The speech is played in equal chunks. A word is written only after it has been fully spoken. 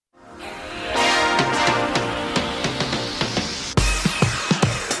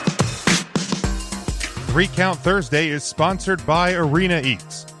3 Count Thursday is sponsored by Arena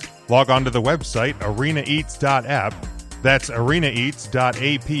Eats. Log on to the website arenaeats.app, that's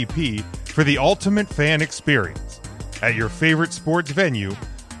arenaeats.app, for the ultimate fan experience. At your favorite sports venue,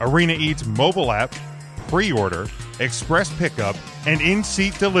 Arena Eats mobile app, pre-order, express pickup, and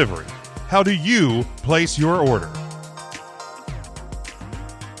in-seat delivery. How do you place your order?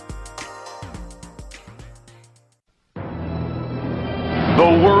 The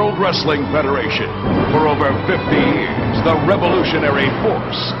World Wrestling Federation. For over 50 years, the revolutionary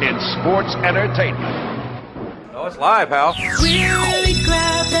force in sports entertainment. Oh, it's live, pal. We're really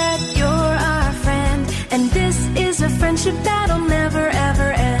glad that you're our friend, and this is a friendship that'll never,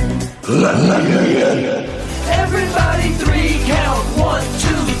 ever end. Everybody 3 count. 1, 2,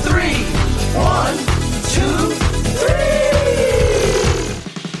 3. 1, 2, 3.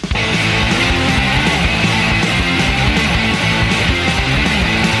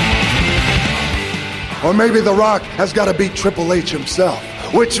 Or maybe The Rock has got to beat Triple H himself,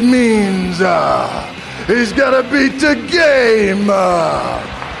 which means he's got to beat the game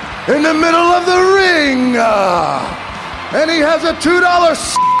in the middle of the ring. And he has a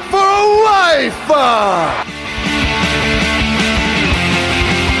 $2 for a wife.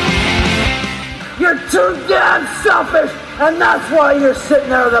 You're too damn selfish, and that's why you're sitting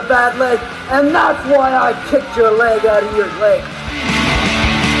there with a bad leg, and that's why I kicked your leg out of your leg.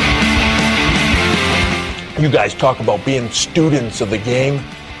 You guys talk about being students of the game.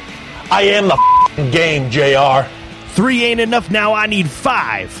 I am the game, JR. 3 ain't enough now, I need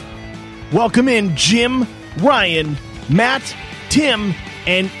 5. Welcome in Jim, Ryan, Matt, Tim,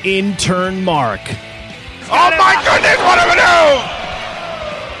 and intern Mark. Oh my goodness, what am I do?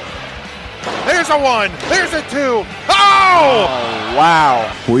 There's a 1, there's a 2. Oh!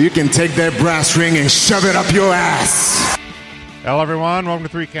 Wow. Well, you can take that brass ring and shove it up your ass. Hello, everyone. Welcome to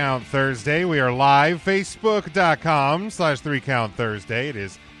 3 Count Thursday. We are live, facebook.com/3 Count Thursday. It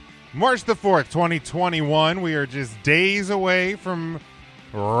is March the 4th, 2021. We are just days away from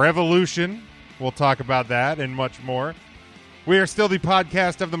Revolution. We'll talk about that and much more. We are still the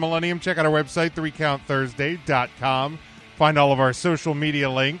podcast of the millennium. Check out our website, 3countthursday.com. Find all of our social media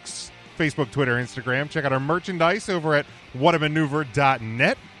links, Facebook, Twitter, Instagram. Check out our merchandise over at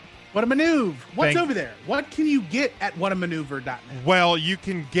whatamaneuver.net. What a Maneuver. What's over there? What can you get at whatamaneuver.net? Well, you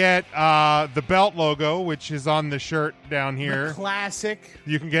can get the belt logo, which is on the shirt down here. The classic.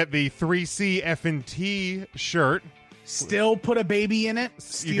 You can get the 3C F&T shirt. Still put a baby in it.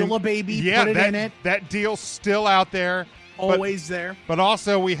 Steal a baby, put it in it. That deal's still out there. Always there. But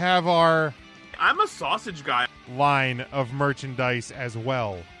also we have our I'm a sausage guy line of merchandise as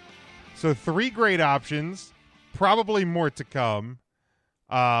well. So 3 great options, probably more to come.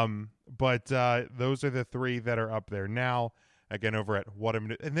 But those are the 3 that are up there now. Again, over at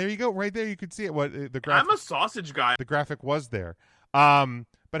and there you go, right there. You can see it. What the graphic? I'm a sausage guy. The graphic was there.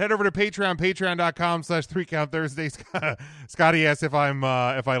 But head over to Patreon, patreon.com/3 Count Thursday. Scotty asked if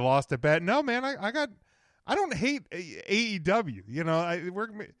if I lost a bet. No, man, I don't hate AEW. You know, I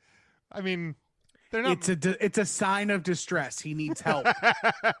mean. They're not... It's a sign of distress. He needs help.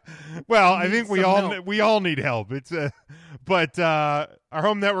 Well, I think we all need help. But our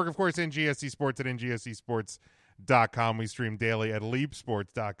home network, of course, NGSC Sports at ngscsports.com. We stream daily at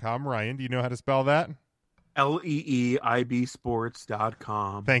leapsports.com. Ryan, do you know how to spell that?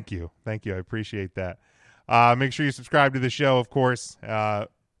 LEEIBsports.com. Thank you. I appreciate that. Make sure you subscribe to the show, of course.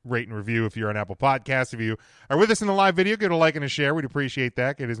 Rate and review if you're on Apple Podcasts. If you are with us in the live video, give it a like and a share. We'd appreciate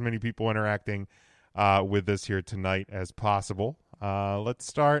that. Get as many people interacting with us here tonight as possible. Let's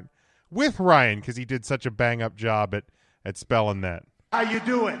start with Ryan because he did such a bang-up job at spelling that. How you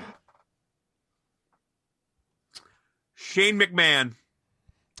doing? Shane McMahon.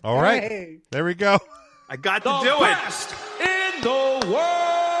 All right. There we go. I got to do Best in the world.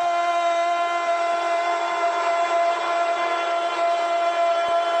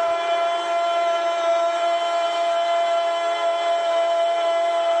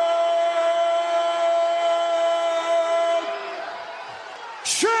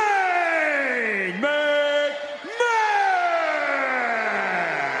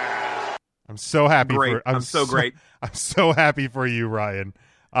 I'm so happy great. I'm so great. I'm so happy for you, Ryan.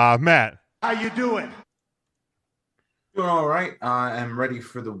 Matt. How you doing? Doing all right. I'm ready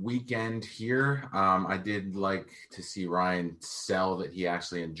for the weekend here. I did like to see Ryan sell that he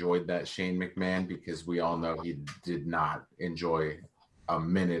actually enjoyed that Shane McMahon because we all know he did not enjoy a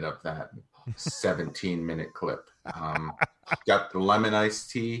minute of that 17-minute clip. Got the lemon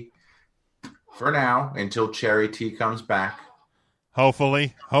iced tea for now until cherry tea comes back.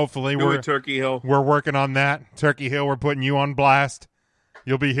 Hopefully we're Turkey Hill. We're working on that. Turkey Hill, we're putting you on blast.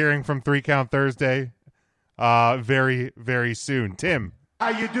 You'll be hearing from 3 Count Thursday very, very soon. Tim. How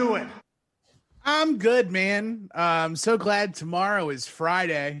you doing? I'm good, man. I'm so glad tomorrow is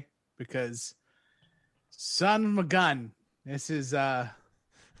Friday because son of a gun, this is it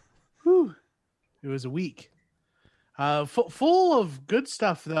was a week. Full of good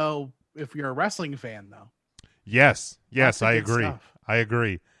stuff though, if you're a wrestling fan though. Yes, Lots of I good agree. stuff. I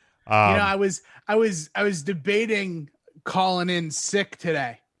agree. I was debating calling in sick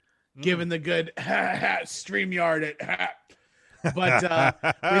today, given the good StreamYard at but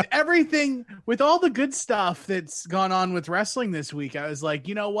with all the good stuff that's gone on with wrestling this week, I was like,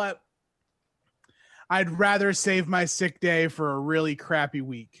 you know what? I'd rather save my sick day for a really crappy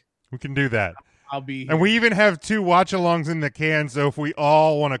week. We can do that. I'll be here. And we even have 2 watch-alongs in the can, so if we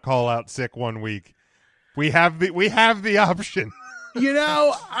all want to call out sick one week, we have the option. You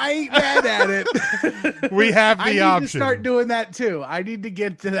know, I ain't mad at it. We have the I need option. to start doing that too. I need to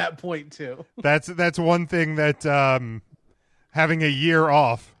get to that point too. That's one thing that having a year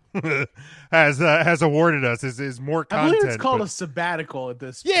off has awarded us is more I content. believe it's called but- a sabbatical at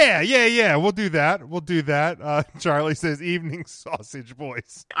this. Yeah. We'll do that. Charlie says evening sausage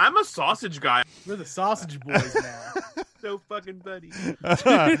boys. I'm a sausage guy. We're the sausage boys now. So fucking funny.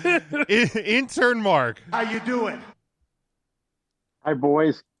 Intern Mark. How you doing? Hi,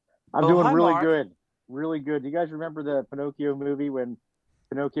 boys. I'm Oh, doing hi, really Mark. good. Really good. You guys remember the Pinocchio movie when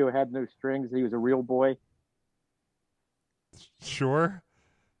Pinocchio had no strings? He was a real boy. Sure.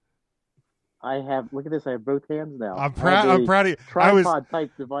 Look at this. I have both hands now. I'm I proud. have I'm a proud of you. Tripod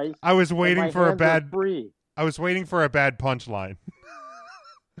type device. I was and waiting my for a hands are bad. free. I was waiting for a bad punchline.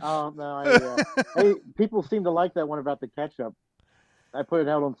 Oh no! Hey, people seem to like that one about the ketchup. I put it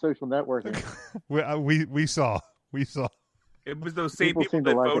out on social networking. we saw. It was those same People people seem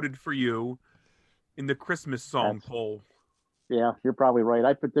to that like it. voted for you in the Christmas song poll. Yeah, you're probably right.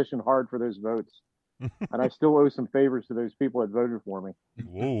 I petitioned hard for those votes, and I still owe some favors to those people that voted for me.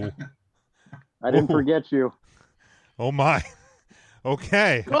 Whoa! I didn't Whoa. forget you. Oh my.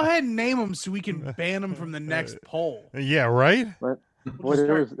 Okay. Go ahead and name them so we can ban them from the next poll. Yeah. Right. But well,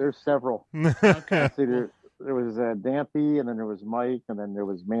 there's several. Okay. See, there was Dampy, and then there was Mike, and then there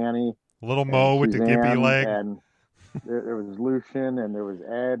was Manny. Little and Mo with the gimpy Suzanne, leg. and there was Lucian, and there was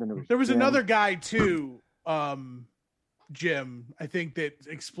Ed, and There was Jim. another guy too, Jim, I think that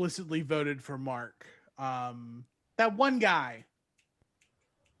explicitly voted for Mark. That one guy.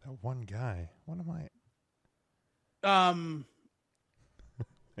 That one guy. What am I?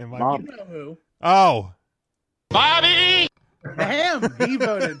 Am I? Bob. You know who? Oh. Bobby! Him. He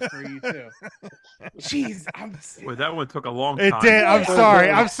voted for you too. Jeez, Well, that one took a long It time. did.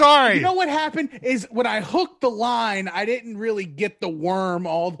 I'm sorry. You know what happened is when I hooked the line, I didn't really get the worm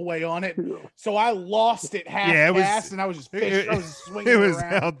all the way on it, so I lost it half Yeah, it was- cast, and I was just I was swinging It was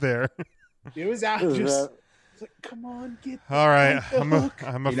around. out there. It was out. It was, Just it's like, come on, get. All right. the hook.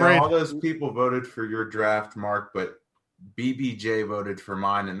 I'm You know, afraid. all those people voted for your draft, Mark, but BBJ voted for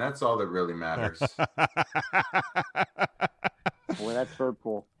mine, and that's all that really matters. Boy, that's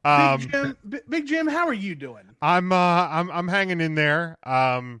hurtful. Big Jim, how are you doing? I'm hanging in there.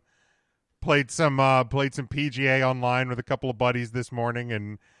 Played some PGA online with a couple of buddies this morning,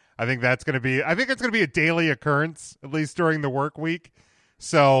 and I think it's gonna be a daily occurrence, at least during the work week.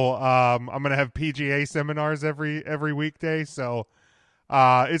 So I'm gonna have PGA seminars every weekday. So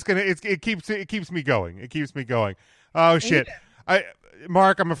it keeps me going. It keeps me going. Oh shit.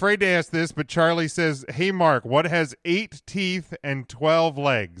 Mark, I'm afraid to ask this, but Charlie says, "Hey Mark, what has 8 teeth and 12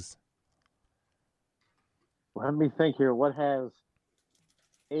 legs?" Let me think here. What has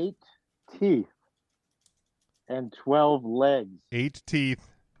 8 teeth and 12 legs? 8 teeth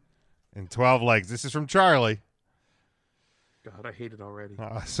and 12 legs. This is from Charlie. God, I hate it already.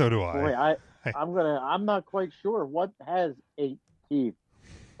 So do I. Boy, I'm not quite sure what has 8 teeth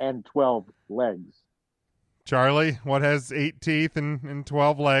and 12 legs. Charlie, what has 8 teeth and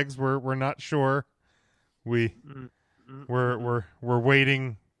 12 legs? We're not sure. We're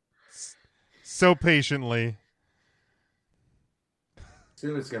waiting so patiently.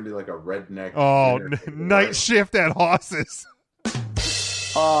 Soon it's gonna be like a redneck. Oh, dinner. night shift at Hoss's.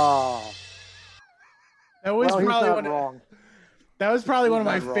 Oh, That was well, he's probably not one. wrong. That was probably one of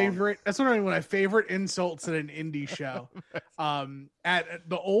my He's not wrong. favorite. That's one of my favorite insults at an indie show. At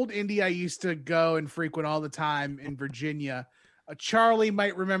the old indie I used to go and frequent all the time in Virginia. Charlie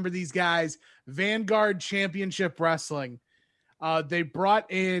might remember these guys. Vanguard Championship Wrestling. They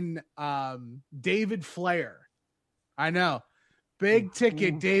brought in David Flair. I know, big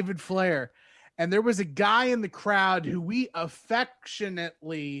ticket David Flair, and there was a guy in the crowd who we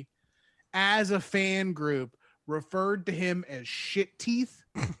affectionately, as a fan group, referred to him as shit teeth.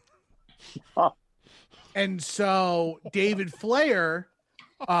 And so David Flair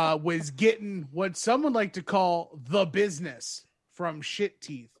was getting what some would like to call the business from Shit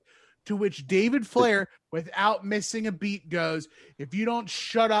Teeth, to which David Flair, without missing a beat, goes, "If you don't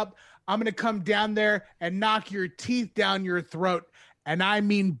shut up, I'm going to come down there and knock your teeth down your throat. And I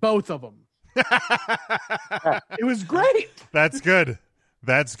mean both of them." It was great. That's good.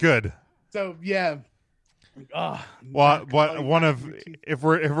 That's good. So, yeah. One of if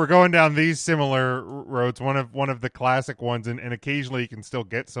we're going down these similar roads, one of the classic ones, and occasionally you can still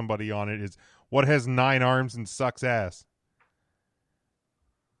get somebody on it, is what has 9 arms and sucks ass?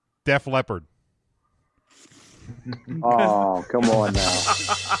 Def Leppard. Oh, come on now.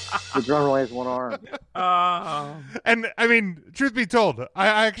 The drummer only has 1 arm. And I mean, truth be told,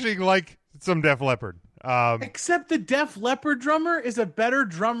 I actually like some Def Leppard. Except the Def Leppard drummer is a better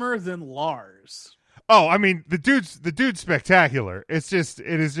drummer than Lars. Oh, I mean, the dude's spectacular. It is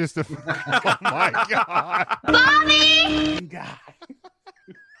just a oh my god. Bobby!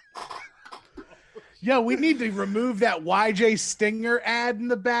 Yeah, we need to remove that YJ Stinger ad in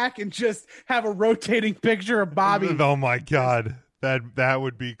the back and just have a rotating picture of Bobby. Oh my god. That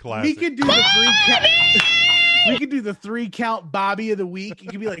would be classic. We could do the 3 count. We could do the 3 count Bobby of the week. It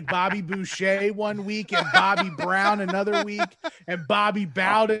could be like Bobby Boucher one week and Bobby Brown another week and Bobby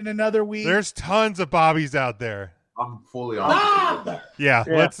Bowden another week. There's tons of Bobbies out there. I'm fully on. Yeah,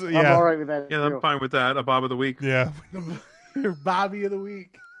 let's. Yeah, I'm all right with that. Yeah, I'm fine with that. A Bob of the Week. Yeah, Bobby of the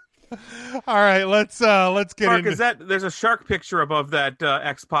week. All right, let's get Mark, into. is that there's a shark picture above that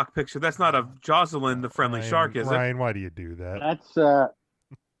X-Pac picture? That's not of Jocelyn, the friendly shark, is Ryan, why do you do that?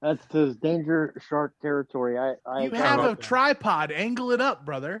 That's his danger shark territory. You have a tripod. Angle it up,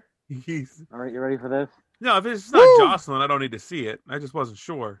 brother. All right, you ready for this? No, if it's not Jocelyn, I don't need to see it. I just wasn't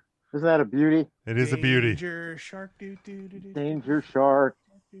sure. Isn't that a beauty? It is a beauty. Danger shark. Danger shark.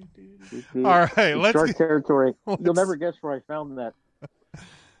 All right, let's shark territory. You'll never guess where I found that.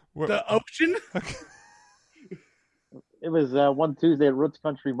 The ocean? It was one Tuesday at Roots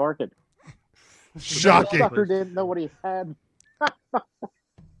Country Market. Shocking. The sucker didn't know what he had.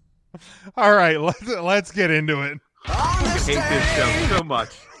 All right, let's get into it. I hate this show so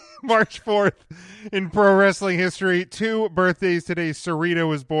much. March 4th in pro wrestling history. 2 birthdays today. Sarita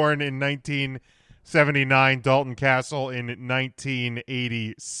was born in 1979. Dalton Castle in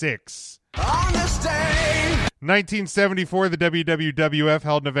 1986. 1974, the WWF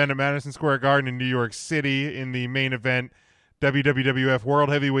held an event at Madison Square Garden in New York City. In the main event, WWF World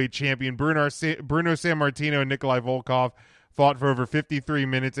Heavyweight Champion Bruno Sammartino and Nikolai Volkov fought for over 53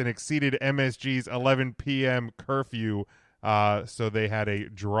 minutes and exceeded MSG's 11 p.m. curfew, so they had a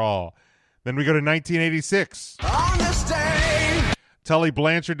draw. Then we go to 1986. Tully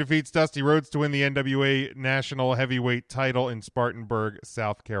Blanchard defeats Dusty Rhodes to win the NWA National Heavyweight title in Spartanburg,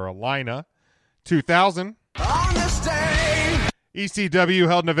 South Carolina. 2000. ECW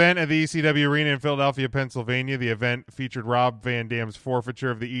held an event at the ECW Arena in Philadelphia, Pennsylvania. The event featured Rob Van Dam's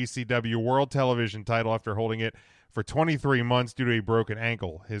forfeiture of the ECW World Television title after holding it for 23 months due to a broken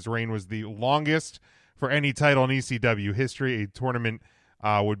ankle. His reign was the longest for any title in ECW history. A tournament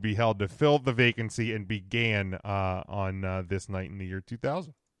would be held to fill the vacancy and began on this night in the year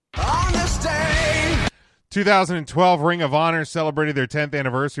 2000. 2012, Ring of Honor celebrated their 10th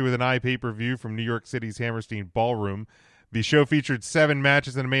anniversary with an iPay-per-view from New York City's Hammerstein Ballroom. The show featured 7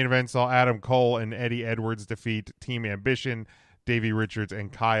 matches, and the main event saw Adam Cole and Eddie Edwards defeat Team Ambition, Davey Richards,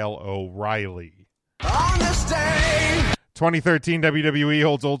 and Kyle O'Reilly. 2013, WWE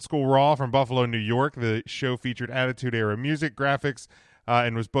holds Old School Raw from Buffalo, New York. The show featured Attitude Era music, graphics,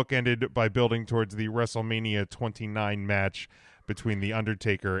 and was bookended by building towards the WrestleMania 29 match between The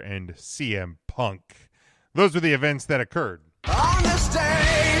Undertaker and CM Punk. Those were the events that occurred.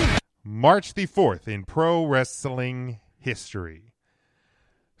 March the 4th in pro wrestling history.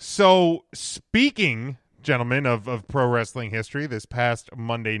 So, speaking, gentlemen, of pro wrestling history, this past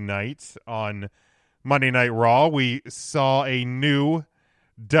Monday night on Monday Night Raw, we saw a new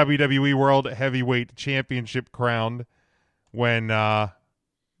WWE World Heavyweight Championship crowned when the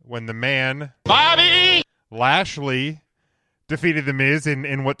man Bobby Lashley defeated The Miz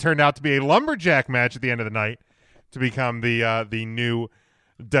in what turned out to be a lumberjack match at the end of the night to become the new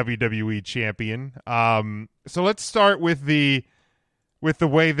WWE champion. So let's start with the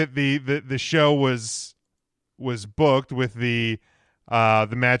way that the show was booked, with the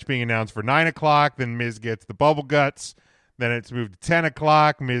match being announced for 9 o'clock. Then Miz gets the bubble guts. Then it's moved to 10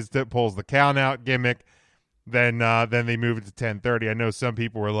 o'clock. Miz pulls the count out gimmick. Then they move it to 10:30. I know some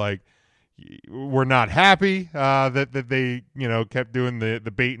people were like, we're not happy that they kept doing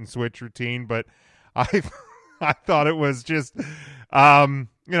the bait and switch routine, but I I thought it was just, I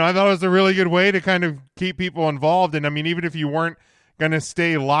thought it was a really good way to kind of keep people involved. And I mean, even if you weren't going to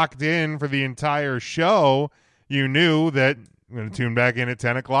stay locked in for the entire show, you knew that I'm going to tune back in at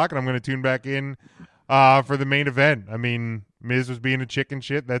 10 o'clock and I'm going to tune back in for the main event. I mean, Miz was being a chicken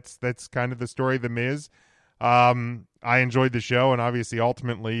shit. That's kind of the story of the Miz. I enjoyed the show, and obviously,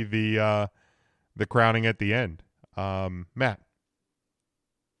 ultimately, the crowning at the end. Matt.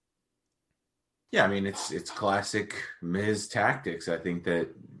 Yeah, I mean, it's classic Miz tactics. I think that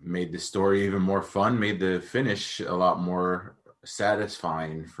made the story even more fun, made the finish a lot more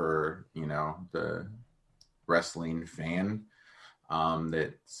satisfying for, the wrestling fan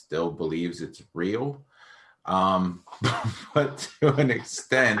that still believes it's real. But to an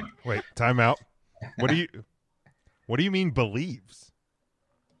extent. Wait, time out. What do you mean believes?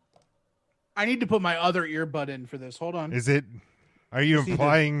 I need to put my other earbud in for this. Hold on. Are you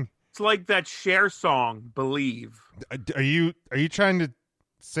implying it's like that Cher song, Believe? Are you trying to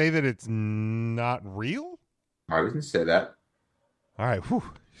say that it's not real? I wouldn't say that. All right. Whew.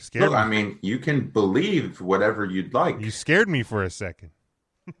 You scared me. I mean, you can believe whatever you'd like. You scared me for a second.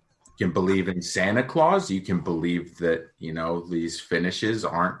 You can believe in Santa Claus. You can believe that, these finishes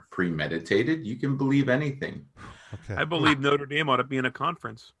aren't premeditated. You can believe anything. Okay. I believe Notre Dame ought to be in a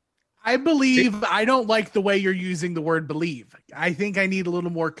conference. I don't like the way you're using the word believe. I think I need a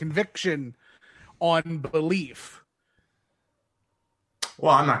little more conviction on belief.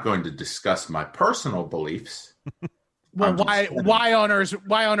 Well, I'm not going to discuss my personal beliefs. Well, why on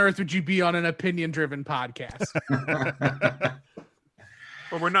earth would you be on an opinion-driven podcast?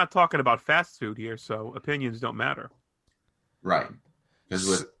 Well, we're not talking about fast food here, so opinions don't matter. Right. Because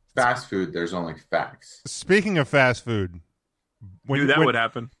with fast food, there's only facts. Speaking of fast food. Knew that would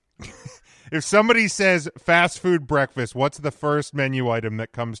happen. If somebody says fast food breakfast, what's the first menu item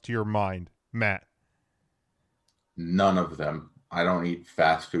that comes to your mind, Matt? None of them. I don't eat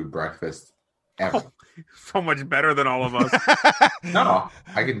fast food breakfast ever. Oh, so much better than all of us. No,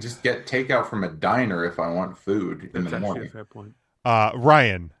 I can just get takeout from a diner if I want food in the morning. Fair point.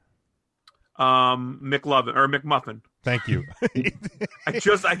 Ryan. McMuffin. Thank you. I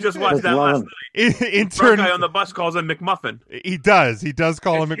just watched that last night. Intern guy on the bus calls him McMuffin. He does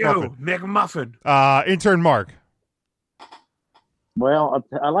call him McMuffin. McMuffin. Intern Mark. Well,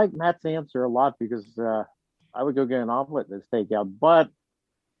 I like Matt's answer a lot because I would go get an omelet in this takeout, but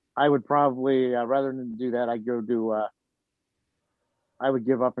I would probably rather than do that, I'd go do. I would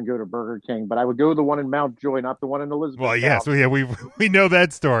give up and go to Burger King, but I would go to the one in Mount Joy, not the one in Elizabeth. Well, yes, we know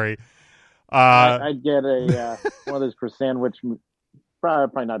that story. I'd get a one of those for sandwich,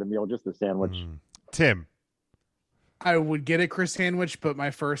 probably not a meal, just a sandwich. Tim. I would get a Chris sandwich, but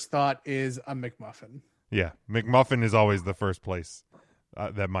my first thought is a McMuffin. Yeah, McMuffin is always the first place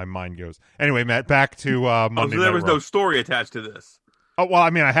that my mind goes. Anyway, Matt, back to Monday. So there was Night Raw. no story attached to this. Oh well, I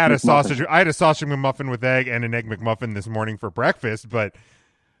mean, I had a sausage McMuffin with egg and an egg McMuffin this morning for breakfast, but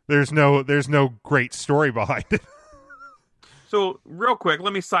there's no great story behind it. So real quick,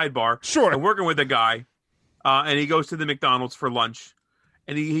 let me sidebar. Sure. I'm working with a guy, and he goes to the McDonald's for lunch,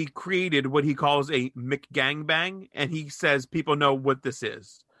 and he created what he calls a McGangbang, and he says people know what this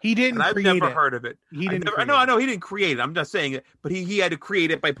is. He didn't. I've create never it. heard of it. He didn't. I know he didn't create it. I'm just saying it, but he had to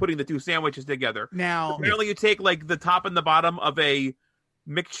create it by putting the two sandwiches together. Now, apparently, you take like the top and the bottom of a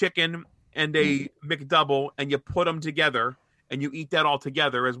McChicken and a McDouble, and you put them together, and you eat that all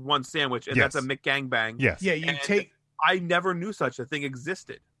together as one sandwich, and Yes. that's a McGangbang. Yes. Yeah, I never knew such a thing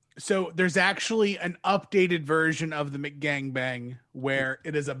existed. So there's actually an updated version of the McGangbang where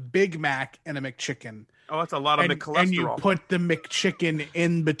it is a Big Mac and a McChicken. Oh, that's a lot of McCholesterol. And you put the McChicken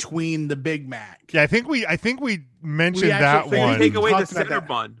in between the Big Mac. Yeah, I think we mentioned that So one. you take away the Talked about center that.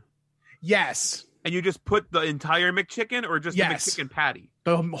 bun. Yes. And you just put the entire McChicken or just Yes. the McChicken patty?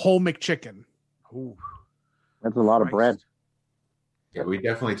 The whole McChicken. Ooh. That's a lot of bread. Yeah, we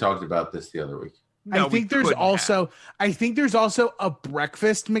definitely talked about this the other week. No, I think there's also a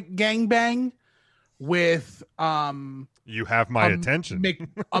breakfast McGangbang with You have my attention.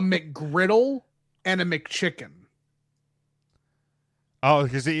 a McGriddle and a McChicken. Oh,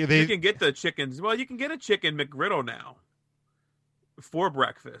 because You can get the chickens. Well, you can get a chicken McGriddle now for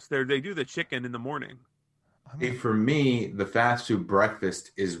breakfast. They do the chicken in the morning. Hey, for me, the fast food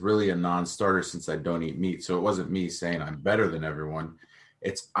breakfast is really a non-starter since I don't eat meat. So it wasn't me saying I'm better than everyone.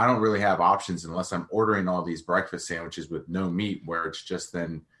 I don't really have options unless I'm ordering all these breakfast sandwiches with no meat, where it's just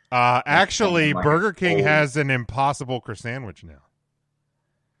then. Actually, like Burger King old- has an Impossible Croissant sandwich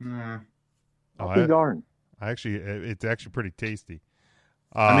now. It's actually pretty tasty.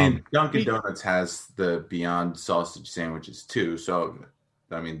 I mean, Dunkin' Donuts has the Beyond sausage sandwiches too. So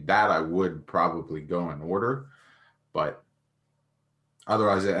I mean, that I would probably go in order, but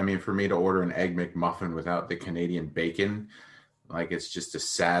otherwise, I mean, for me to order an Egg McMuffin without the Canadian bacon, like it's just a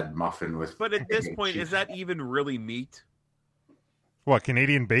sad muffin with. But at this point, is that even really meat? What,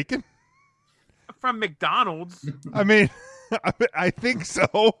 Canadian bacon? From McDonald's. I mean, I think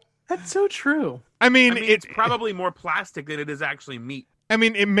so. That's so true. I mean, it's probably more plastic than it is actually meat. I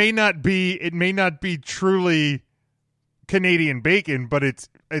mean, it may not be truly Canadian bacon, but it's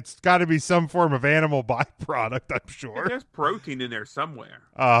got to be some form of animal byproduct, I'm sure. There's protein in there somewhere.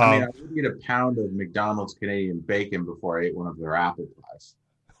 I mean, I would eat a pound of McDonald's Canadian bacon before I ate one of their apple pies.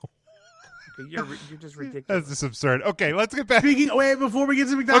 Okay, you're just ridiculous. That's just absurd. Okay, let's get back. Wait, before we get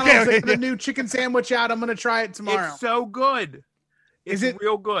to McDonald's, Okay, they have yeah. a new chicken sandwich out. I'm going to try it tomorrow. It's so good. Is It's it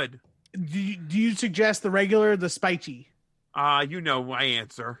real good? Do you suggest the regular, or the spicy? You know my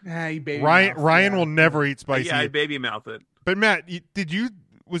answer. You baby Ryan mouth, Ryan yeah. will never eat spicy. Yeah, I baby mouth it. But Matt,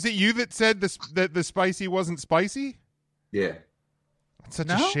 was it you that said that the spicy wasn't spicy? Yeah. It's such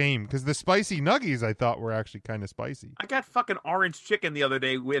a shame because the spicy nuggies I thought were actually kind of spicy. I got fucking orange chicken the other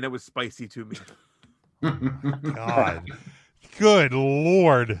day when it was spicy to me. God. Good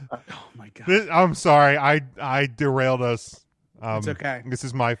Lord. Oh my God. I'm sorry. I derailed us. It's okay. This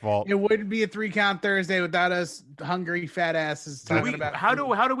is my fault. It wouldn't be a 3 Count Thursday without us hungry fat asses talking about how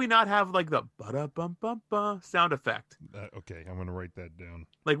do we not have like the ba-da-bum-bum-ba sound effect? Okay, I'm gonna write that down.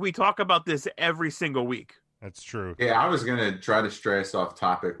 Like we talk about this every single week. That's true. Yeah, I was gonna try to stray us off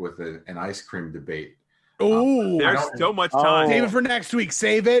topic with an ice cream debate. Oh, there's so much time. Save it for next week.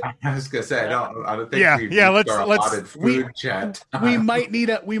 Save it. I was gonna say I don't think. Let's allotted food chat. We might need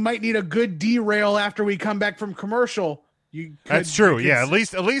a good derail after we come back from commercial. That's true. Yeah, at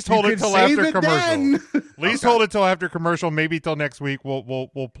least hold it till after commercial. At least hold it till after commercial. Maybe till next week.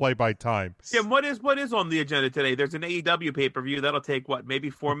 We'll play by time. Tim, what is on the agenda today? There's an AEW pay-per-view that'll take maybe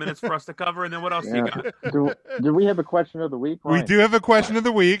 4 minutes for us to cover, and then what else you got? Do we have a question of the week? Ryan? We do have a question of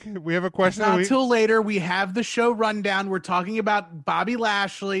the week. We have a question of the Not week. till later. We have the show rundown. We're talking about Bobby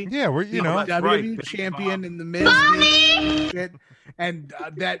Lashley. Yeah, we're WWE champion in the Miz, and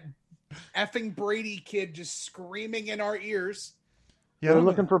that effing Brady kid just screaming in our ears. Yeah, they're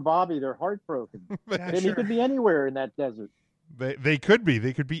looking for Bobby. They're heartbroken. Yeah, He could be anywhere in that desert. They could be.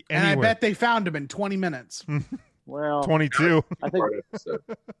 They could be anywhere. And I bet they found him in 20 minutes. Well, 22. I think it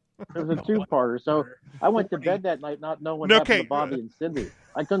was a two-parter. So I went to bed that night not knowing what happened to Bobby and Cindy.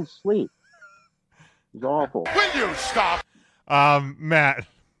 I couldn't sleep. It was awful. Will you stop? Matt,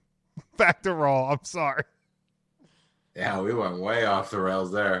 back to Raw. I'm sorry. Yeah, we went way off the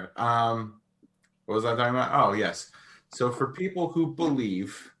rails there. What was I talking about? Oh, yes. So for people who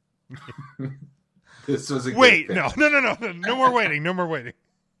believe this was a wait, good pick. no more waiting. No more waiting.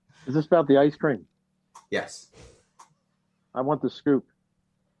 Is this about the ice cream? Yes. I want the scoop.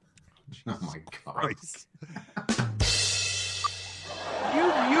 Oh my God.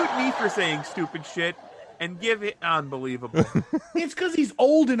 Mute me for saying stupid shit and give it unbelievable. It's because he's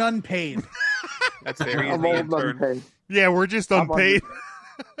old and unpaid. That's very I'm old and unpaid. Yeah, we're just unpaid.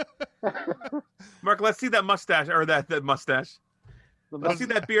 Mark, let's see that mustache or that mustache. Let's see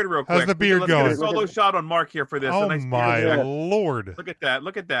that beard real quick. How's the beard Let's going? Get a solo shot on Mark here for this. Oh a nice my beard. Lord! Look at that!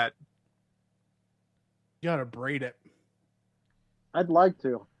 Look at that! You gotta braid it. I'd like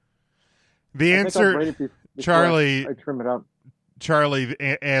to. The I think I'll braid answer, it before Charlie. I trim it up. Charlie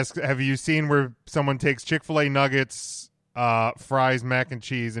asked, "Have you seen where someone takes Chick-fil-A nuggets, fries, mac and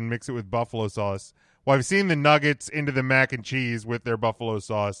cheese, and mix it with buffalo sauce?" Well, I've seen the nuggets into the mac and cheese with their buffalo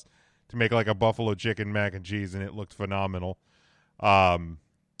sauce to make like a buffalo chicken mac and cheese, and it looked phenomenal.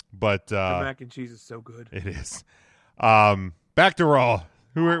 But the mac and cheese is so good. It is. Back to Raw.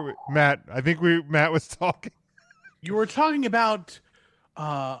 Who are we? Matt? I think Matt was talking. You were talking about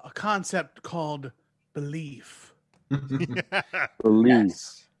a concept called belief. Belief.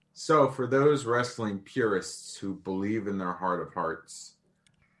 Yes. So for those wrestling purists who believe in their heart of hearts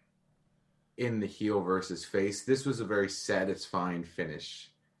in the heel versus face, this was a very satisfying finish,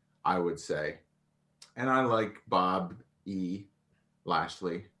 I would say. And I like Bob E.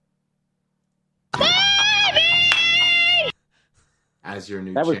 Lashley as your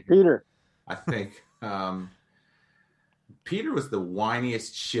new That was champion. Peter. I think Peter was the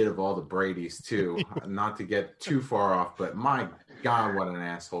whiniest shit of all the Bradys too. Not to get too far off, but my God, what an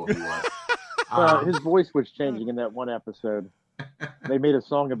asshole he was. His voice was changing in that one episode. They made a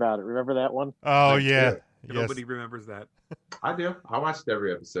song about it. Remember that one? Oh yeah. Nobody remembers that. I do. I watched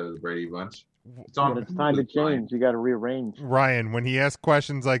every episode of the Brady Bunch. It's When it's time to change, you got to rearrange. Ryan, when he asks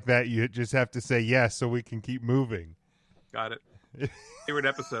questions like that, you just have to say yes so we can keep moving. Got it. favorite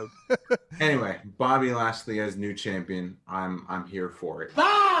episode. Anyway, Bobby Lashley as new champion. I'm here for it.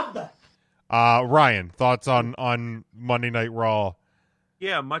 Ryan, thoughts on Monday Night Raw?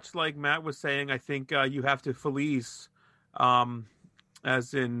 Yeah, much like Matt was saying, I think you have to Feliz,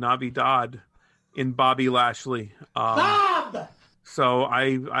 as in Navidad, in Bobby Lashley. So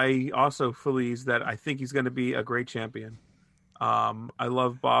I also Feliz that I think he's going to be a great champion. I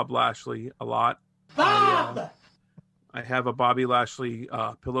love Bob Lashley a lot. I have a Bobby Lashley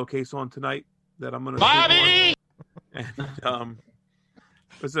pillowcase on tonight that I'm going to Bobby. And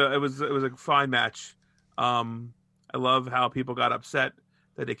it was a fine match. I love how people got upset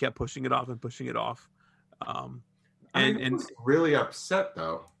that they kept pushing it off. And really upset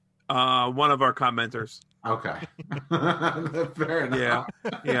though. One of our commenters. Okay. Fair enough.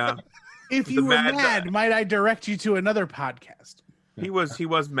 Yeah. If you were mad, might I direct you to another podcast? He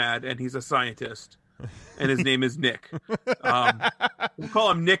was mad, and he's a scientist, and his name is Nick. We'll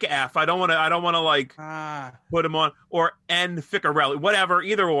call him Nick F. I don't want to like put him on, or N Ficarelli, whatever,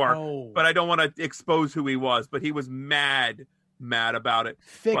 either or. Oh. But I don't want to expose who he was. But he was mad about it.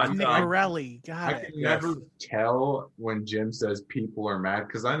 Ficarelli, got I it. can never tell when Jim says people are mad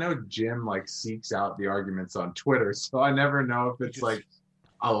because I know Jim like seeks out the arguments on Twitter, so I never know if it's like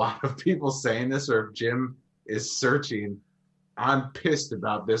a lot of people saying this or if Jim is searching. I'm pissed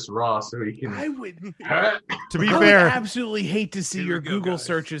about this Raw, so he can. I would. To be I fair, would absolutely hate to see your Google guys.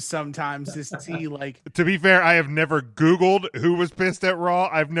 searches sometimes to see like. To be fair, I have never Googled who was pissed at Raw.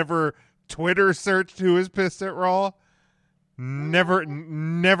 I've never Twitter searched who is pissed at Raw.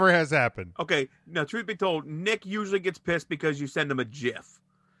 Never has happened. Okay, now truth be told, Nick usually gets pissed because you send him a GIF.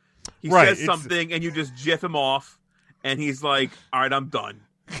 He Right, says something and you just GIF him off, and he's like, "All right, I'm done."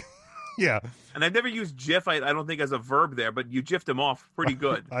 Yeah. And I've never used GIF. I don't think as a verb there, but you GIFed him off pretty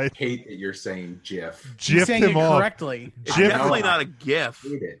good. I hate that you're saying GIF. You're saying him it off. correctly. It's definitely not a GIF.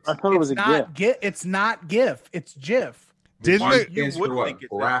 I thought it was a not GIF. It's not GIF. It's GIF. Didn't One it? stands for what?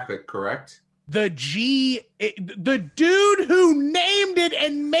 Graphic, correct? The the dude who named it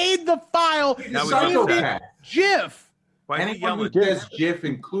and made the file That named was Psychopath. it GIF. Why is he Anyone who yelling? says GIF,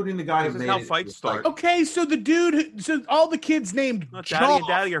 including the guy This who is made how it, fights is start. like, Okay, so the dude, so all the kids named Daddy and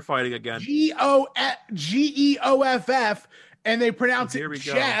Daddy are fighting again. Geoff, and they pronounce Here it we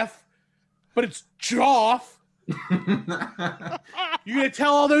go. Jeff, but it's Joff. You gonna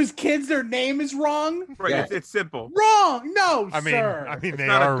tell all those kids their name is wrong? Right, Yeah. it's simple. Wrong? No, I mean, sir. It's they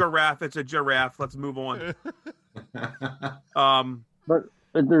not are. a giraffe, it's a giraffe. Let's move on. But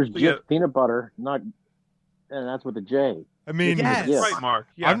there's Yeah. just peanut butter, not, and that's with a J. I mean, Yes. Right, Mark.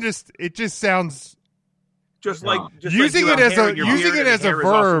 Yes. It just sounds just No. like Using you it have as hair a- in your using beard it and as a hair is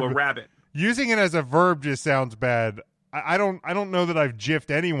also verb. a rabbit. using it as a verb just sounds bad. I don't know that I've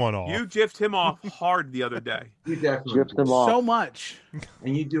GIFed anyone off. You GIFed him off hard the other day. you definitely Gypped him do. off. So much.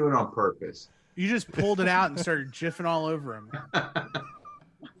 And you do it on purpose. You just pulled it out and started jiffing all over him.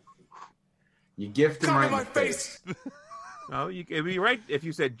 You gift him right in the face. No, it'd be right if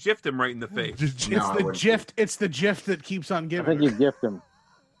you said GIFed him right in the face. It's No, I the wouldn't. gift. It's the gift that keeps on I giving. think you gift him.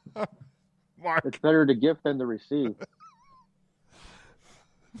 Mark, It's better to gift than to receive.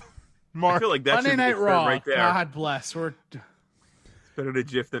 I Mark, feel like that Monday should be Night said Raw. right there. God bless. We're Better to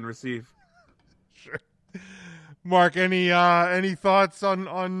GIF than receive. Mark, any thoughts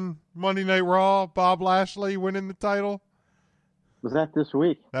on Monday Night Raw? Bob Lashley winning the title? Was that this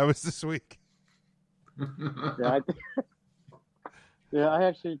week? That was this week.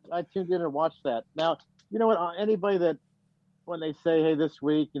 Yeah, I tuned in and watched that. Now, you know what? Anybody that when they say, "Hey, this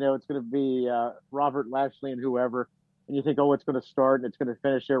week, it's going to be Robert Lashley and whoever," and you think, "Oh, it's going to start and it's going to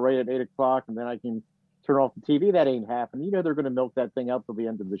finish there right at 8:00, and then I can turn off the TV," that ain't happening. You know they're going to milk that thing out till the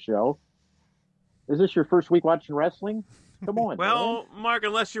end of the show. Is this your first week watching wrestling? Come on. Well, Mark,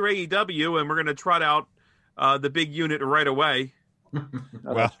 unless you're AEW and we're going to trot out the big unit right away. man.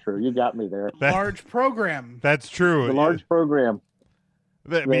 No, that's true. You got me there. large program. That's true. The large program.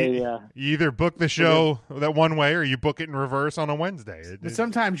 I mean, They, you either book the show that one way or you book it in reverse on a Wednesday. But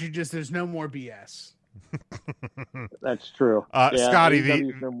sometimes there's no more BS. That's true. Scotty,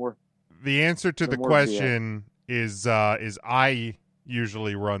 AEW 's no more. the answer to No the more question is I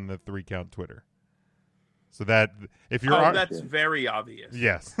usually run the 3 Count Twitter. So that if you're That's very obvious.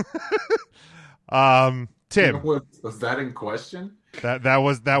 yes. Tim, Was that in question? that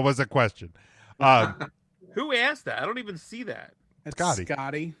was a question. Who asked that? I don't even see that. It's Scotty.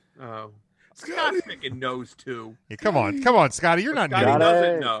 Scotty. Oh, Scott freaking knows too. Yeah, come on, Scotty, you're not Scotty new.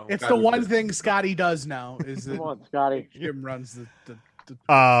 doesn't know. It's the one thing Scotty does know is that Come on, Scotty. Jim runs the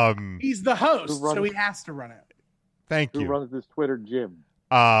He's the host, Who runs- so he has to run it. Thank Who you. runs this Twitter, Jim?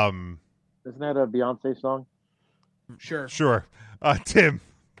 Um, Isn't that a Beyonce song? Sure. Tim,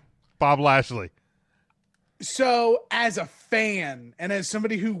 Bob Lashley. So, as a fan and as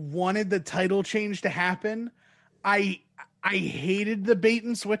somebody who wanted the title change to happen, I hated the bait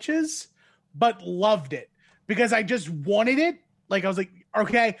and switches, but loved it because I just wanted it. Like, I was like,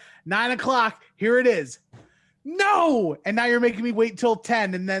 okay, 9:00, here it is. No! And now you're making me wait till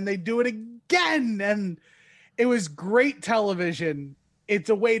 10, and then they do it again. And it was great television. It's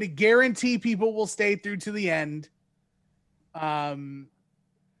a way to guarantee people will stay through to the end. And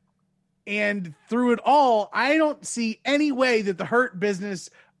through it all, I don't see any way that the Hurt Business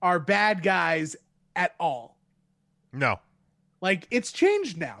are bad guys at all. No. Like, it's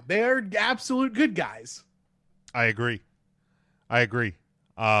changed now. They are absolute good guys. I agree. I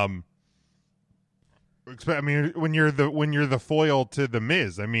mean, when you're the foil to the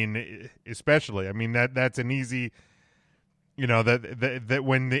Miz, I mean, especially, I mean that's an easy, that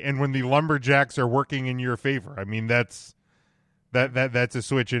when the Lumberjacks are working in your favor, I mean that's a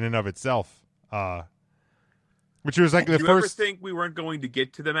switch in and of itself. Which was like the first. You ever think we weren't going to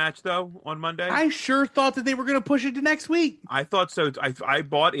get to the match though on Monday? I sure thought that they were going to push it to next week. I thought so. I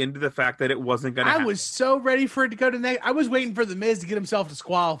bought into the fact that it wasn't going to happen. I was so ready for it to go to next. I was waiting for the Miz to get himself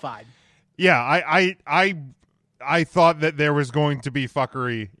disqualified. Yeah, I thought that there was going to be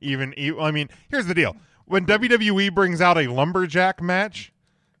fuckery. I mean, here's the deal: when WWE brings out a lumberjack match,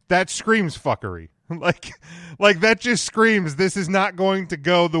 that screams fuckery. Like that just screams this is not going to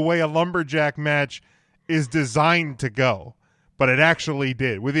go the way a lumberjack match is designed to go, but it actually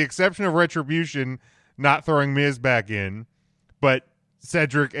did, with the exception of Retribution not throwing Miz back in, but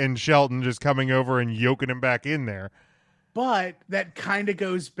Cedric and Shelton just coming over and yoking him back in there. But that kind of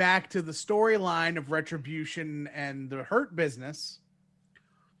goes back to the storyline of Retribution and the Hurt Business.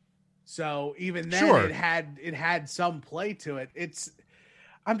 So even then, sure, it had some play to it.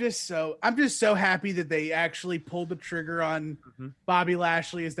 I'm just so happy that they actually pulled the trigger on Bobby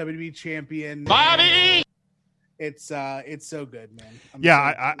Lashley as WWE champion. Bobby, it's so good, man.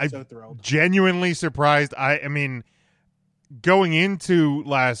 I'm so thrilled. Genuinely surprised. I mean, going into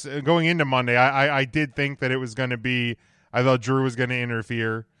Monday, I did think that it was going to be. I thought Drew was going to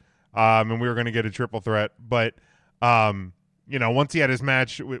interfere, and we were going to get a triple threat. But once he had his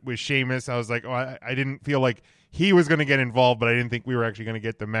match with Sheamus, I was like, oh, I didn't feel like he was going to get involved, but I didn't think we were actually going to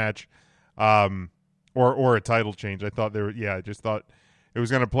get the match, or a title change. I thought I just thought it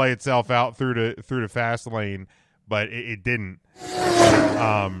was going to play itself out through to Fastlane, but it didn't.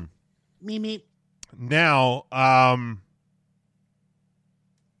 Me. Now,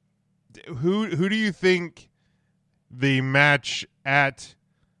 who do you think the match at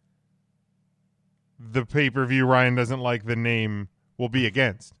the pay-per-view, Ryan doesn't like the name, will be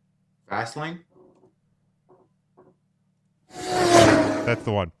against? Fastlane? That's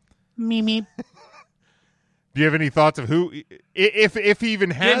the one. Me. Do you have any thoughts of who, if he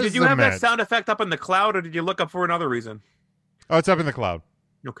even has? Jim, did you have match? that sound effect up in the cloud, or did you look up for another reason? Oh, it's up in the cloud.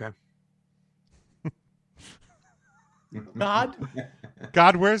 Okay.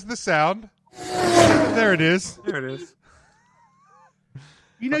 God, where's the sound? There it is.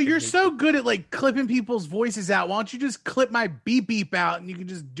 You're so good at like clipping people's voices out. Why don't you just clip my beep beep out and you can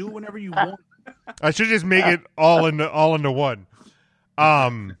just do it whenever you want? I should just make it all into one.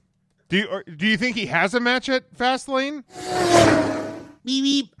 Do you think he has a match at Fastlane?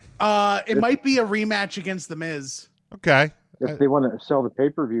 Beep. It might be a rematch against The Miz. Okay. If they want to sell the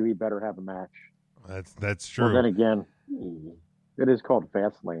pay-per-view, he better have a match. That's true. Well, then again, it is called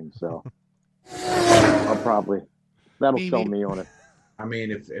Fastlane, so that'll sell me on it. I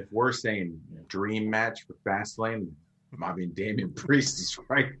mean, if we're saying dream match for Fastlane, I mean, Damian Priest is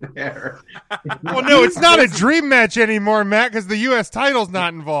right there. Well, no, it's not a dream match anymore, Matt, because the U.S. title's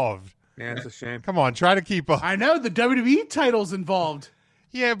not involved. Yeah, it's a shame. Come on, try to keep up. I know the WWE title's involved.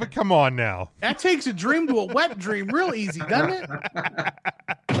 Yeah, but come on now. That takes a dream to a wet dream real easy, doesn't it?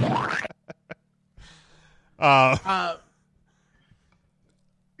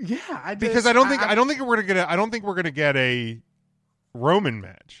 Yeah, because I don't think we're gonna get a Roman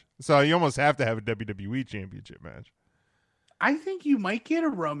match. So you almost have to have a WWE Championship match. I think you might get a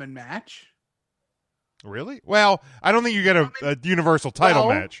Roman match. Really? Well, I don't think you get a Universal title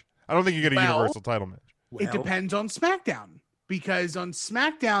match. I don't think you get a Universal title match. It depends on SmackDown. Because on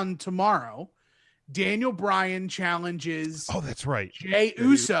SmackDown tomorrow, Daniel Bryan challenges that's right. Jey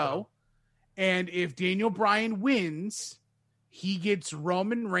Uso. And if Daniel Bryan wins, he gets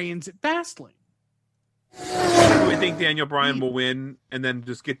Roman Reigns at Fastlane. Do we think Daniel Bryan will win and then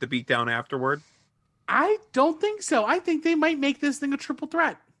just get the beatdown afterward? I don't think so. I think they might make this thing a triple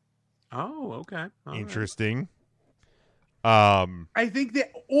threat. Oh, okay. Interesting. I think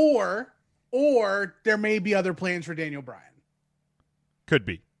that, or Or there may be other plans for Daniel Bryan. Could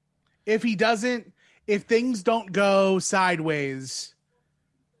be. If things don't go sideways,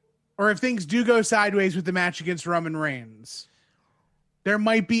 or if things do go sideways with the match against Roman Reigns, there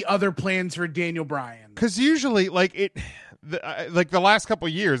might be other plans for Daniel Bryan. Because usually, like the last couple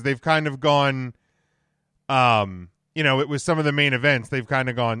of years, they've kind of gone, it was some of the main events. They've kind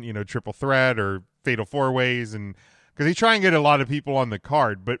of gone, triple threat or fatal four ways, and because they try and get a lot of people on the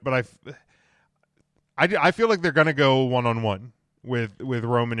card. But I feel like they're going to go one-on-one with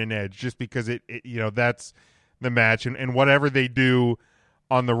Roman and Edge, just because it that's the match, and whatever they do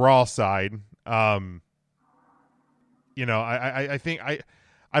on the Raw side, I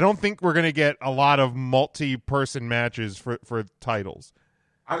don't think we're going to get a lot of multi-person matches for titles.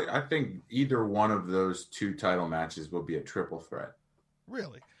 I think either one of those two title matches will be a triple threat.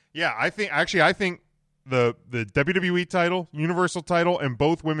 Really? Yeah, I think the WWE title, Universal title, and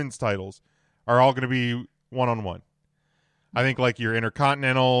both women's titles are all going to be one-on-one. I think like your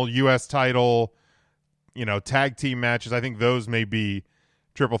Intercontinental, U.S. title, tag team matches, I think those may be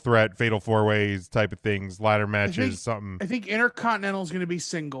triple threat, fatal four ways type of things, ladder matches, something. I think Intercontinental is going to be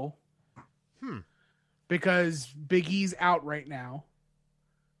single. Because Big E's out right now.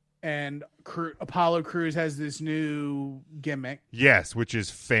 And Apollo Crews has this new gimmick. Yes, which is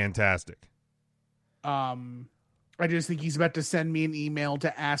fantastic. I just think he's about to send me an email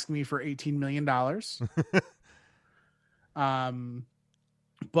to ask me for $18 million.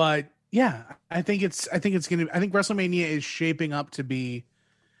 But yeah, I think WrestleMania is shaping up to be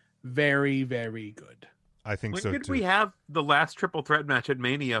very, very good. I think when so did too. we have the last triple threat match at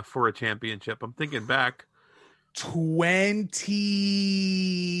Mania for a championship? I'm thinking back.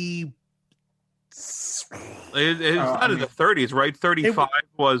 20. It's not in the 30s, right? 35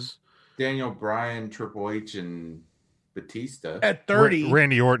 was Daniel Bryan, Triple H, and Batista. At 30.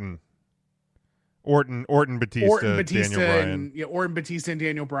 Randy Orton. Orton, Batista, Daniel Bryan. Orton, Batista, and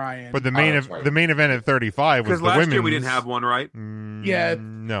Daniel Bryan. But the main event at 35 was the women's. Because last year we didn't have one, right? Yeah,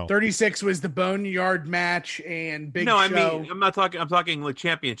 no. 36 was the Boneyard match and Big Show. No, I mean I'm talking like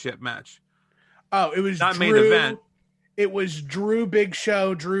championship match. Oh, it was not Drew, main event. It was Drew, Big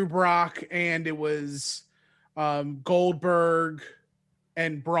Show, Drew Brock, and it was Goldberg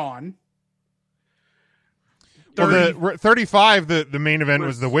and Braun. Well, the 35, the main event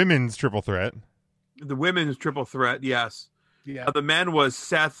was the women's triple threat. The women's triple threat, yes. Yeah. The men was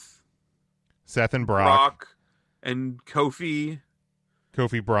Seth and Brock and Kofi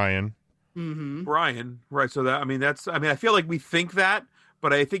Bryan. Mm-hmm. Bryan, right? So I feel like we think that,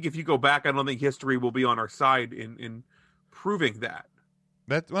 but I think if you go back, I don't think history will be on our side in proving that.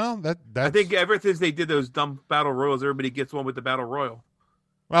 I think ever since they did those dumb battle royals, everybody gets one with the battle royal.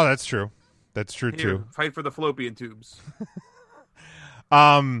 Well, that's true. That's true too. Fight for the fallopian tubes.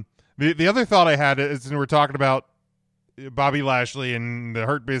 The other thought I had is we're talking about Bobby Lashley and the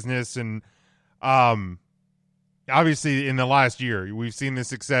Hurt Business, and obviously in the last year we've seen the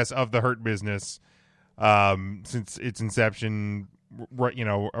success of the Hurt Business since its inception,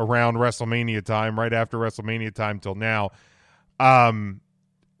 around WrestleMania time, right after WrestleMania time till now.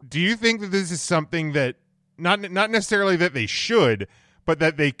 Do you think that this is something that not necessarily that they should, but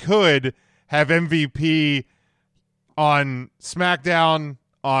that they could have MVP on SmackDown,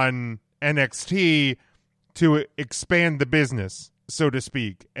 on NXT to expand the business, so to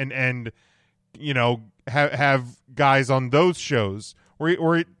speak, and have guys on those shows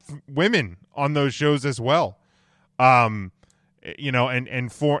or women on those shows as well, and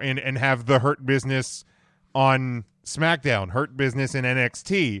have the Hurt Business on SmackDown, Hurt Business in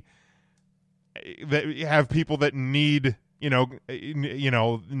NXT, that have people that need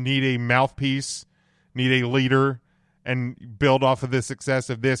need a mouthpiece, need a leader, and build off of the success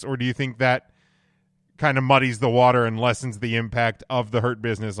of this? Or do you think that kind of muddies the water and lessens the impact of the Hurt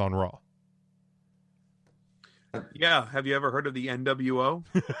Business on Raw? Yeah. Have you ever heard of the NWO?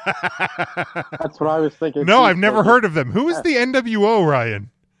 That's what I was thinking. No, I've never heard of them. Who is the NWO, Ryan?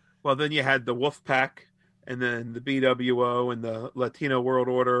 Well, then you had the Wolfpack, and then the BWO, and the Latino World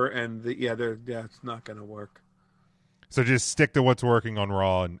Order, and it's not going to work. So just stick to what's working on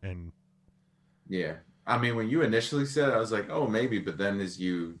Raw and yeah. I mean, when you initially said it, I was like, oh, maybe. But then as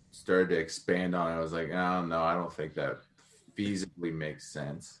you started to expand on it, I was like, oh, no, I don't think that feasibly makes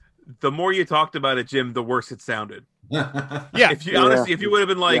sense. The more you talked about it, Jim, the worse it sounded. Yeah. Honestly, if you would have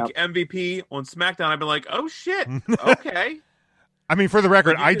been like MVP on SmackDown, I'd been like, oh, shit. Okay. I mean, for the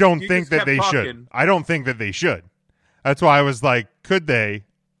record, I don't think that they should. I don't think that they should. That's why I was like, could they?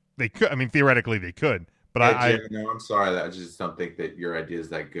 They could. I mean, theoretically, they could. But Jim, no, I'm sorry. I just don't think that your idea is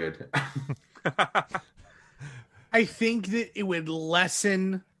that good. I think that it would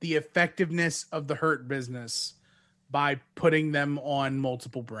lessen the effectiveness of the Hurt Business by putting them on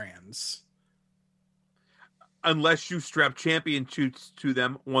multiple brands. Unless you strap championships to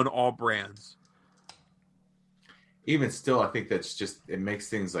them on all brands. Even still, I think that's just, it makes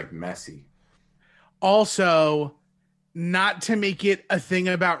things like messy. Also, not to make it a thing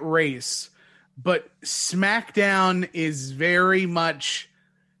about race, but SmackDown is very much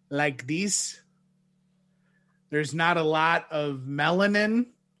like these. There's not a lot of melanin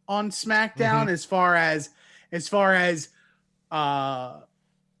on SmackDown as far as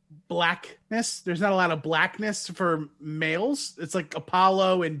blackness. There's not a lot of blackness for males. It's like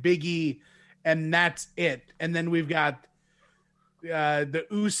Apollo and Big E, and that's it. And then we've got the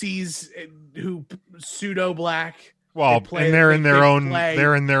Usos who pseudo black. Well, and they're in their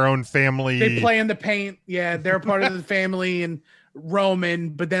own family. They play in the paint. Yeah, they're part of the family and Roman.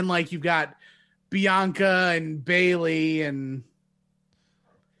 But then, like, you've got Bianca and Bailey, and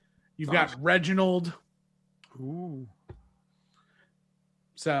you've got Reginald. Ooh.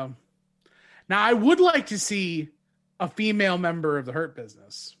 So now I would like to see a female member of the Hurt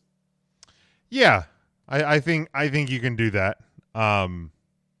Business. Yeah, I think you can do that.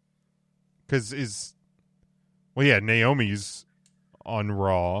 Because Naomi's on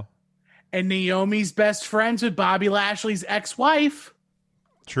Raw. And Naomi's best friends with Bobby Lashley's ex-wife.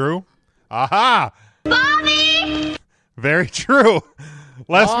 True. Aha! Bobby! Very true.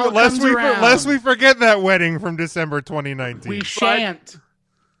 Lest we forget that wedding from December 2019. We shan't. But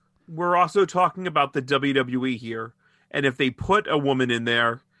we're also talking about the WWE here. And if they put a woman in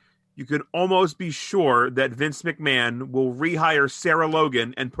there, you can almost be sure that Vince McMahon will rehire Sarah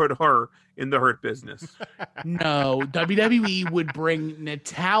Logan and put her in the Hurt Business. No, WWE would bring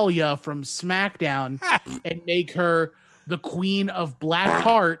Natalya from SmackDown and make her the Queen of Black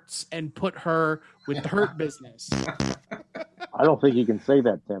Hearts and put her with the Hurt Business. I don't think you can say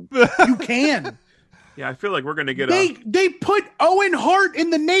that, Tim. You can. Yeah, I feel like we're going to get They put Owen Hart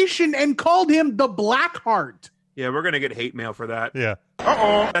in the Nation and called him the Black Heart. Yeah, we're going to get hate mail for that. Yeah.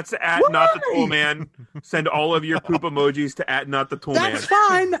 Uh-oh. That's at Not the Tool Man. Send all of your poop emojis to at Not the Tool Man. That's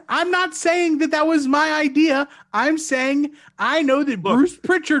fine. I'm not saying that was my idea. I'm saying I know that Bruce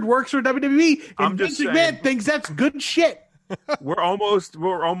Pritchard works for WWE, and Vince McMahon thinks that's good shit. We're almost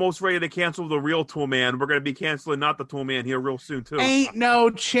ready to cancel the real Tool Man. We're going to be canceling Not the Tool Man here real soon, too. Ain't no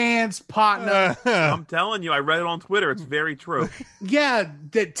chance, partner. I'm telling you, I read it on Twitter. It's very true. Yeah,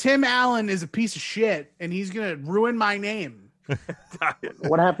 that Tim Allen is a piece of shit, and he's going to ruin my name.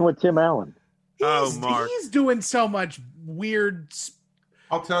 What happened with Tim Allen? Mark. He's doing so much weird.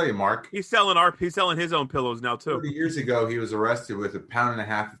 I'll tell you, Mark. He's selling his own pillows now, too. 30 years ago, he was arrested with 1.5 pounds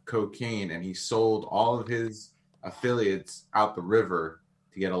of cocaine, and he sold all of his affiliates out the river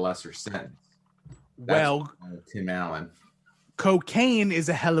to get a lesser sentence. That's Tim Allen. Cocaine is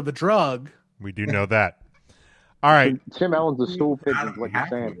a hell of a drug. We do know that. All right. Tim Allen's a stool pigeon, like you're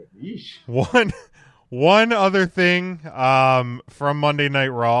saying. One other thing from Monday Night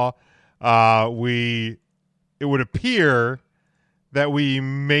Raw, it would appear that we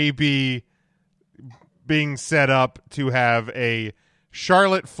may be being set up to have a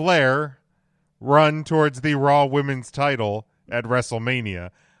Charlotte Flair run towards the Raw Women's title at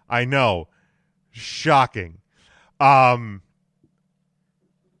WrestleMania. I know. Shocking. The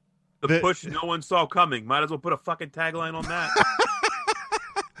push no one saw coming. Might as well put a fucking tagline on that.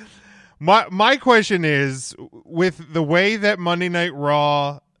 My question is, with the way that Monday Night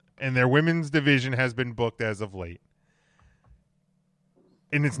Raw and their women's division has been booked as of late,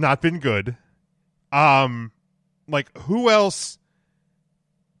 and it's not been good, like, who else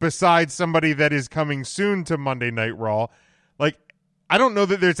besides somebody that is coming soon to Monday Night Raw? Like, I don't know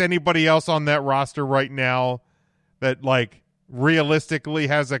that there's anybody else on that roster right now that, like, realistically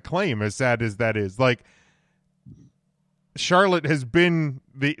has a claim, as sad as that is. Like, Charlotte has been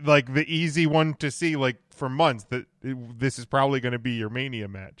the easy one to see, like, for months, that this is probably going to be your Mania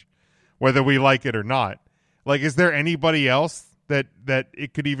match, whether we like it or not. Like, is there anybody else that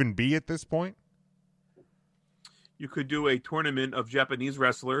it could even be at this point? You could do a tournament of Japanese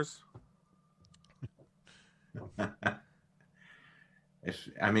wrestlers.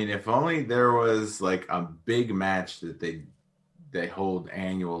 If only there was like a big match that they hold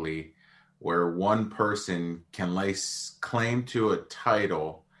annually where one person can lay claim to a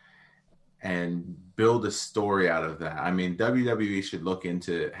title and build a story out of that. I mean, WWE should look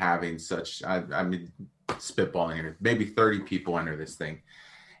into having such, spitballing here, maybe 30 people enter this thing.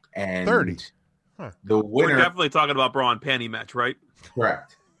 And 30? The winner, we're definitely talking about bra and panty match, right?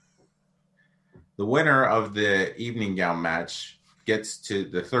 Correct. The winner of the evening gown match gets to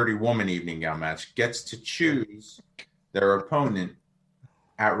the 30-woman evening gown match, gets to choose their opponent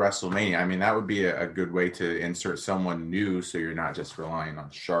at WrestleMania. I mean, that would be a good way to insert someone new so you're not just relying on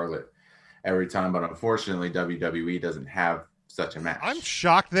Charlotte every time. But unfortunately, WWE doesn't have such a match. I'm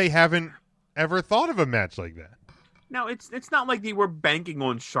shocked they haven't ever thought of a match like that. No, it's not like they were banking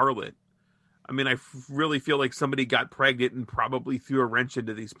on Charlotte. I mean, I really feel like somebody got pregnant and probably threw a wrench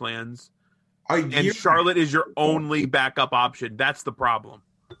into these plans. And Charlotte is your only backup option. That's the problem.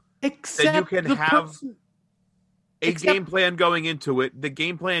 Except that you can have a game plan going into it. The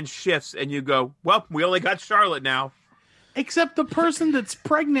game plan shifts, and you go, well, we only got Charlotte now. Except the person that's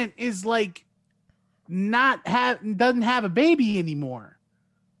pregnant is like doesn't have a baby anymore.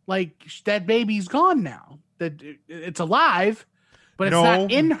 Like that baby's gone now. That it's alive, but it's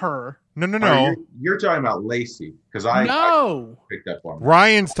not in her. No. You're talking about Lacey because I picked up on that.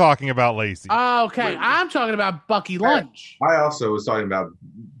 Ryan's talking about Lacey. Oh, okay. I'm talking about Bucky Lunch. I also was talking about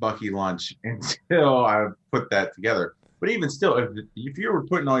Bucky Lunch until I put that together. But even still, if you were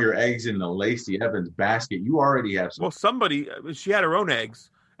putting all your eggs in the Lacey Evans basket, you already have some. Well, she had her own eggs,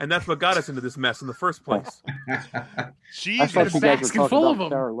 and that's what got us into this mess in the first place. She's a basket full of them.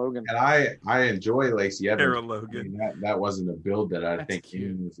 Sarah Logan. And I enjoy Lacey Evans. Sarah Logan. I mean, that wasn't a build that I think he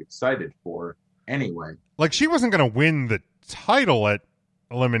was excited for anyway. Like, she wasn't going to win the title at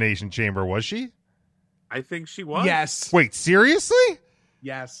Elimination Chamber, was she? I think she was. Yes. Wait, seriously?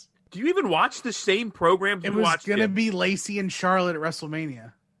 Yes. Do you even watch the same programs It you was watched? going to be Lacey and Charlotte at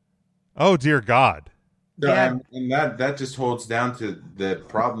WrestleMania. Oh, dear God. Yeah. And that just holds down to the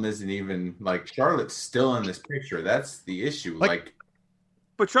problem isn't even like Charlotte's still in this picture. That's the issue.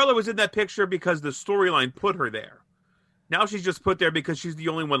 But Charlotte was in that picture because the storyline put her there. Now she's just put there because she's the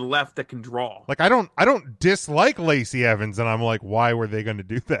only one left that can draw. Like, I don't dislike Lacey Evans, and I'm like, why were they going to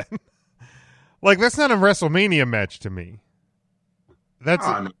do that? Like, that's not a WrestleMania match to me. That's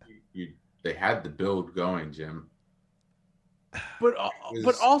they had the build going, Jim. But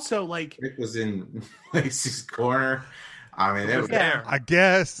also, like, it was in Lacey's corner. I mean, it was there. I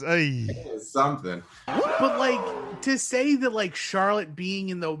guess it was something. But like to say that like Charlotte being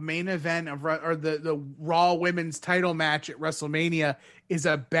in the main event of or the Raw Women's title match at WrestleMania is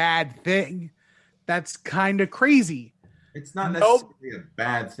a bad thing. That's kind of crazy. It's not necessarily a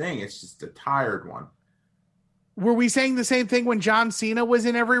bad thing. It's just a tired one. Were we saying the same thing when John Cena was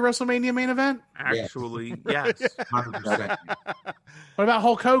in every WrestleMania main event? Actually, yes. 100%. What about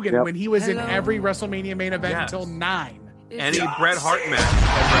Hulk Hogan when he was in every WrestleMania main event until 9? Any Bret Hart match.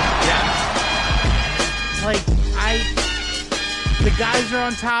 Like, the guys are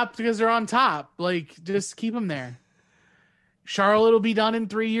on top because they're on top. Like, just keep them there. Charlotte will be done in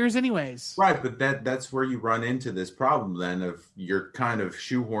 3 years anyways. Right, but that's where you run into this problem then of you're kind of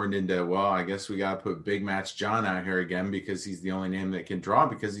shoehorned into, well, I guess we got to put Big Match John out here again because he's the only name that can draw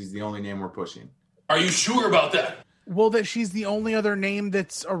because he's the only name we're pushing. Are you sure about that? Well, that she's the only other name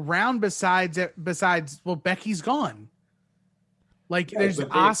that's around besides Becky's gone. Like, there's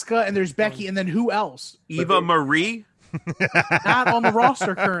Asuka and there's Becky, and then who else? Eva Marie? Not on the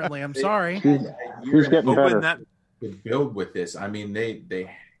roster currently. I'm sorry. Who's getting better? To build with this, I mean,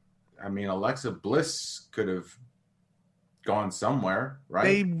 Alexa Bliss could have gone somewhere,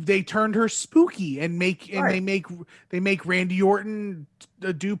 right? They turned her spooky and they make Randy Orton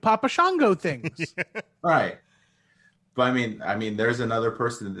do Papa Shango things. Right. But I mean, there's another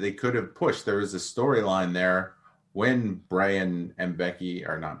person that they could have pushed. There was a storyline there when Bray and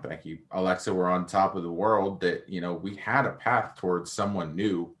Alexa were on top of the world that, we had a path towards someone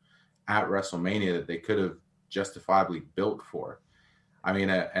new at WrestleMania that they could have justifiably built for. I mean,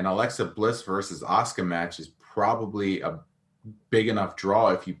 an Alexa Bliss versus Asuka match is probably a big enough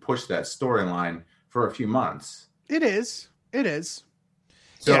draw if you push that storyline for a few months. It is.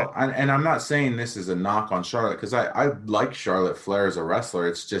 So, yeah. And I'm not saying this is a knock on Charlotte because I like Charlotte Flair as a wrestler.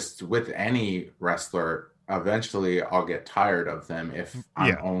 It's just with any wrestler, eventually I'll get tired of them if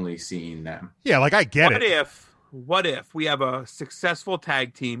I'm only seeing them. Yeah, like I get it. What if we have a successful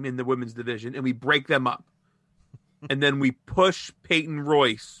tag team in the women's division and we break them up? And then we push Peyton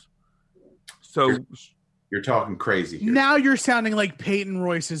Royce. So you're talking crazy here. Now you're sounding like Peyton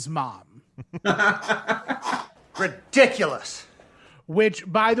Royce's mom. Ridiculous. Which,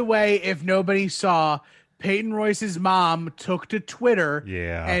 by the way, if nobody saw, Peyton Royce's mom took to Twitter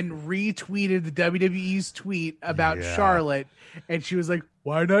and retweeted the WWE's tweet about Charlotte. And she was like,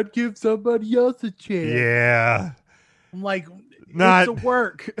 why not give somebody else a chance? Yeah. I'm like, not it's a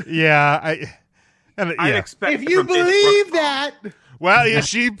work. Yeah. I expect if you believe that. Well, yeah,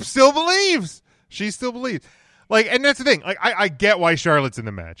 she still believes. Like, and that's the thing. Like, I get why Charlotte's in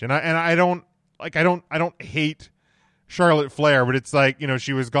the match, and I don't hate Charlotte Flair, but it's like,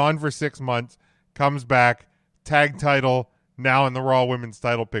 she was gone for 6 months, comes back, tag title, now in the Raw Women's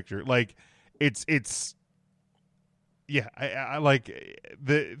title picture. Like, it's yeah, I like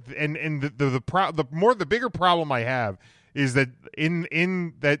the bigger problem I have is that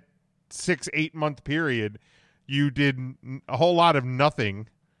in that 6-8 month period, you did a whole lot of nothing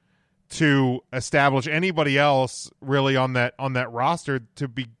to establish anybody else really on that roster to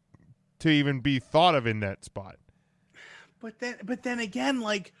even be thought of in that spot. But then again,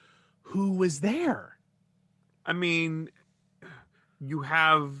 like, who was there? I mean, you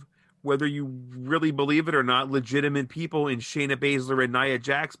have, whether you really believe it or not, legitimate people in Shayna Baszler and Nia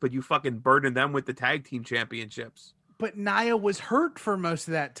Jax, but you fucking burdened them with the tag team championships. But Nia was hurt for most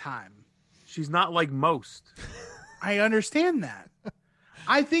of that time. She's not like most. I understand that.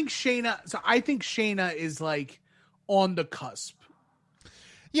 I think Shayna is like on the cusp.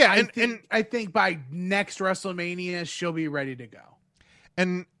 Yeah, I think by next WrestleMania she'll be ready to go.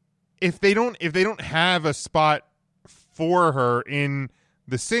 And if they don't have a spot for her in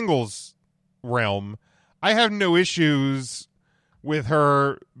the singles realm, I have no issues with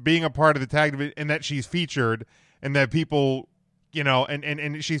her being a part of the tag division and that she's featured and that people,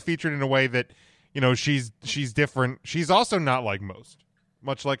 and she's featured in a way that, she's different. She's also not like most,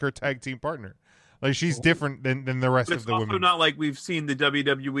 much like her tag team partner. Like, she's different than the rest of the women. It's also not like we've seen the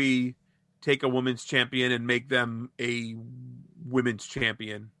WWE take a women's champion and make them a women's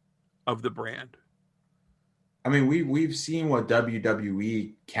champion of the brand. I mean, we've seen what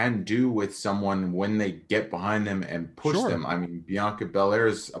WWE can do with someone when they get behind them and push them. I mean, Bianca Belair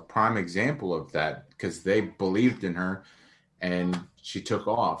is a prime example of that because they believed in her and she took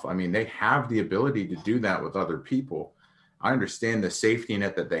off. I mean, they have the ability to do that with other people. I understand the safety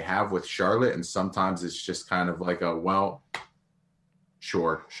net that they have with Charlotte, and sometimes it's just kind of like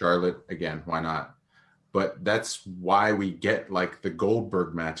sure, Charlotte, again, why not? But that's why we get like the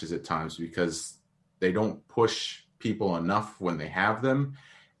Goldberg matches at times, because they don't push people enough when they have them,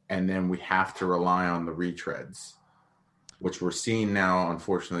 and then we have to rely on the retreads, which we're seeing now,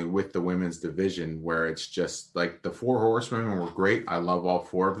 unfortunately, with the women's division, where it's just like the 4 horsewomen were great. I love all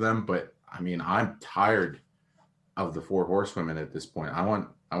 4 of them, but I mean, I'm tired of the 4 horsewomen at this point. I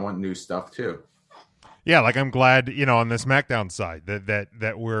want new stuff too. Yeah, like I'm glad, on the SmackDown side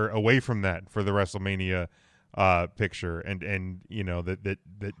that we're away from that for the WrestleMania picture, and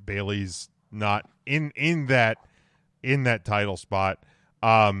that Bayley's not in that title spot.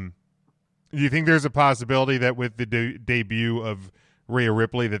 Do you think there's a possibility that with the debut of Rhea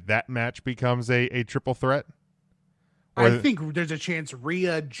Ripley that match becomes a triple threat? I think there's a chance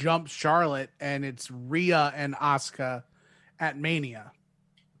Rhea jumps Charlotte and it's Rhea and Asuka at Mania.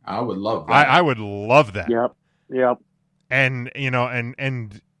 I would love that. I would love that. Yep. And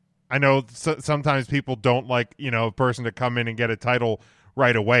and I know sometimes people don't like a person to come in and get a title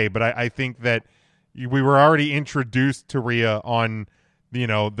right away, but I think that we were already introduced to Rhea on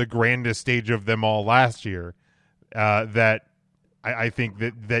the grandest stage of them all last year. That I think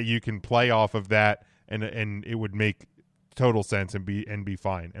that you can play off of that and it would make total sense and be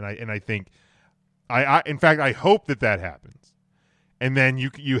fine. And I think in fact I hope that happens. And then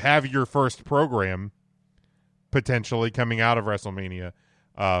you have your first program potentially coming out of WrestleMania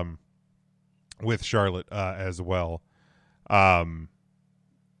with Charlotte as well.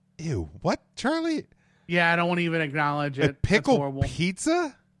 Ew, what, Charlie? Yeah, I don't want to even acknowledge it. A pickle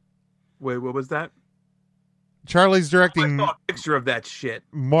pizza? Wait, what was that? Charlie's directing I saw a picture of that shit.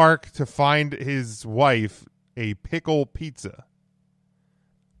 Mark to find his wife a pickle pizza.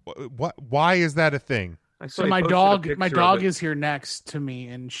 What? Why is that a thing? So my dog is here next to me,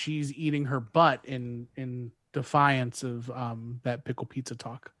 and she's eating her butt in defiance of that pickle pizza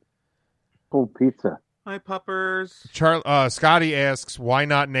talk. Pickle pizza. Hi, puppers. Scotty asks, why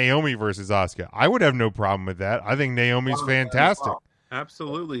not Naomi versus Asuka? I would have no problem with that. I think Naomi's fantastic.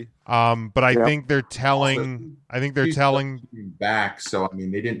 Absolutely. But I think they're telling. I think they're telling back. So I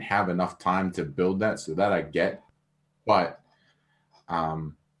mean, they didn't have enough time to build that. So that I get, but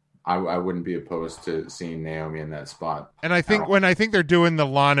I wouldn't be opposed to seeing Naomi in that spot. And I think I think they're doing the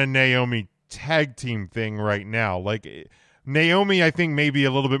Lana Naomi tag team thing right now. Like Naomi, I think maybe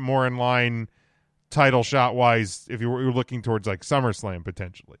a little bit more in line title shot wise if you were looking towards like SummerSlam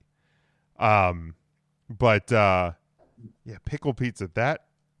potentially. But yeah, pickle pizza. That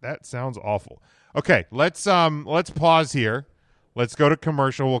sounds awful. Okay, let's pause here. Let's go to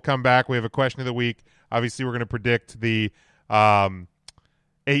commercial. We'll come back. We have a question of the week. Obviously, we're going to predict the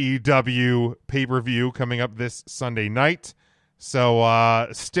AEW pay-per-view coming up this Sunday night. So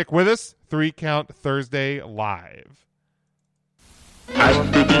stick with us. 3 Count Thursday live.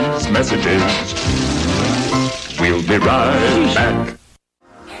 After these messages, We'll be right back.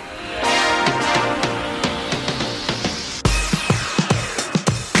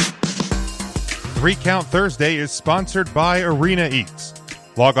 Three Count Thursday is sponsored by Arena Eats.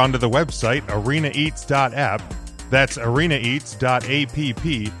 Log on to the website arenaeats.app. That's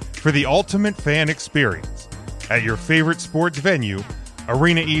arenaeats.app for the ultimate fan experience. At your favorite sports venue,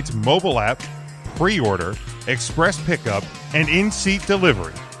 Arena Eats mobile app, pre-order, express pickup, and in-seat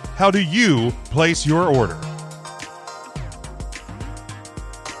delivery. How do you place your order?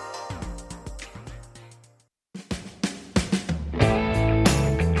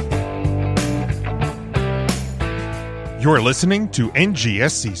 You're listening to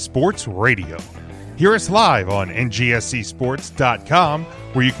NGSC Sports Radio. Hear us live on ngscsports.com,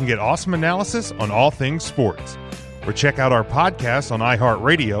 where you can get awesome analysis on all things sports. Or check out our podcasts on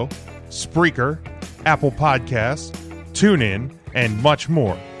iHeartRadio, Spreaker, Apple Podcasts, TuneIn, and much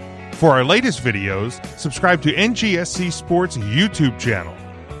more. For our latest videos, subscribe to NGSC Sports YouTube channel.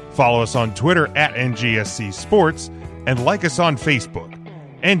 Follow us on Twitter at NGSC Sports, and like us on Facebook.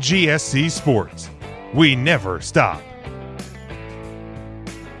 NGSC Sports. We never stop.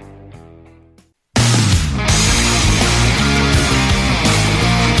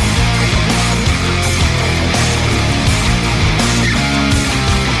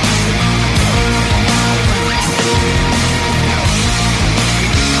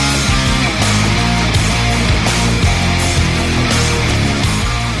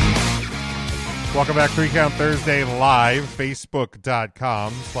 Welcome back, 3 Count Thursday live,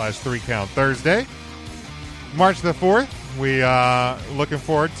 facebook.com/3 Count Thursday. March the 4th, we looking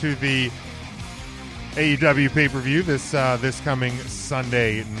forward to the AEW pay-per-view this coming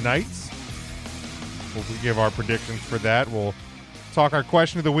Sunday night. We'll give our predictions for that. We'll talk our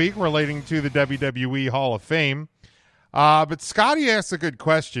question of the week relating to the WWE Hall of Fame. But Scotty asked a good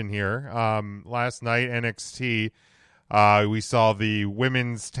question here. Last night, NXT, we saw the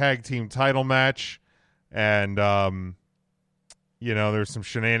women's tag team title match, and there's some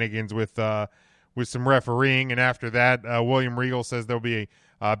shenanigans with some refereeing. And after that, William Regal says there'll be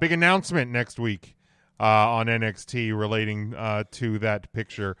a big announcement next week on NXT relating to that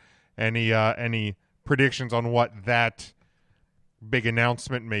picture. Any predictions on what that big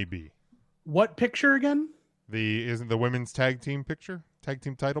announcement may be? What picture again? Isn't the women's tag team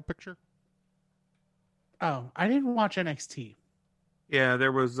title picture? Oh, I didn't watch NXT. Yeah,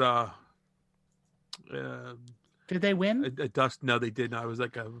 there was. Did they win? A dust? No, they didn't. It was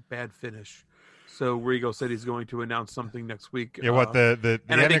like a bad finish. So Regal said he's going to announce something next week. Yeah, what the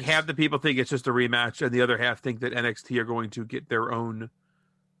and I think half the people think it's just a rematch, and the other half think that NXT are going to get their own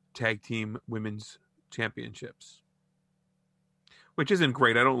tag team women's championships, which isn't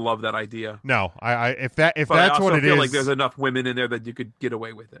great. I don't love that idea. No, if that's what it is, I feel like there's enough women in there that you could get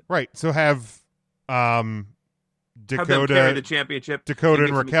away with it. Right. So have Dakota carry the championship. Dakota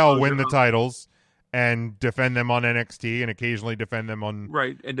and Raquel win the titles and defend them on NXT and occasionally defend them on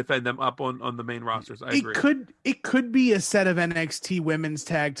and defend them up on the main rosters. I agree. It could be a set of NXT women's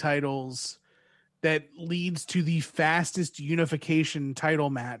tag titles that leads to the fastest unification title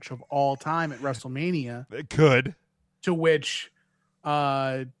match of all time at WrestleMania. It could. To which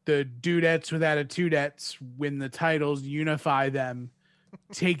the dudettes with attitudettes win the titles, unify them,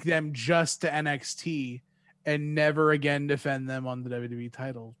 take them just to NXT, and never again defend them on the WWE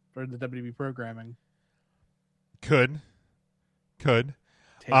title or the WWE programming. Could. Take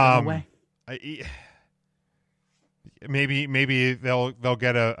them away. Maybe they'll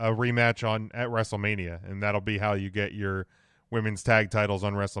get a rematch at WrestleMania, and that'll be how you get your women's tag titles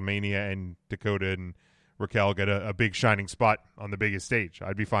on WrestleMania, and Dakota and Raquel get a big shining spot on the biggest stage.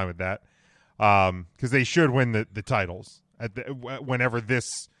 I'd be fine with that, because they should win the titles whenever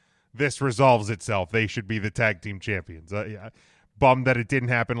this resolves itself. They should be the tag team champions. Bummed that it didn't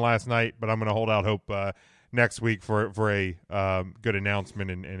happen last night, but I'm going to hold out hope next week for a good announcement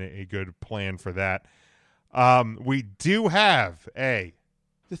and a good plan for that. We do have the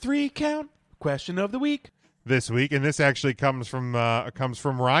 3 Count question of the week this week, and this actually comes from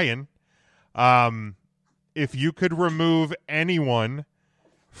Ryan. If you could remove anyone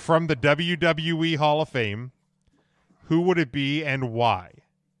from the WWE Hall of Fame, who would it be and why?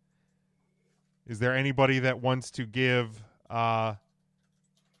 Is there anybody that wants to give their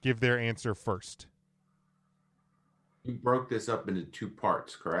answer first? You broke this up into 2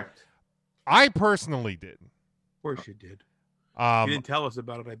 parts, correct? I personally did. Of course you did. You didn't tell us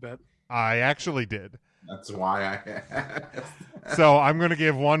about it, I bet. I actually did. That's why I asked. So I'm going to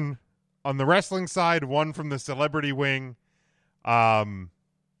give one on the wrestling side, one from the celebrity wing. For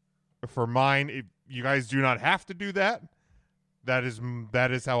mine, you guys do not have to do that. That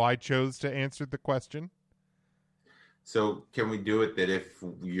is how I chose to answer the question. So can we do it that if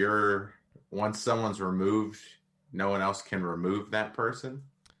once someone's removed, no one else can remove that person?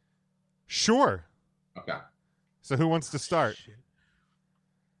 Sure. Okay. So who wants to start? Shit.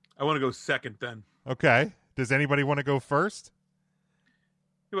 I want to go second then. Okay. Does anybody want to go first?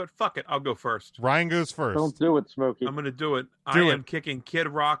 You know what? Fuck it. I'll go first. Ryan goes first. Don't do it, Smokey. I'm going to do it. Do I it. am kicking Kid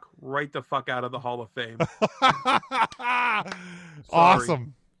Rock right the fuck out of the Hall of Fame.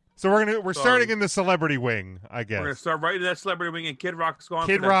 Awesome. So we're starting in the celebrity wing, I guess. We're going to start right in that celebrity wing, and Kid Rock's gone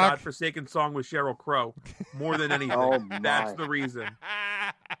Kid for Rock. that godforsaken song with Sheryl Crow. More than anything. Oh, my. That's the reason.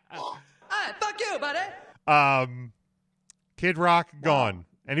 Hey, fuck you, buddy. Kid Rock gone.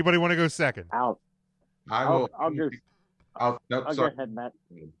 Anybody want to go second? Out. I'll I'll go ahead, Matt.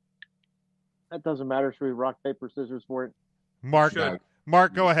 That doesn't matter. Should we rock, paper, scissors for it? Mark, Should.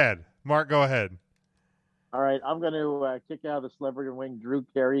 Mark, go ahead. Mark, go ahead. All right, I'm going to kick out of the celebrity wing Drew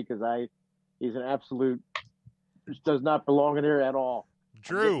Carey because he's an absolute, just does not belong in there at all. I'm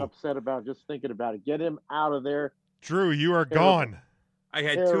Drew, getting upset about just thinking about it. Get him out of there. Drew, you are Terrible. gone. I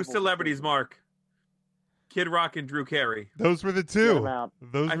had Terrible. two celebrities, Mark. Kid Rock and Drew Carey. Those were the Get him two. out.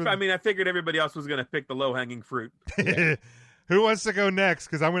 I figured everybody else was going to pick the low-hanging fruit. Who wants to go next?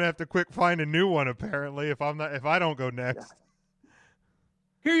 Because I'm going to have to quick find a new one. Apparently, if I don't go next.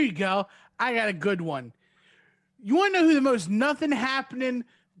 Here you go. I got a good one. You want to know who the most nothing happening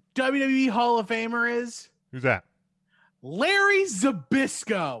WWE Hall of Famer is? Who's that? Larry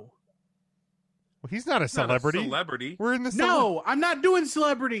Zbyszko. Well, he's not a celebrity. Not a celebrity. We're in the No, I'm not doing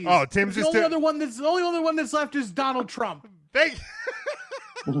celebrities. Oh, Tim's the just only other one that's the only other one that's left is Donald Trump.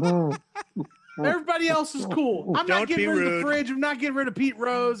 Everybody else is cool. I'm Don't not getting be rid of rude. the fridge. I'm not getting rid of Pete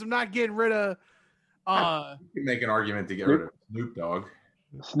Rose. I'm not getting rid of. You can make an argument to get rid of Snoop Dogg.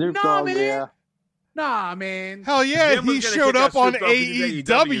 Snoop Nah, Dogg, man. yeah. Nah, man. Hell yeah, Jim was he gonna showed kick out up on Snoop Dogg 'cause he's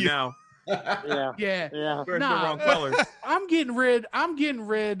AEW. now. Yeah. Yeah. Yeah. Wears Nah. the wrong colors. I'm getting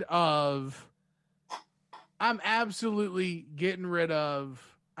rid of. I'm absolutely getting rid of.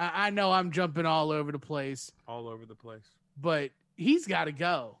 I know I'm jumping all over the place, All over the place. but he's got to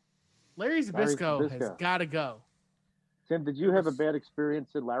go. Larry Zbyszko has Zbyszko. got to go. Tim, did you have a bad experience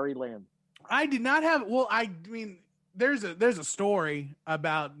in Larry Land? I did not have. Well, I mean, there's a story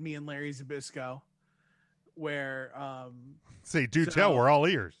about me and Larry Zbyszko where Say, do tell. We're all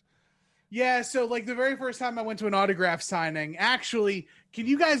ears. yeah, so like the very first time I went to an autograph signing, actually, can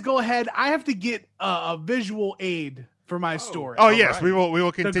you guys go ahead? I have to get a visual aid for my story. Oh yes, right. we will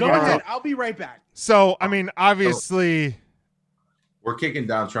So continue. go to ahead. talk. I'll be right back. So I mean, obviously, We're kicking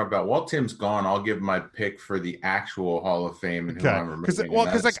Donald Trump out. While Tim's gone, I'll give my pick for the actual Hall of Fame and who I'm removing.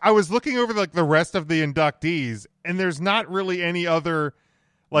 because like I was looking over like the rest of the inductees, and there's not really any other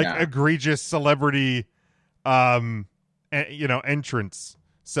like No. egregious celebrity, entrance.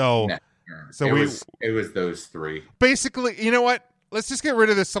 So No. so it was those three. basically, you know what? Let's just get rid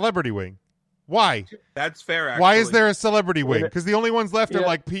of the celebrity wing. Why? That's fair, actually. Why is there a celebrity wing? Yeah. Because the only ones left are Yeah.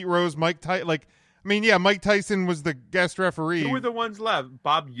 like Pete Rose, Mike Tyson. Like, I mean, yeah, Mike Tyson was the guest referee. Who were the ones left?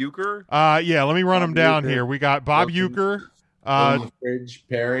 Bob Euchre? Yeah, let me run them down Euchre. here. We got Bob Wilson. Euchre, Fridge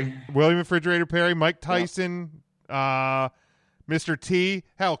Perry. William Refrigerator Perry, Mike Tyson, Mr. T.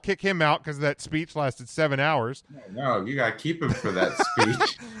 Hell, kick him out because that speech lasted 7 hours. No, you got to keep him for that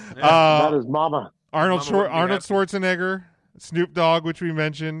speech. That is Mama. Arnold Mama wouldn't be Arnold happy. Schwarzenegger, Snoop Dogg, which we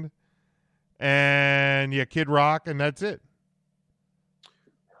mentioned, and yeah, Kid Rock, and that's it.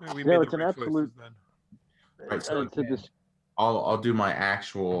 Yeah, we Yeah, made it's the an right absolute- choices then. Right, so It's a dis- I'll do my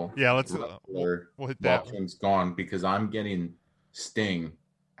actual. Yeah, let's wrestler we'll hit while that. Tim's gone because I'm getting Sting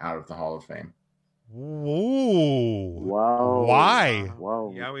out of the Hall of Fame. Ooh. Wow. Why?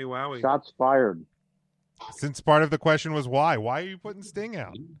 Wow. Yowie wowie. Shots fired. Since part of the question was why are you putting Sting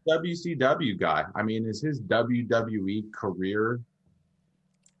out? WCW guy. I mean, is his WWE career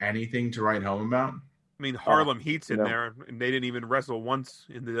anything to write home about? I mean, Harlem Heat's in no. there, and they didn't even wrestle once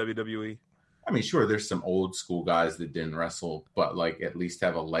in the WWE. I mean, sure, there's some old school guys that didn't wrestle, but like at least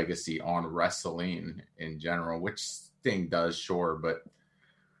have a legacy on wrestling in general, which Sting does, sure, but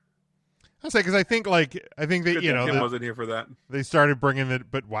I'll say because I think that Good you thing know Tim that wasn't here for that. they started bringing it,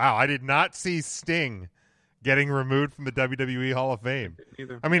 but wow, I did not see Sting getting removed from the WWE Hall of Fame.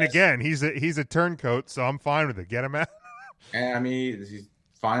 Either. I mean, again, he's a turncoat, so I'm fine with it. Get him out. and I mean, he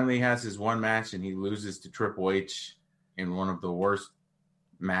finally has his one match and he loses to Triple H in one of the worst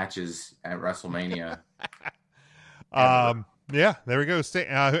matches at WrestleMania. Yeah, there we go.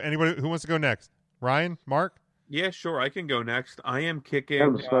 Anybody who wants to go next? Ryan, Mark? Yeah, sure. I can go next. I am kicking.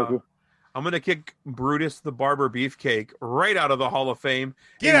 That was Smokey. I'm going to kick Brutus the Barber Beefcake right out of the Hall of Fame.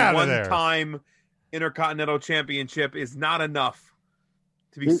 Get out of one there. One-time Intercontinental Championship is not enough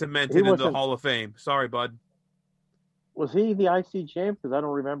to be He cemented in the wasn't- Hall of Fame. Sorry, bud. Was he the IC champ? Because I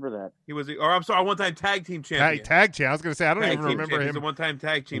don't remember that. He was, or I'm sorry, one-time tag team champion. Tag champ. I was going to say I don't Tag even team remember champion. him. He's a one-time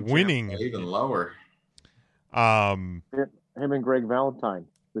tag team winning. champ. Even lower. Him and Greg Valentine,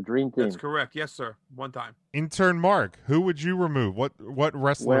 the Dream Team. That's correct. Yes, sir. One time. Intern Mark, who would you remove? What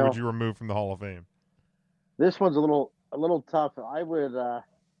wrestler would you remove from the Hall of Fame? This one's a little tough. I would.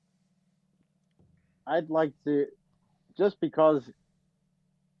 I'd like to, just because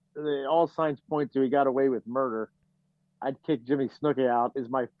all signs point to he got away with murder. I'd kick Jimmy Snuka out. Is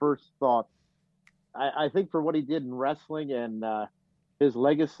my first thought. I think for what he did in wrestling and his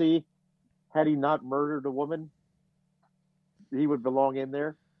legacy, had he not murdered a woman, he would belong in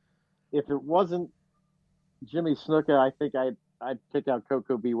there. If it wasn't Jimmy Snuka, I think I'd kick out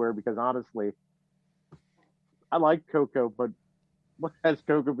Coco Beware, because honestly, I like Coco, but what has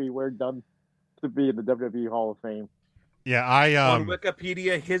Coco Beware done to be in the WWE Hall of Fame? Yeah, on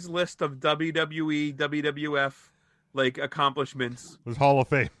Wikipedia, his list of WWE, WWF accomplishments was Hall of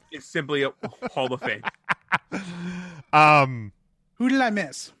Fame. It's simply a Hall of Fame. Who did I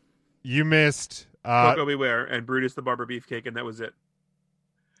miss? You missed Coco Beware and Brutus the Barber Beefcake, and that was it.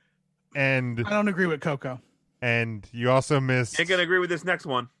 And I don't agree with Coco. And you also missed. Ain't gonna agree with this next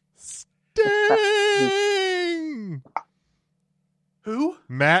one. Sting. Who?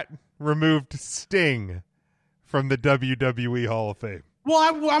 Matt removed Sting from the WWE Hall of Fame.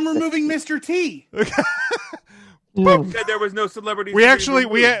 Well, I'm removing Mr. T. Said there was no celebrity.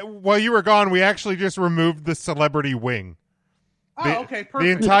 While you were gone, we actually just removed the celebrity wing. Okay, perfect.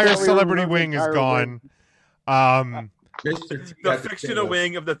 The entire celebrity wing is gone. The fictional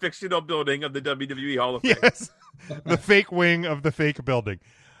wing of the fictional building of the WWE Hall of Fame. Yes, the fake wing of the fake building.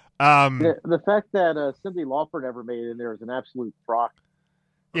 The fact that Cyndi Lauper never made it in there is an absolute crock.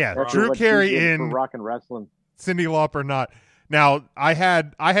 Yeah, That's Drew what she Carey did for in rock and wrestling. Cyndi Lauper not. Now I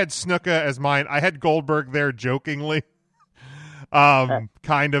had Snuka as mine. I had Goldberg there jokingly,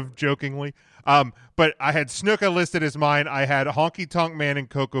 kind of jokingly. But I had Snuka listed as mine. I had Honky Tonk Man and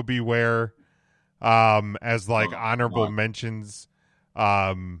Coco Beware as honorable mentions.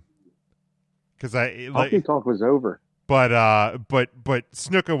 Because Honky Tonk was over. But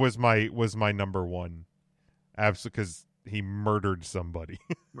Snuka was my number one, absolutely, because he murdered somebody.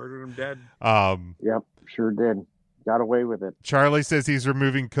 Murdered him dead. Yep, sure did. Got away with it. Charlie says he's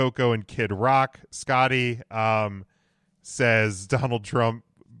removing Coco and Kid Rock. Scotty says Donald Trump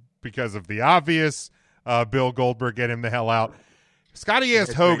because of the obvious. Bill Goldberg, get him the hell out. Scotty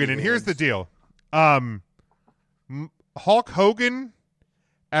asked Hogan, and here's the deal. Hulk Hogan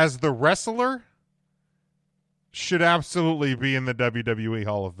as the wrestler should absolutely be in the WWE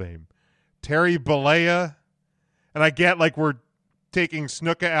Hall of Fame. Terry Bollea, and I get we're taking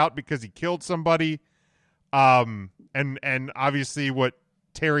Snuka out because he killed somebody. And obviously what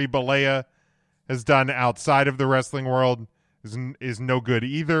Terry Bollea has done outside of the wrestling world is no good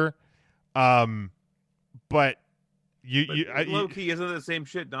either. But low key, isn't it the same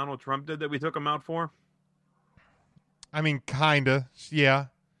shit Donald Trump did that we took him out for? I mean, kinda, yeah.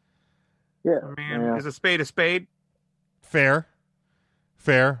 Yeah, I mean, is a spade a spade? Fair.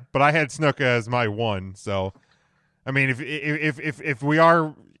 But I had Snuka as my one, so I mean, if we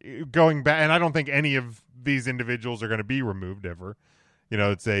are going back, and I don't think any of these individuals are going to be removed ever.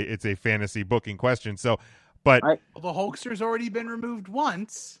 It's a fantasy booking question. So, but the Hulkster's already been removed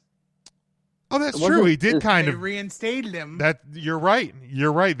once. Oh, that's true. He did kind of reinstated him. That you're right.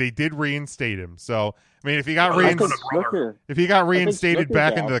 They did reinstate him. So, I mean, if he got reinstated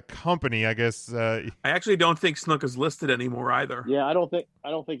back into the company, I guess. I actually don't think Snuka's listed anymore either. Yeah, I don't think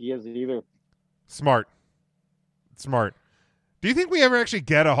he is either. Smart. Do you think we ever actually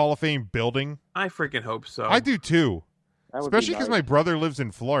get a Hall of Fame building? I freaking hope so. I do too. Especially be because nice. my brother lives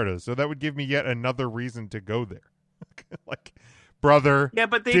in Florida, so that would give me yet another reason to go there. Brother, yeah,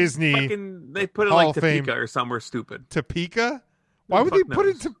 but Disney, they put it Hall like of Topeka Fame. or somewhere stupid. Topeka? Why would they put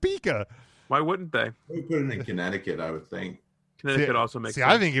it in Topeka? Why wouldn't they? We put it in Connecticut, I would think. Connecticut also makes sense.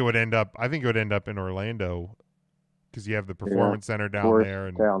 I think it would end up in Orlando because you have the Performance Center down there,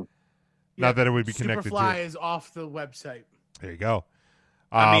 and not that it would be connected Superfly to. is off the website. There you go.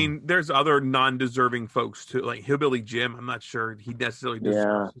 I mean, there's other non-deserving folks too, like Hillbilly Jim. I'm not sure he necessarily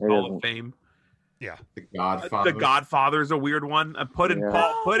deserves the Hall of Fame. Yeah, The Godfather. The Godfather's a weird one. Put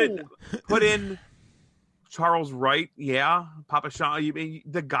in Charles Wright. Yeah, Papa Shaw. You mean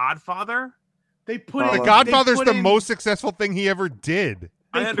The Godfather? They put The Godfather's the most successful thing he ever did.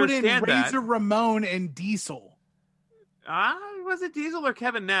 I They put in understand that. Razor Ramon and Diesel. Was it Diesel or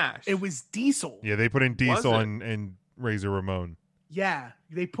Kevin Nash? It was Diesel. Yeah, they put in Diesel it? and Razor Ramon. Yeah,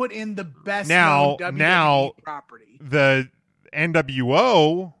 they put in the best Now WWE property. The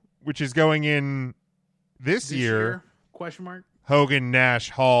NWO, which is going in this year, Question mark. Hogan,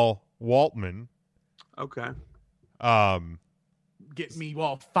 Nash, Hall, Waltman. Okay. Get me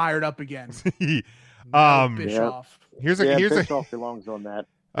all fired up again. Bischoff. Here's Bischoff belongs on that.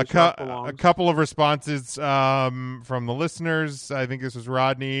 A couple of responses from the listeners. I think this was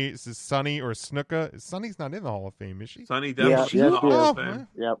Rodney. This is Sonny or Snuka. Sonny's not in the Hall of Fame, is she? Sonny definitely in the Hall of Fame.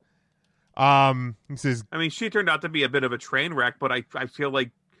 Yep. He says, I mean, she turned out to be a bit of a train wreck, but I feel like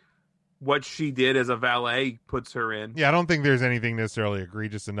what she did as a valet puts her in. Yeah, I don't think there's anything necessarily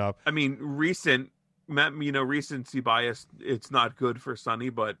egregious enough. I mean, recency bias, it's not good for Sonny,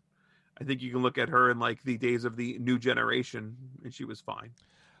 but I think you can look at her in like the days of the new generation, and she was fine.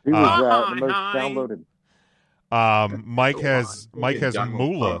 He was the most downloaded. Mike has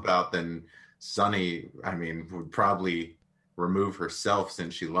Moolah. About then Sonny, I mean, would probably remove herself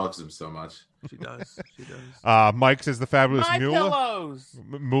since she loves him so much. She does. Mike says the fabulous My Moolah. pillows.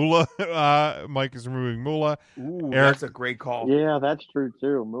 Moolah. Mike is removing Moolah. Ooh, Eric, that's a great call. Yeah, that's true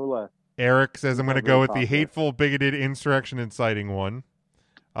too. Moolah. Eric says I'm going to go with the hateful, bigoted, insurrection inciting one.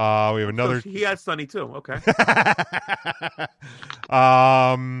 We have another. So he has Sonny too. Okay.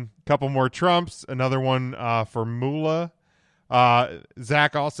 Couple more Trumps. Another one for Moolah.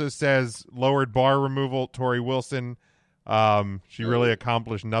 Zach also says lowered bar removal. Tori Wilson. She really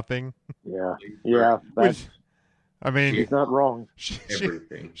accomplished nothing. Yeah. Which, I mean, she's not wrong.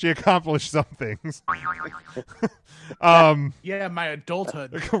 She accomplished some things. Yeah, my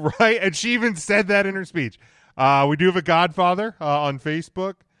adulthood. Right, and she even said that in her speech. We do have a Godfather on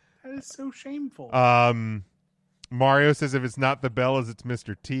Facebook. That is so shameful. Mario says if it's not the Bellas, it's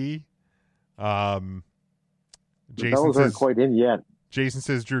Mr. T. The Jason Bellas aren't quite in yet. Jason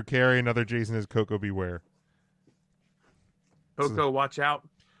says Drew Carey. Another Jason says Coco Beware. Coco, watch out.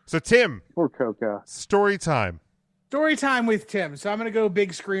 So Tim, poor Coco. Story time. Story time with Tim. So I'm going to go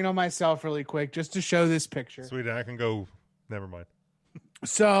big screen on myself really quick just to show this picture. Sweet, I can go. Never mind.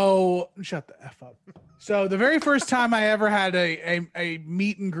 So shut the F up. So the very first time I ever had a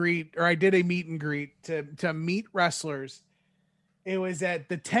meet and greet, or I did a meet and greet to meet wrestlers, it was at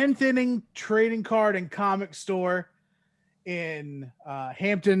the 10th Inning Trading Card and Comic Store in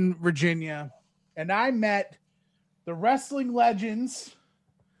Hampton, Virginia. And I met the wrestling legends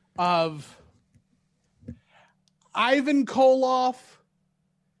of Ivan Koloff,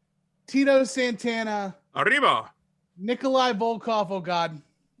 Tito Santana, Arriba, Nikolai Volkov, oh God,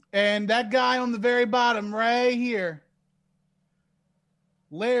 and that guy on the very bottom right here,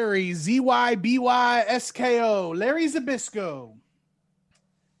 Larry ZYBYSKO, Larry Zbyszko.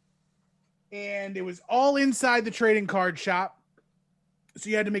 And it was all inside the trading card shop. So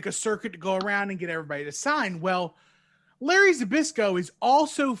you had to make a circuit to go around and get everybody to sign. Well, Larry Zbyszko is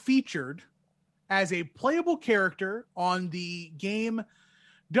also featured as a playable character on the game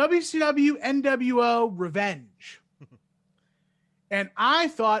WCW NWO Revenge. And I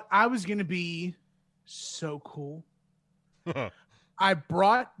thought I was going to be so cool. I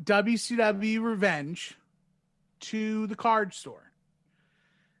brought WCW Revenge to the card store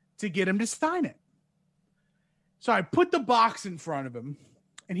to get him to sign it. So I put the box in front of him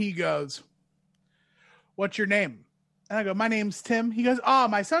and he goes, "What's your name?" And I go, "My name's Tim." He goes, "Oh,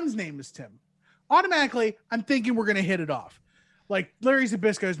 my son's name is Tim." Automatically, I'm thinking we're going to hit it off. Like, Larry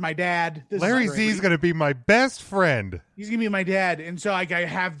Zbyszko is my dad. Larry Z is going to be my best friend. He's going to be my dad. And so like, I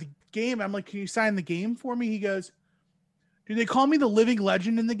have the game. I'm like, "Can you sign the game for me?" He goes, "Do they call me the living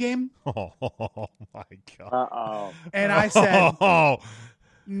legend in the game?" Oh, my God. Uh-oh. And I said,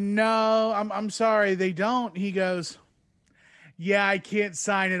 "No, I'm sorry, they don't." He goes, "Yeah, I can't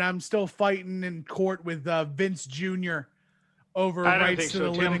sign it. I'm still fighting in court with Vince Jr. over rights to the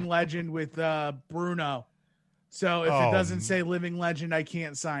living legend with Bruno. So if it doesn't say living legend, I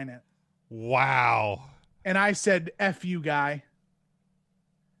can't sign it." Wow. And I said, "F you, guy."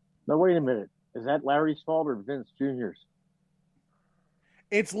 Now, wait a minute. Is that Larry's fault or Vince Jr.'s?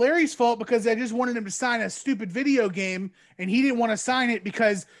 It's Larry's fault because I just wanted him to sign a stupid video game, and he didn't want to sign it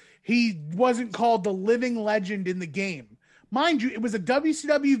because he wasn't called the living legend in the game. Mind you, it was a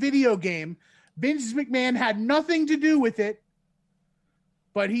WCW video game. Vince McMahon had nothing to do with it,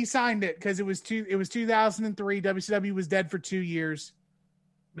 but he signed it because it was 2003. WCW was dead for 2 years.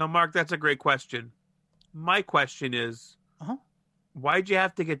 No, Mark, that's a great question. My question is, why'd you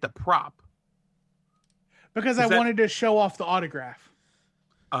have to get the prop? Because I wanted to show off the autograph.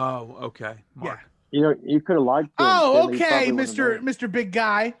 Oh, okay. Mark. Yeah. You know, you could have liked him. Oh, okay, Mr. Big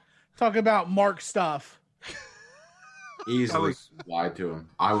Guy. Talk about Mark stuff. Easily lied to him.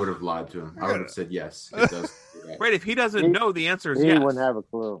 I would have lied to him. I would have said yes. It does. Right, if he doesn't know, the answer is he yes. He wouldn't have a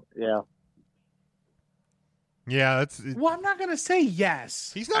clue. Yeah. Yeah, that's. Well, I'm not gonna say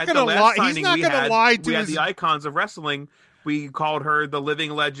yes. He's not gonna lie. He's not gonna lie to we his. had the icons of wrestling. We called her the living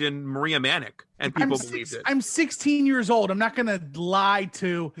legend Maria Manic, and people believed it. I'm 16 years old. I'm not gonna lie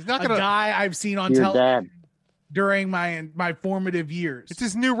to a guy I've seen on Your television dad. during my formative years. It's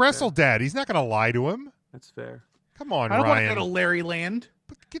his new wrestle dad. He's not gonna lie to him. That's fair. Come on, I don't Ryan. want to go to Larry Land.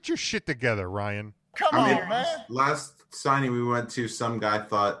 Get your shit together, Ryan. Come on, man. Last signing we went to, some guy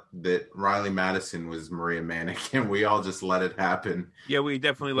thought that Riley Madison was Maria Manic, and we all just let it happen. Yeah, we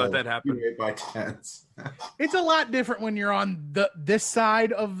definitely let that happen. 8 by 10s. It's a lot different when you're on this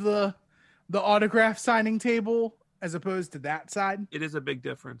side of the autograph signing table as opposed to that side. It is a big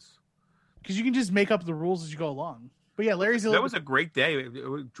difference because you can just make up the rules as you go along. But yeah, that was a great day.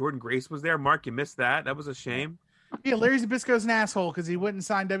 Jordan Grace was there. Mark, you missed that. That was a shame. Yeah, Larry Zbyszko's an asshole because he wouldn't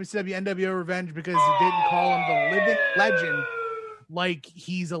sign WCW NWO Revenge because he didn't call him the living legend like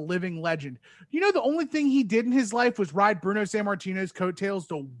he's a living legend. You know, the only thing he did in his life was ride Bruno Sammartino's coattails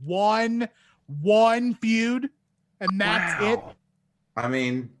to one feud, and that's it. I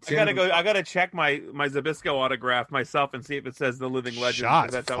mean, I gotta check my Zbyszko autograph myself and see if it says the living legend.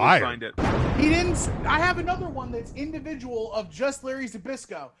 Shots that's how fired. we signed it. He didn't. I have another one that's individual of just Larry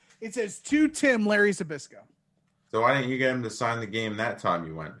Zbyszko. It says to Tim Larry Zbyszko. So why didn't you get him to sign the game that time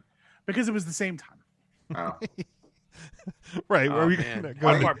you went? Because it was the same time. Oh. Right. Oh, where we man. gonna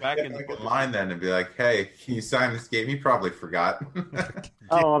Why go? didn't you get back in line then and be like, hey, can you sign this game? He probably forgot.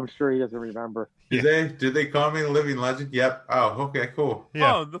 Oh, I'm sure he doesn't remember. Did they call me the living legend? Yep. Oh, okay, cool.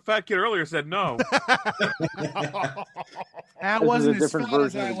 Yeah. Oh, the fat kid earlier said no. That This wasn't is a as different fat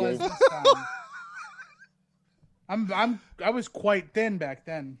as version I of the was game. this time. I was quite thin back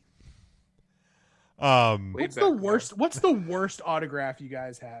then. What's the worst autograph you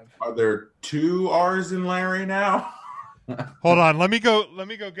guys have? Are there 2 R's in Larry now? Hold on. Let me go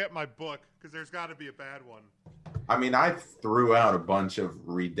get my book because there's got to be a bad one. I mean, I threw out a bunch of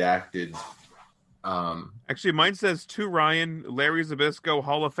redacted. Actually, mine says to Ryan, Larry Zbyszko,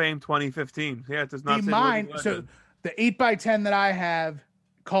 Hall of Fame 2015. Yeah, it does not say Mine. living So legend. the 8x10 that I have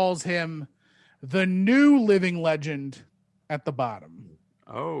calls him the new living legend at the bottom.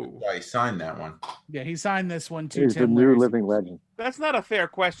 Oh, I signed that one. Yeah, he signed this one too. He's the new living legend. that's not a fair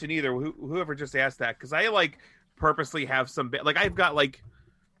question either. Whoever just asked that, because I purposely have some I've got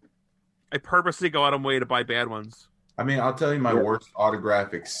I purposely go out of my way to buy bad ones. I mean, I'll tell you my worst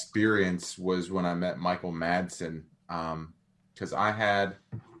autograph experience was when I met Michael Madsen. Because I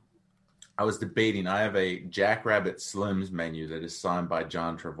was debating. I have a Jackrabbit Slims menu that is signed by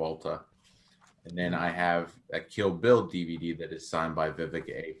John Travolta. And then I have a Kill Bill DVD that is signed by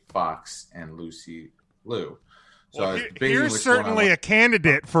Vivica A. Fox and Lucy Liu. So I was debating here's which one I certainly want. a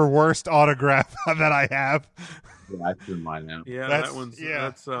candidate for worst autograph that I have. Yeah, I threw mine out. Yeah, That's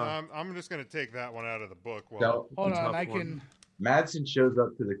that's I'm just gonna take that one out of the book. So- Hold on, tough I one. can. Madsen shows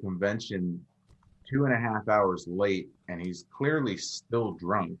up to the convention 2.5 hours late, and he's clearly still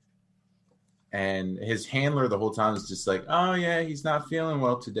drunk. And his handler the whole time is just like, oh, yeah, he's not feeling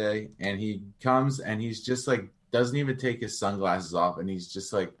well today. And he comes and he's just like, doesn't even take his sunglasses off. And he's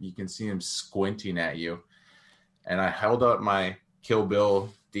just like, you can see him squinting at you. And I held up my Kill Bill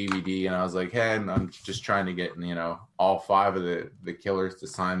DVD and I was like, hey, I'm just trying to get, all 5 of the killers to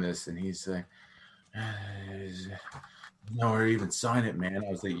sign this. And he's like, nowhere to even sign it, man.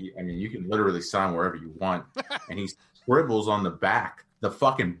 I was like, I mean, you can literally sign wherever you want. And he scribbles on the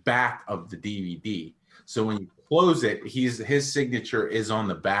fucking back of the DVD. So when you close it, his signature is on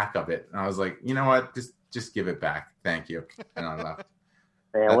the back of it. And I was like, you know what? Just give it back. Thank you. And I left.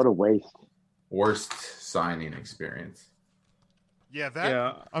 Man, what a waste. Worst signing experience. Yeah, that.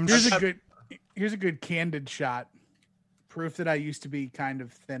 Yeah. Here's a good candid shot. Proof that I used to be kind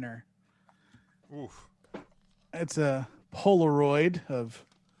of thinner. Oof. It's a Polaroid of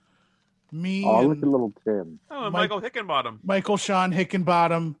me. Oh, and look at little Tim. Oh, Michael Hickenbottom. Michael Sean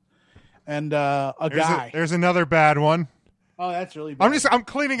Hickenbottom and a guy. There's another bad one. Oh, that's really bad. I'm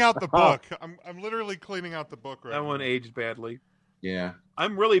cleaning out the book. I'm literally cleaning out the book right That now. one aged badly. Yeah.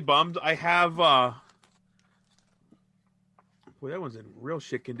 I'm really bummed. I have that one's in real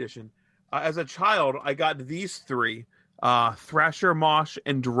shit condition. As a child, I got these 3. Thrasher, Mosh,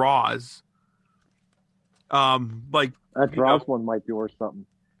 and Draws. That Draws one might be worth something.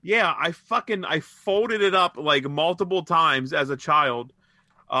 Yeah, I folded it up multiple times as a child.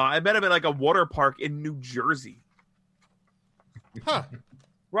 I met him at a water park in New Jersey. Huh.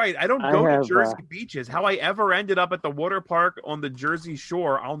 Right, I don't go to Jersey beaches. How I ever ended up at the water park on the Jersey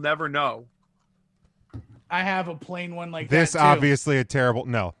Shore, I'll never know. I have a plain one like This that too. obviously a terrible.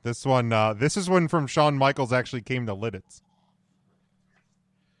 No, this one. This is when from Shawn Michaels actually came to Lidditz.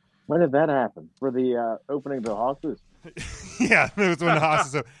 When did that happen? For the opening of the Hosses? Yeah, it was when the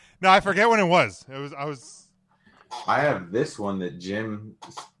Hosses. No, I forget when it was. I have this one that Jim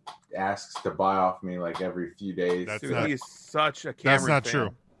asks to buy off me like every few days. He's such a Cameron That's not fan. true.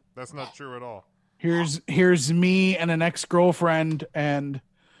 That's not true at all. Here's me and an ex-girlfriend and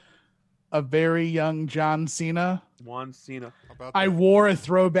a very young John Cena. Juan Cena. I wore a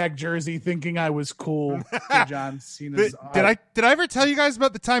throwback jersey thinking I was cool for John Cena's. Did I ever tell you guys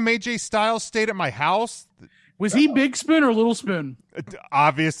about the time AJ Styles stayed at my house? Was he Big Spoon or Little Spoon?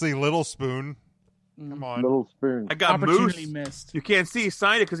 Obviously, Little Spoon. Come on. Little Spoon. I got Opportunity Moose. missed. You can't see he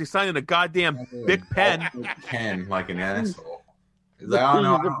signed it because he signed in a goddamn big pen. Pen like an asshole. He's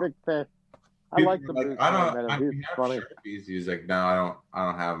a big fan. I like the Moose. He's funny. He's like, no, I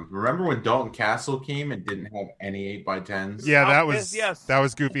don't have them. Remember when Dalton Castle came and didn't have any 8x10s? Yeah, that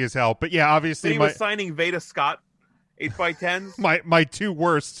was goofy as hell. But yeah, obviously He was signing Veda Scott 8x10s. my two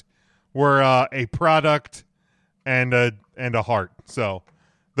worst were a product and a heart. So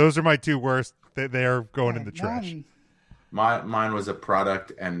those are my two worst. They are going in the trash. Mine was a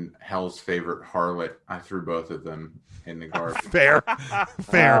product and Hell's favorite harlot. I threw both of them in the garbage. Fair.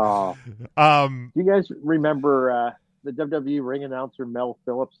 You guys remember the WWE ring announcer Mel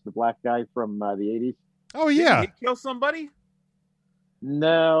Phillips, the black guy from the 80s? Oh yeah. Did he kill somebody?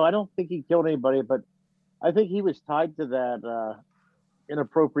 No, I don't think he killed anybody, but I think he was tied to that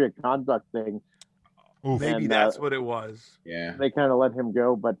inappropriate conduct thing. Maybe that's what it was. Yeah. They kind of let him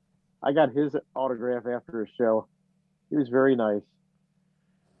go, but I got his autograph after a show. He was very nice.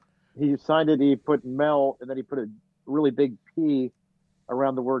 He signed it. He put Mel, and then he put a really big P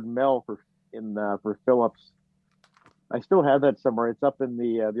around the word Mel for Phillips. I still have that somewhere. It's up in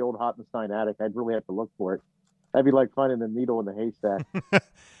the old Hottenstein attic. I'd really have to look for it. That'd be like finding a needle in the haystack.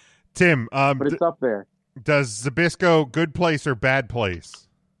 Tim, but it's up there. Does Zbyszko good place or bad place?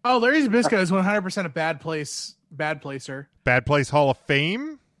 Oh, Larry Zbyszko is 100% a bad placer. Bad place Hall of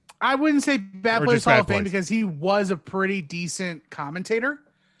Fame? I wouldn't say bad Or place just Hall bad of Fame place? because he was a pretty decent commentator.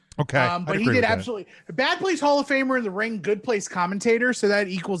 Okay, but I'd he agree did with that. absolutely bad place Hall of Famer in the ring, good place commentator. So that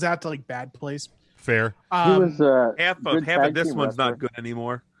equals out to like bad place. Fair. He was half good of this tag one's team not wrestler. good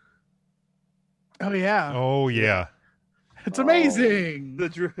anymore. Oh yeah, Oh yeah. it's amazing.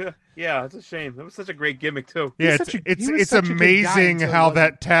 Yeah, it's a shame. That was such a great gimmick too. Yeah, such a- it's he was it's such a good guy amazing until he how wasn't.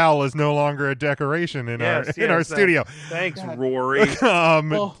 that towel is no longer a decoration in our studio. Thanks, God. Rory.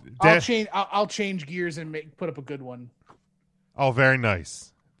 Well, I'll De- change. I'll change gears and put up a good one. Oh, very nice.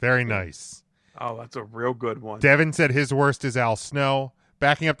 Very nice. Oh, that's a real good one. Devin said his worst is Al Snow.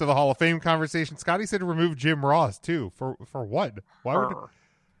 Backing up to the Hall of Fame conversation, Scotty said to remove Jim Ross too. For what? Why would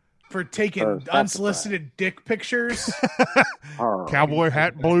For taking unsolicited dick pictures. cowboy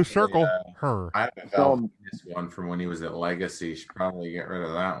hat, blue circle? Her. I have a Val Venus one from when he was at Legacy. Should probably get rid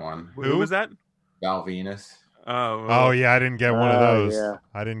of that one. Who was that? Val Venus. Oh yeah, I didn't get one of those. yeah.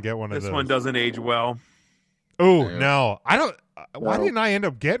 I didn't get one of This those. one doesn't age well. Oh no, I don't. Why No. didn't I end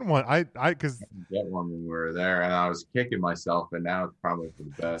up getting one? I because Get one when we were there, and I was kicking myself, and now it's probably for the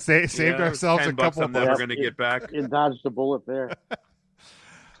best. saved Yeah, ourselves a $10 couple. I'm never going to get back. You dodged a bullet there.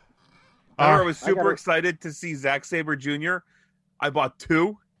 I was I super gotta- excited to see Zack Sabre Jr. I bought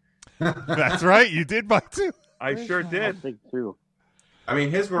two. That's right, you did buy two. I sure I'll did. take two. I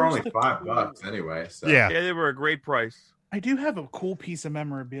mean, his were only $5 anyway. So. Yeah. Yeah, they were a great price. I do have a cool piece of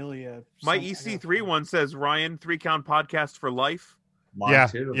memorabilia. My Something- EC3 one says Ryan 3-Count Podcast for life. Mine Yeah,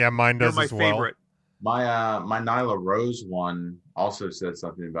 too. yeah, mine You're does my as well. favorite. My Nyla Rose one also said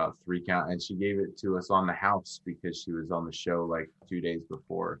something about 3-count, and she gave it to us on the house because she was on the show like 2 days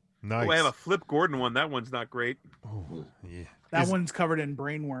before. Nice. Oh, I have a Flip Gordon one. That one's not great. Ooh, yeah. That Is- one's covered in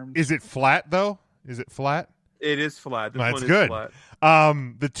brainworms. Is it flat though? Is it flat? It is flat. This That's one is good. flat.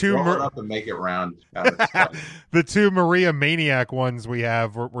 The two Roll it up and make it round. the two Maria Maniac ones we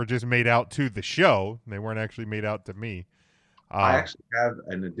have were just made out to the show. They weren't actually made out to me. I actually have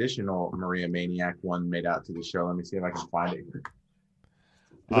an additional Maria Maniac one made out to the show. Let me see if I can find it.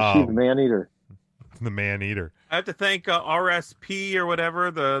 Was she the man eater? The man eater. I have to thank RSP or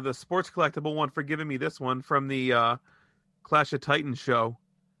whatever, the sports collectible one, for giving me this one from the Clash of Titans show.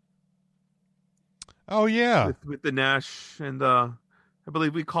 Oh yeah, with the Nash and I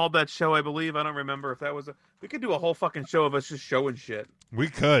believe we called that show. I don't remember if that was we could do a whole fucking show of us just showing shit. we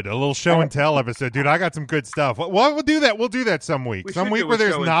could a little show and tell episode, dude. I got some good stuff. Well, we'll do that. We'll do that some week. We Some should week do where a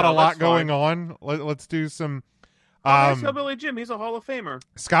there's show and not a tell. lot That's going fine. on. Let's do some. Nice Hillbilly Jim, he's a Hall of Famer.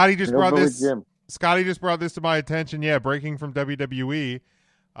 Scotty just brought Hillbilly this. Jim. Scotty just brought this to my attention. Yeah, breaking from WWE.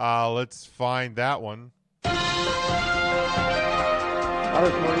 Let's find that one. How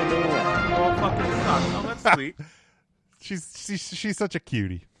does Maria Maniac? Oh, fucking suck. Oh, that's sweet. She's such a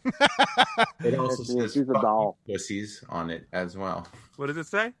cutie. It also says she's a "fuck doll." you pussies" on it as well. What does it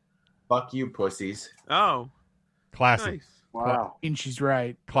say? Fuck you, pussies. Oh, Classy. nice. Wow. And she's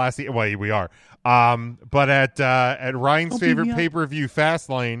right. Classy. Well, we are. But at Ryan's favorite pay-per-view,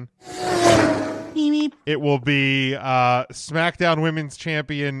 Fastlane, it will be SmackDown Women's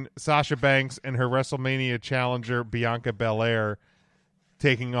Champion Sasha Banks and her WrestleMania challenger Bianca Belair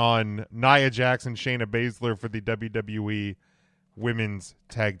taking on Nia Jax and Shayna Baszler for the WWE Women's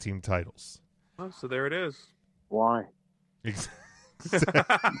Tag Team titles. Oh, so there it is. Why?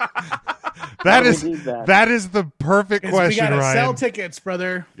 That is the perfect question, We gotta Ryan. sell tickets,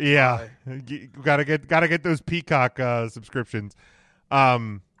 brother. Yeah, you gotta get those Peacock subscriptions.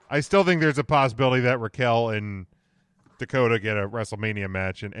 I still think there's a possibility that Raquel and Dakota get a WrestleMania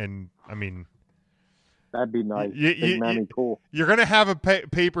match, and I mean, that'd be nice. Big Mammy cool. You're gonna have a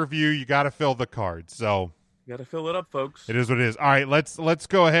pay-per-view. You got to fill the card, so You got to fill it up, folks. it is what it is. All right, let's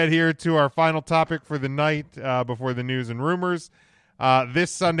go ahead here to our final topic for the night before the news and rumors.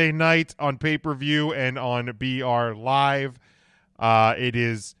 This Sunday night on pay-per-view and on BR Live, it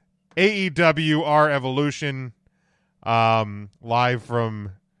is AEW Our Evolution, live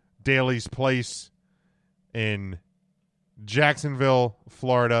from Daly's Place in Jacksonville,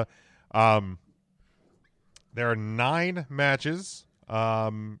 Florida. There are 9 matches.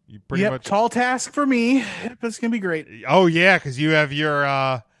 You pretty much tall task for me, but it's gonna be great. Oh yeah, because you have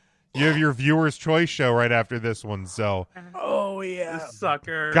your viewers' choice show right after this one. So Oh yeah,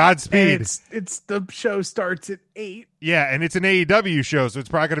 sucker. Godspeed. It's the show starts at 8. Yeah, and it's an AEW show, so it's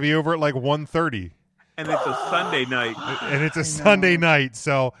probably going to be over at like 1:30. And it's a Sunday night. And it's a Sunday night.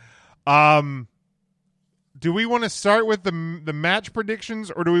 So, do we want to start with the match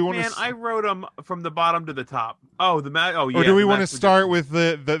predictions, or do we want Man, to? I wrote them from the bottom to the top. Oh, the match. Oh, yeah. Or do we the want to match start with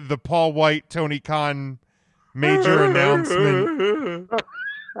the Paul White Tony Khan major announcement?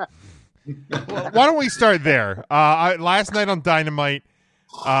 Why don't we start there? Last night on Dynamite,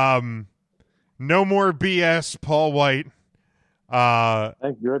 no more BS. Paul White.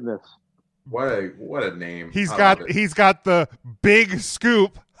 Thank goodness. What a name. He's got the big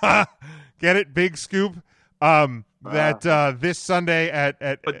scoop. Get it, big scoop. That this Sunday at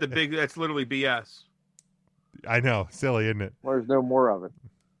But that's literally BS. I know, silly, isn't it? Well, there's no more of it.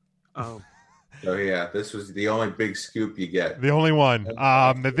 Oh. So yeah, this was the only big scoop you get. The only one.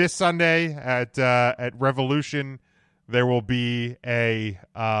 That this Sunday at Revolution, there will be a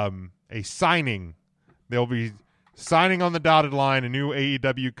signing. They'll be signing on the dotted line a new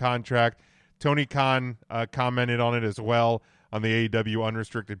AEW contract. Tony Khan commented on it as well on the AEW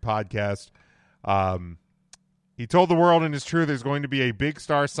Unrestricted podcast. He told the world, and it's true, there's going to be a big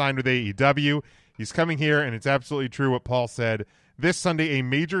star signed with AEW. He's coming here, and it's absolutely true what Paul said. This Sunday, a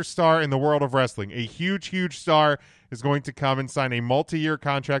major star in the world of wrestling, a huge, huge star, is going to come and sign a multi-year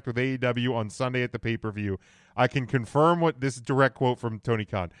contract with AEW on Sunday at the pay-per-view. I can confirm what this is a direct quote from Tony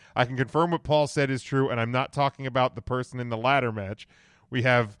Khan. I can confirm what Paul said is true, and I'm not talking about the person in the ladder match. We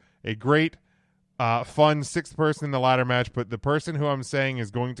have a great, fun 6th person in the ladder match, but the person who I'm saying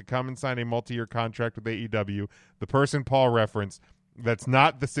is going to come and sign a multi-year contract with AEW, the person Paul referenced, that's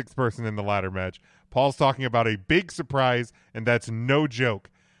not the 6th person in the ladder match. Paul's talking about a big surprise, and that's no joke.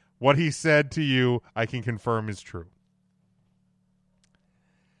 What he said to you, I can confirm is true.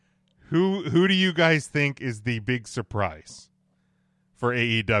 Who do you guys think is the big surprise for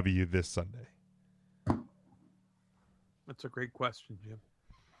AEW this Sunday? That's a great question, Jim.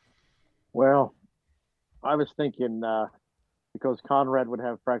 Well, I was thinking because Conrad would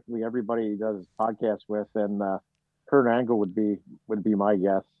have practically everybody he does his podcast with, and Kurt Angle would be my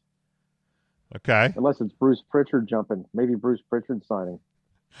guess. Okay. Unless it's Bruce Pritchard jumping. Maybe Bruce Pritchard signing.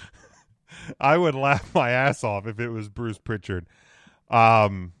 I would laugh my ass off if it was Bruce Pritchard.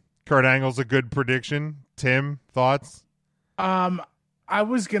 Kurt Angle's a good prediction. Tim, thoughts? I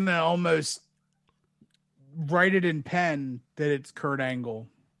was gonna almost write it in pen that it's Kurt Angle,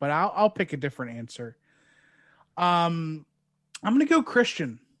 but I'll pick a different answer. I'm gonna go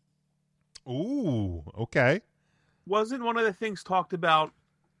Christian. Ooh, okay. Wasn't one of the things talked about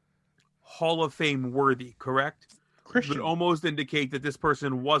Hall of Fame worthy, correct? Christian would almost indicate that this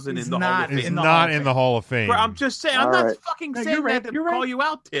person wasn't He's in the Hall of Fame. He's not in the Hall of Fame. I'm just saying. I'm not fucking saying that to call you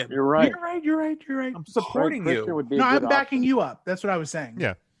out, Tim. You're right. You're right. I'm supporting you. No, I'm backing you up. That's what I was saying.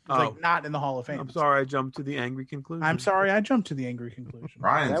 Yeah. It's like not in the Hall of Fame. I'm sorry I jumped to the angry conclusion. I'm sorry I jumped to the angry conclusion.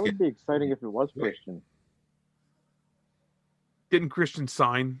 That would be exciting if it was Christian. Didn't Christian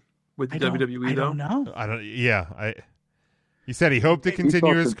sign with the WWE though? I don't know. Yeah, he said he hoped to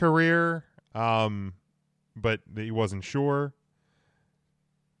continue his career, but he wasn't sure.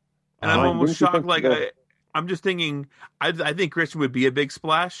 And I'm almost shocked. Like I'm just thinking. I think Christian would be a big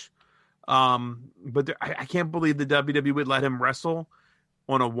splash, but I can't believe the WWE would let him wrestle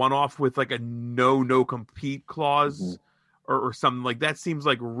on a one-off with like a no compete clause or something like that. Seems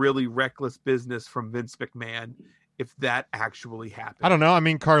like really reckless business from Vince McMahon if that actually happened. I don't know. I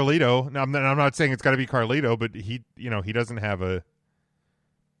mean, Carlito. I'm not saying it's got to be Carlito, but he doesn't have a.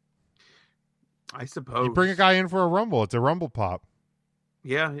 I suppose you bring a guy in for a Rumble. It's a Rumble pop.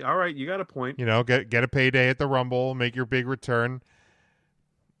 Yeah. All right. You got a point. Get a payday at the Rumble, make your big return.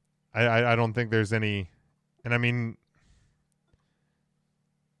 I don't think there's any, and I mean.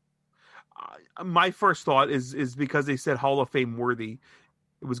 My first thought is because they said Hall of Fame worthy,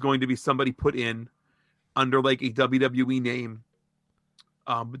 it was going to be somebody put in under like a WWE name.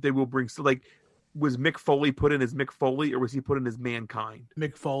 But they will bring was Mick Foley put in as Mick Foley or was he put in as Mankind?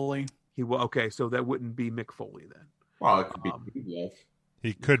 Mick Foley. He will. Okay, so that wouldn't be Mick Foley then. Well, it could be Douglas.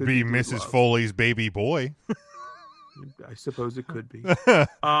 He could be Mrs. Foley's baby boy. I suppose it could be.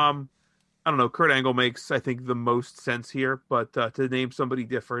 I don't know. Kurt Angle makes, I think, the most sense here, but to name somebody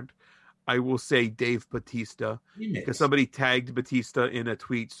different, I will say Dave Bautista because somebody tagged Batista in a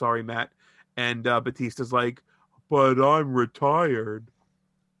tweet. Sorry, Matt. And Batista's like, but I'm retired.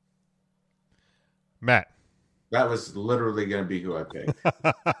 Matt. That was literally going to be who I picked.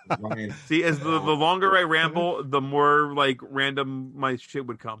 See, as the longer I ramble, the more like random my shit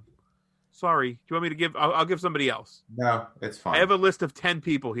would come. Sorry. Do you want me to give? I'll give somebody else. No, it's fine. I have a list of 10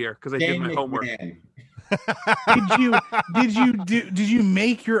 people here because I did my homework. Did you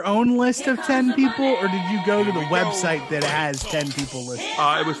make your own list of 10 people, or did you go to the website that has 10 people listed?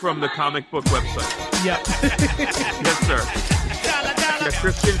 It was from the comic book website. Yep. Yes, sir. Yeah,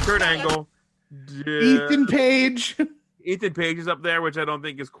 Christian, Kurt Angle, Ethan Page. Ethan Page is up there, which I don't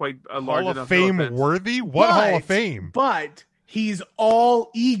think is quite a large Hall enough of Fame worthy. What Hall of Fame? But he's all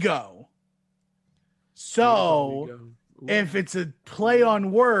ego. So if it's a play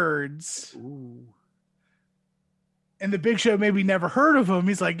on words. Ooh. And the Big Show maybe never heard of him.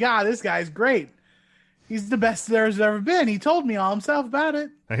 He's like, yeah, this guy's great. He's the best there's ever been. He told me all himself about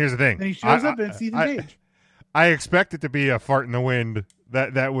it. Now here's the thing. Then he shows up and it's Ethan Page. I expect it to be a fart in the wind.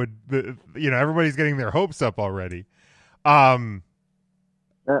 That would, everybody's getting their hopes up already. The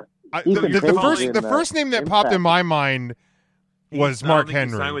first name that popped in my mind was Mark Henry. I don't think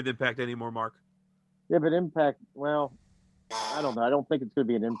he's signed with Impact anymore, Mark. Yeah, but Impact, well, I don't know. I don't think it's going to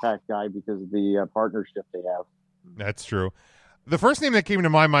be an Impact guy because of the partnership they have. That's true. The first name that came to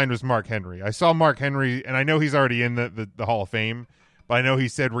my mind was Mark Henry. I saw Mark Henry, and I know he's already in the Hall of Fame, but I know he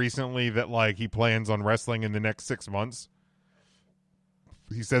said recently that like he plans on wrestling in the next 6 months.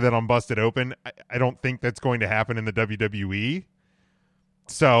 He said that on Busted Open. I don't think that's going to happen in the WWE.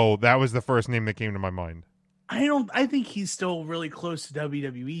 So that was the first name that came to my mind. I think he's still really close to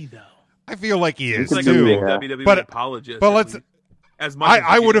WWE though. I feel like he is like too. A big WWE apologist. But let's. As much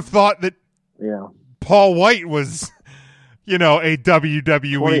I would have thought that. Yeah. Paul White was, a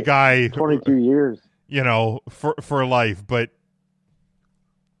WWE guy. 22 years. For life, but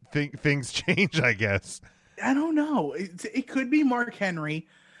things change, I guess. I don't know. It could be Mark Henry.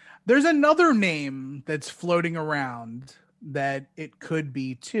 There's another name that's floating around that it could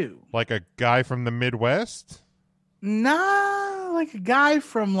be too. Like a guy from the Midwest? Nah, like a guy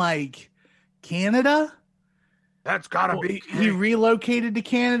from like Canada. That's gotta be. He relocated to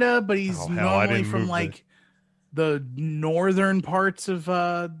Canada, but he's normally from like the northern parts of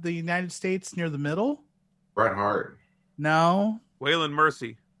the United States near the middle. Bret Hart. No. Waylon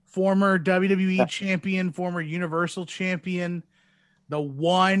Mercy. Former WWE champion, former Universal champion. The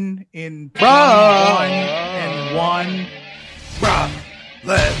one in 1 and 1. Brock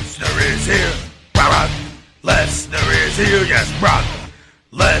Lesnar is here. Brock Lesnar is here. Yes, Brock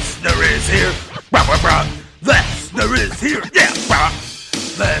Lesnar is here. Brock Lesnar is here. Yeah, Brock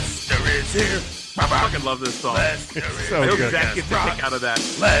Lesnar is here. I fucking love this song. So I hope good. Zach gets a kick out of that.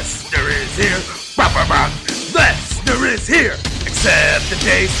 Lesnar is here. Lesnar is here. Accept the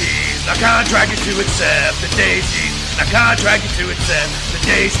daisies. Not contracted to accept the daisies. Not contracted to accept the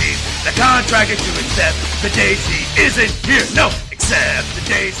daisies. Not contracted to accept the daisy isn't here. No, accept the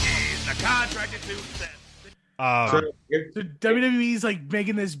daisies. Not contracted to accept. So WWE's like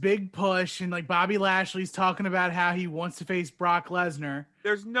making this big push, and like Bobby Lashley's talking about how he wants to face Brock Lesnar.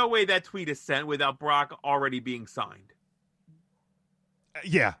 There's no way that tweet is sent without Brock already being signed.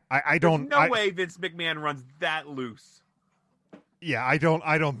 Yeah, I don't. There's no way Vince McMahon runs that loose. Yeah, I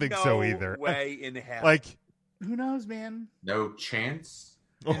don't think so either. No way in hell. Like, who knows, man? No chance.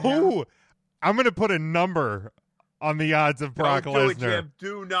 Oh, I'm gonna put a number on the odds of Brock Don't do it, Lesnar. Jim.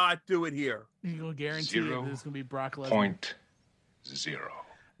 Do not do it here. You will guarantee that this is gonna be Brock Lesnar. 0.0.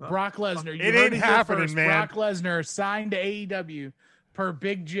 Brock Lesnar. You It heard ain't here happening, first. man. Brock Lesnar signed to AEW per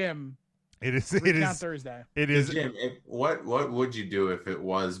Big Jim. It is. Recount Thursday. It is. Jim, what would you do if it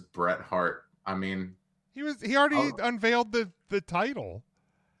was Bret Hart? I mean, he already unveiled the title.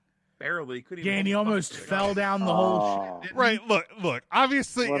 Barely. Couldn't Yeah, even and he almost fell down the whole shit. Right. Look.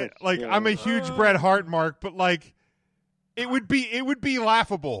 Obviously, What a like shame. I'm a huge Bret Hart mark, but like it would be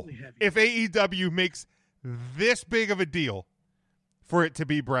laughable if AEW makes this big of a deal for it to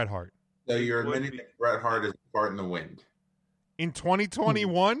be Bret Hart. So you're admitting that Bret Hart is a fart in the wind. In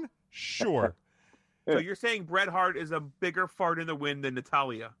 2021, sure. So you're saying Bret Hart is a bigger fart in the wind than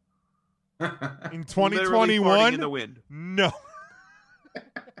Natalia? In Literally farting 2021, in the wind. no.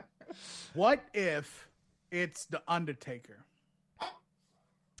 What if it's the Undertaker?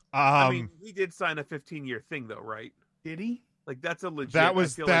 I mean, he did sign a 15-year thing, though, right? Did he? Like that's a legit. That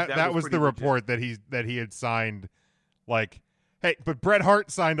was I feel that. like that was pretty the legit. report that he had signed. Like, hey, but Bret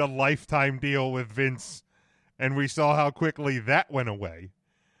Hart signed a lifetime deal with Vince, and we saw how quickly that went away.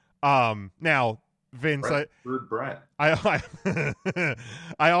 Now Vince, Brett. I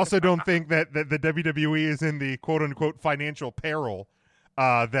also don't think that the WWE is in the quote unquote financial peril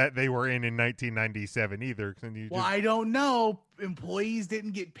that they were in 1997 either. Well, I don't know. Employees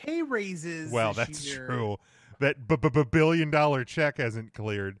didn't get pay raises. Well, this that's year. true. That $1 billion check hasn't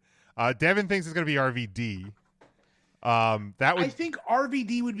cleared. Devin thinks it's going to be RVD. That would. I think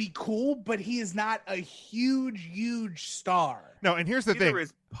RVD would be cool, but he is not a huge star. No, and here's the Neither thing.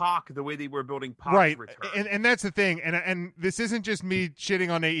 is Pac the way they were building Pac's Right, return. and that's the thing. And this isn't just me shitting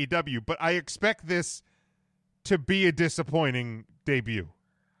on AEW, but I expect this to be a disappointing debut.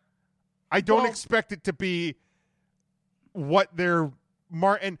 I don't expect it to be what their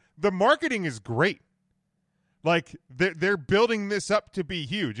and the marketing is great. Like they're building this up to be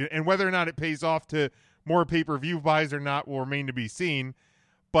huge, and whether or not it pays off to more pay-per-view buys or not will remain to be seen.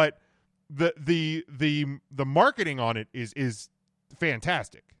 But the marketing on it is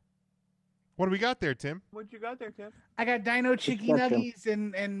fantastic. What do we got there, Tim? What you got there, Tim? I got Dino Chicky Nuggies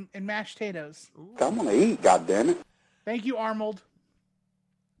and mashed potatoes. I'm gonna eat, goddammit. Thank you, Arnold.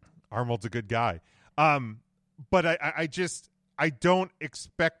 Arnold's a good guy. But I don't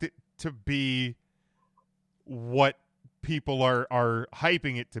expect it to be what people are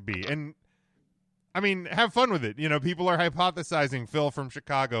hyping it to be. And I mean, have fun with it. You know, people are hypothesizing Phil from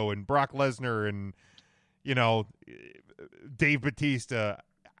Chicago and Brock Lesnar and, you know, Dave Bautista.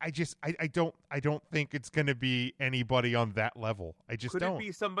 I don't think it's going to be anybody on that level. I just don't. Could it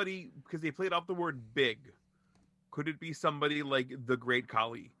be somebody, because they played off the word big, could it be somebody like the Great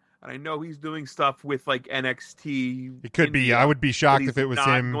Khali? And I know he's doing stuff with like NXT. It could be. I would be shocked if it was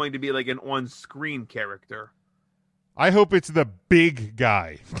not him. Going to be like an on-screen character. I hope it's the big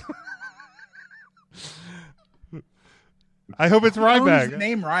guy. I hope it's Ryback.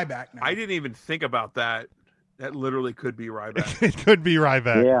 Name Ryback now. I didn't even think about that. That literally could be Ryback. It could be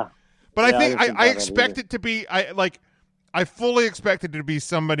Ryback. Yeah. But Yeah, I think I didn't I think expect about it to be I fully expect it to be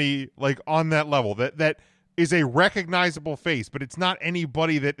somebody like on that level that is a recognizable face, but it's not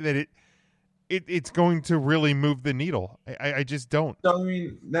anybody that it's going to really move the needle. I just don't. So I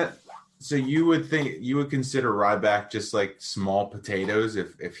mean so you would consider Ryback just like small potatoes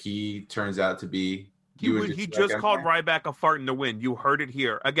if he turns out to be He just called Ryback a fart in the wind. You heard it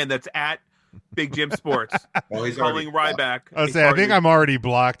here. Again, that's at Big Jim Sports. Well, he's calling Ryback. I think I'm already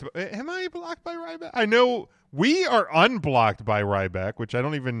blocked. Am I blocked by Ryback? I know we are unblocked by Ryback, which I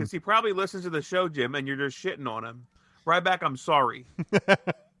don't even. Because he probably listens to the show, Jim, and you're just shitting on him. Ryback, I'm sorry.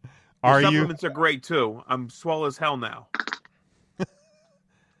 Are Your you? supplements are great too. I'm swole as hell now.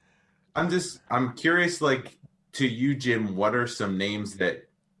 I'm curious, like, to you, Jim, what are some names that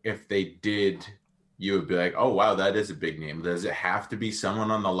if they did, you would be like, oh wow, that is a big name. Does it have to be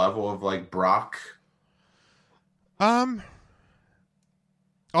someone on the level of like Brock? Off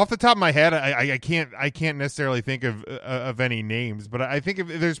the top of my head, I can't necessarily think of any names, but I think if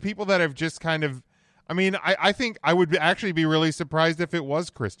there's people that have just kind of, I mean, I think I would actually be really surprised if it was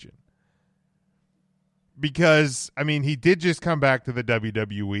Christian, because I mean he did just come back to the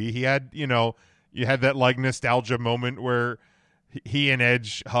WWE. He had, you had that like nostalgia moment where he and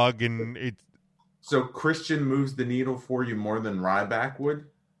Edge hug, and it. So Christian moves the needle for you more than Ryback would?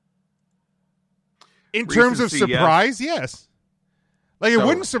 In terms of surprise, yes. Like, it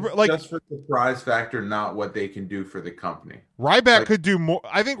wouldn't just for surprise factor, not what they can do for the company. Ryback could do more.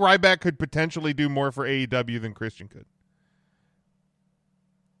 I think Ryback could potentially do more for AEW than Christian could.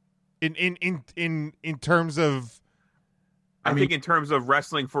 In terms of, I think in terms of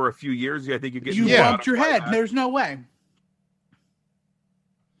wrestling for a few years, I think you get bumped your head. There's no way.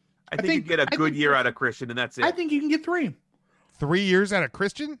 I think you get a good year out of Christian, and that's it. I think you can get 3. 3 years out of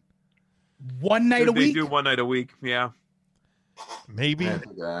Christian? One night a week? They do 1 night a week, yeah. Maybe.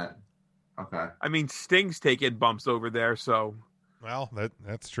 That. Okay. I mean, Sting's taking bumps over there, so. Well,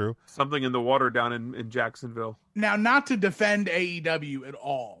 that's true. Something in the water down in Jacksonville. Now, not to defend AEW at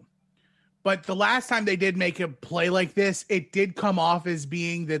all, but the last time they did make a play like this, it did come off as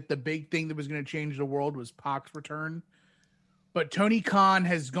being that the big thing that was going to change the world was Pac's return. But Tony Khan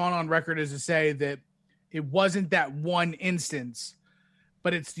has gone on record as to say that it wasn't that one instance,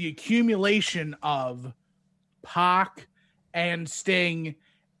 but it's the accumulation of Pac and Sting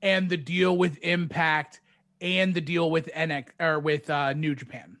and the deal with Impact and the deal with NX or with New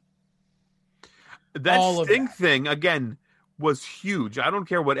Japan. That Sting thing again was huge. I don't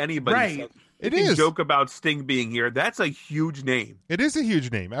care what anybody says. It You can is. joke about Sting being here. That's a huge name. It is a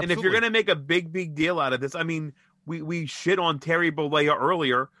huge name. Absolutely. And if you're going to make a big deal out of this, I mean, we shit on Terry Bollea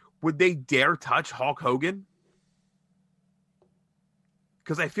earlier. Would they dare touch Hulk Hogan?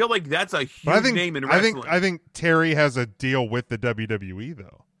 Because I feel like that's a huge name in wrestling. I think Terry has a deal with the WWE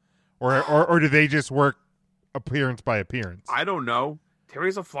though, or do they just work appearance by appearance? I don't know.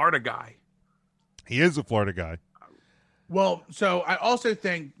 Terry's a Florida guy. He is a Florida guy. Well, so I also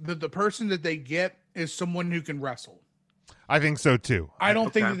think that the person that they get is someone who can wrestle. I think so too. I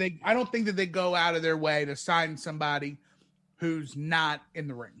don't think that they go out of their way to sign somebody who's not in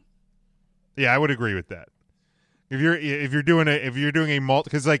the ring. Yeah, I would agree with that. If you're doing a multi,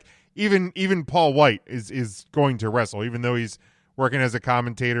 because like even Paul White is going to wrestle, even though he's working as a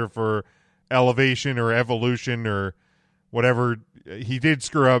commentator for Elevation or Evolution or whatever. He did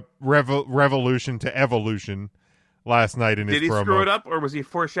screw up Revolution to Evolution last night in his promo. Did he screw it up, or was he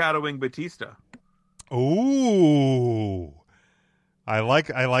foreshadowing Batista? Ooh, I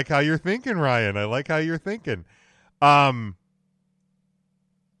like how you're thinking, Ryan. I like how you're thinking. But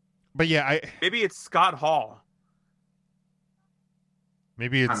yeah, maybe it's Scott Hall.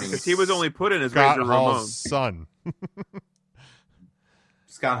 Maybe it's because he was only put in as Scott Razor Hall's Ramon. son.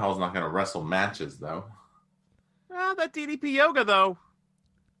 Scott Hall's not going to wrestle matches, though. Ah, that DDP yoga, though.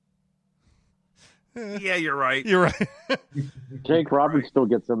 Yeah, you're right. You're right. Jake Roberts still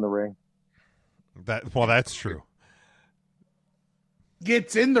gets in the ring. That's true.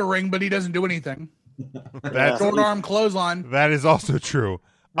 Gets in the ring, but he doesn't do anything. That's Short arm clothesline. That is also true.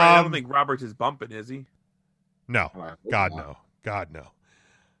 Right, I don't think Roberts is bumping, is he? No. God no. God no.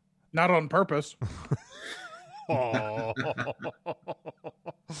 Not on purpose. Oh.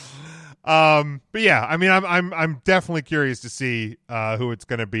 But yeah, I mean, I'm definitely curious to see who it's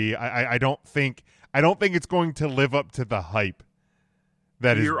going to be. I don't think it's going to live up to the hype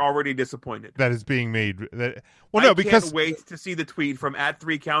that You're already disappointed. that is being made. I Because can't wait to see the tweet from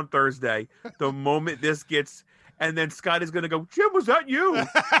 @3Count Thursday the moment this gets. And then Scott is going to go, Jim, was that you?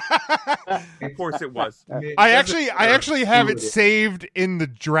 Of course it was. I actually have it saved in the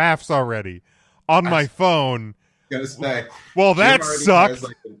drafts already on my phone. Gonna say, well, that sucks.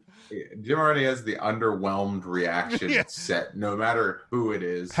 Jim already has the underwhelmed reaction set, no matter who it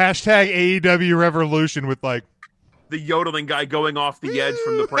is. Hashtag AEW Revolution with like the yodeling guy going off the edge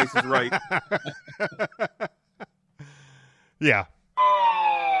from The Price is Right. Yeah.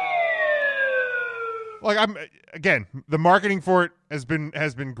 Like the marketing for it has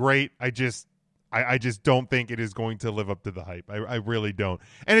been great. I just don't think it is going to live up to the hype. I really don't.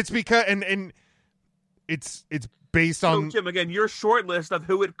 And it's because and it's based on Jim, again, your short list of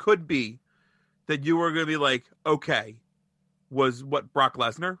who it could be that you were going to be like, okay, was what Brock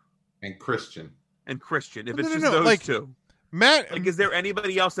Lesnar and Christian. If it's just those two, Matt, like, is there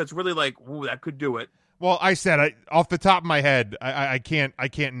anybody else that's really like, ooh, that could do it? Well, I said off the top of my head, I can't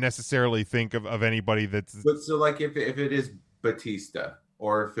necessarily think of anybody that's. But so, like, if it is Batista,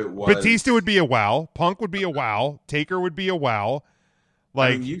 or if it was Batista, would be a wow. Punk would be a wow. Taker would be a wow.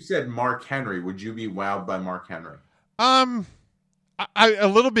 Like, I mean, you said Mark Henry. Would you be wowed by Mark Henry? I a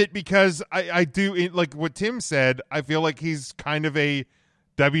little bit, because I do like what Tim said. I feel like he's kind of a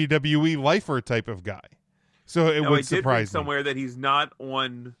WWE lifer type of guy, so it would surprise me. Somewhere that he's not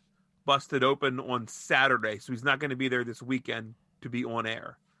on Busted Open on Saturday, so he's not going to be there this weekend to be on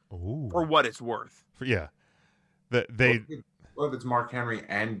air. Ooh. For what it's worth. Yeah, What if it's Mark Henry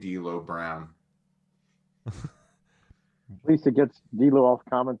and D'Lo Brown? At least it gets D'Lo off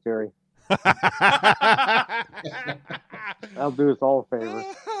commentary. I'll do us all a favor.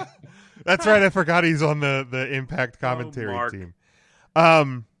 That's right. I forgot he's on the Impact commentary team.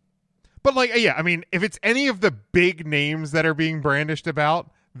 But like, yeah, I mean, if it's any of the big names that are being brandished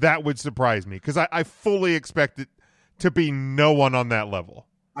about, that would surprise me, because I fully expect it to be no one on that level.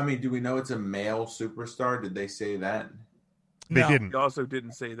 I mean, do we know it's a male superstar? Did they say that? They didn't. They also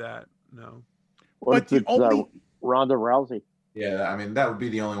didn't say that. No. What if it's Ronda Rousey? Yeah, I mean that would be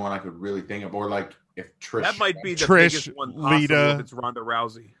the only one I could really think of, or like if Trish. That might be the Trish, biggest one possible Lita. if it's Ronda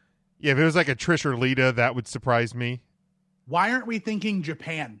Rousey. Yeah, if it was like a Trish or Lita, that would surprise me. Why aren't we thinking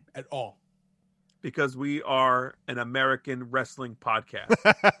Japan at all? Because we are an American wrestling podcast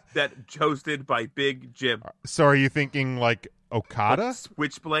that hosted by Big Jim. So are you thinking like Okada?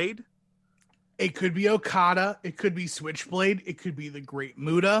 Switchblade? It could be Okada. It could be Switchblade. It could be the Great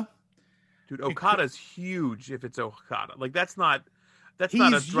Muta. Dude, Okada's huge if it's Okada. Like that's not a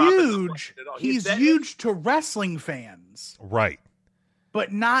He's drop in the huge. bucket at all. He's huge to wrestling fans, Right.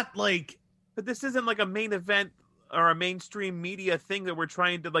 but not like. But this isn't like a main event or a mainstream media thing that we're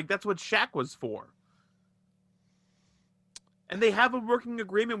trying to like. That's what Shaq was for. And they have a working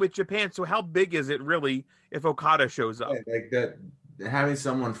agreement with Japan. So how big is it really if Okada shows up? Like that, having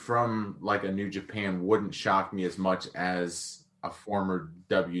someone from like a New Japan wouldn't shock me as much as a former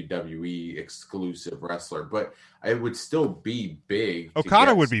WWE exclusive wrestler, but it would still be big.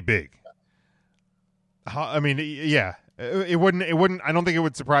 Okada would be big. I mean, yeah, it wouldn't. I don't think it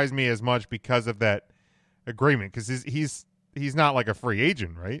would surprise me as much because of that agreement. Because he's not like a free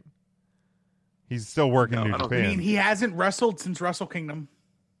agent, right? He's still working New Japan. I mean, he hasn't wrestled since Wrestle Kingdom.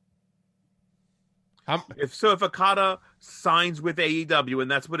 If Okada signs with AEW, and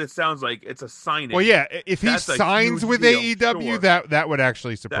that's what it sounds like, it's a signing. Well, yeah, if he signs with AEW, sure. that would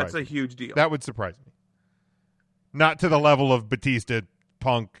actually surprise That's a me. huge deal. That would surprise me. Not to the level of Batista,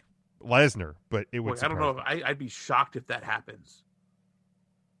 Punk, Lesnar, but it would. Boy, I don't know. I'd be shocked if that happens.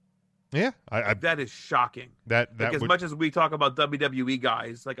 Yeah, that is shocking. That like, as would, much as we talk about WWE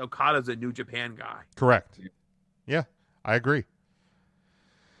guys, like Okada's a New Japan guy. Correct. Yeah, I agree.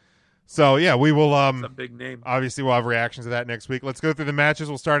 So yeah, we will. That's a big name. Obviously, we'll have reactions to that next week. Let's go through the matches.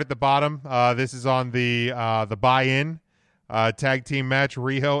 We'll start at the bottom. This is on the buy-in tag team match: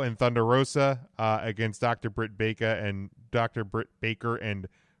 Riho and Thunder Rosa against Dr. Britt Baker and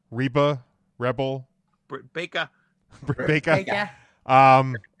Reba Rebel. Britt Baker. Britt Baker.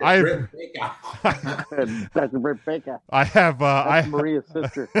 Dr. Britt Baker. I have That's Maria's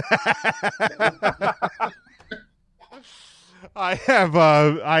sister. I have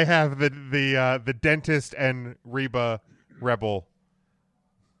the dentist and Reba Rebel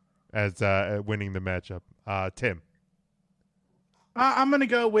as winning the matchup. Tim. I'm gonna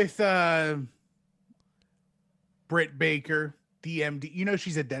go with Britt Baker, DMD. You know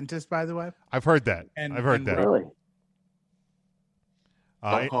she's a dentist, by the way. I've heard that. I've heard that. Really?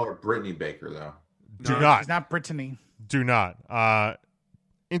 Don't call her Brittany Baker though. Do not. She's not Brittany. Do not.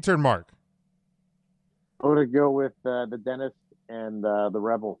 Intern Mark. I'm going to go with the dentist and the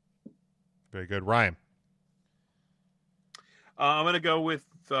Rebel. Very good. Ryan. I'm going to go with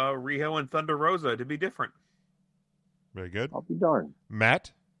Riho and Thunder Rosa to be different. Very good. I'll be darned.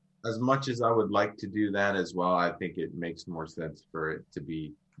 Matt? As much as I would like to do that as well, I think it makes more sense for it to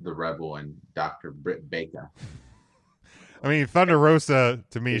be the Rebel and Dr. Britt Baker. I mean, Thunder Rosa,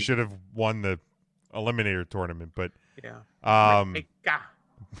 to me, should have won the Eliminator tournament, but... Yeah. McIntyre.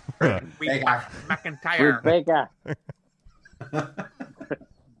 Baker.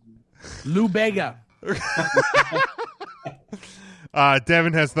 Lou Bega.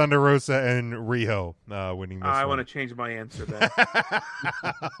 Devin has Thunder Rosa and Riho winning this I one. want to change my answer then.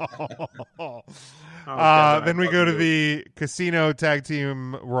 Then we go to the Casino Tag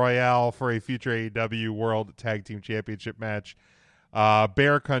Team Royale for a future AEW World Tag Team Championship match.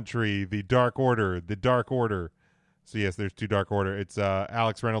 Bear Country, the Dark Order. So, yes, there's two Dark Order. It's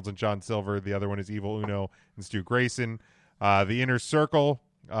Alex Reynolds and John Silver. The other one is Evil Uno and Stu Grayson. The Inner Circle,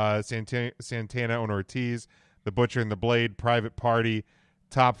 Santana and Ortiz. The Butcher and the Blade, Private Party,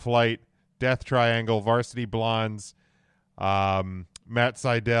 Top Flight, Death Triangle, Varsity Blondes, Matt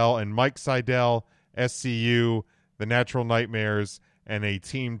Sydal and Mike Sydal, SCU, The Natural Nightmares, and a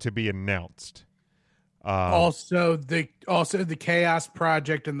team to be announced. Also the Chaos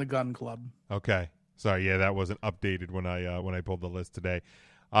Project and the Gun Club. Okay. Sorry, yeah, that wasn't updated when I pulled the list today.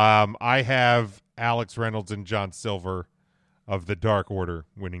 I have Alex Reynolds and John Silver of the Dark Order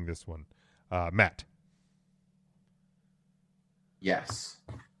winning this one. Matt. Yes.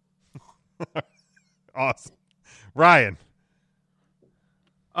 Awesome. Ryan.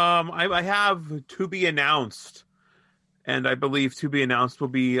 I have to be announced, and I believe to be announced will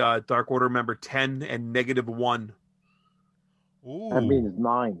be Dark Order member 10 and -1. Ooh. That means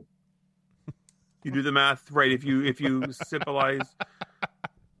 9. You do the math right. If you symbolize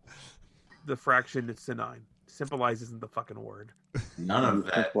the fraction, it's to 9. Symbolize isn't the fucking word. None of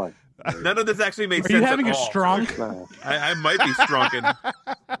that. None of this actually made sense. Are you having at a all. strong? I might be strunken.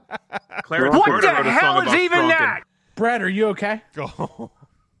 Clarence What Carter the wrote a hell song is about even strunken. that? Brett, are you okay?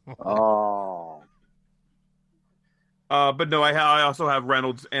 Oh. But no, I also have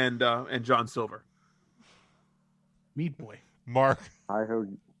Reynolds and John Silver. Meat Boy. Mark. I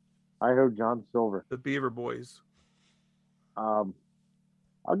heard John Silver. The Beaver Boys. I'll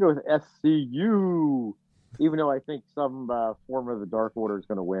go with SCU, even though I think some form of the Dark Order is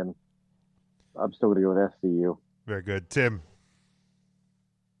going to win. I'm still going to go with SCU. Very good. Tim.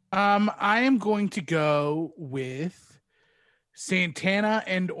 I am going to go with Santana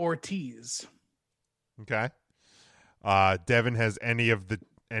and Ortiz. Okay. Devin has any of the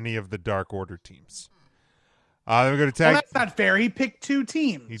Dark Order teams. Then we go to tag. Well, that's not fair. He picked 2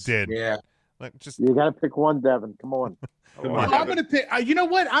 teams. He did. Yeah. You got to pick one, Devin. Come on. Come on. I'm going to pick. You know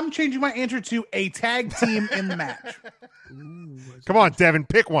what? I'm changing my answer to a tag team in the match. Come on, Devin.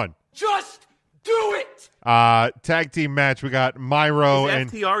 Pick one. Just do it. Tag team match. We got Myro Is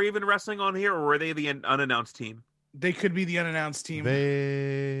and FTR even wrestling on here, or were they the unannounced team? They could be the unannounced team.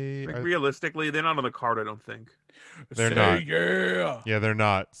 Realistically, they're not on the card. I don't think they're not. Yeah. Yeah, they're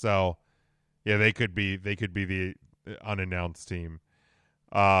not. So, yeah, they could be the unannounced team.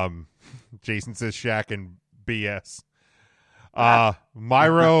 Jason says Shaq and BS.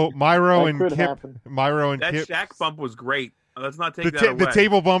 Myro and Kip. Happen. Myro and that Kip. Shaq bump was great. Let's not take that away. The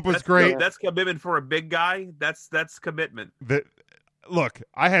table bump was great. That's commitment for a big guy. That's commitment. Look,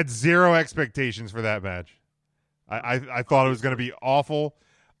 I had zero expectations for that match. I thought it was going to be awful.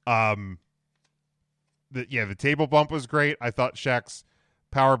 The table bump was great. I thought Shaq's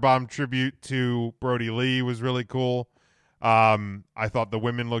powerbomb tribute to Brody Lee was really cool. I thought the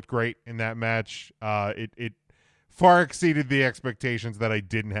women looked great in that match. It far exceeded the expectations that I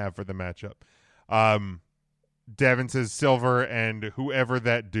didn't have for the matchup. Devin says Silver and whoever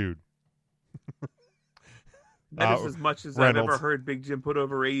that dude. That is as much as Reynolds. I've ever heard Big Jim put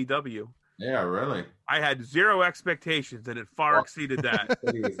over AEW. Yeah, really. I had zero expectations, and it far exceeded that.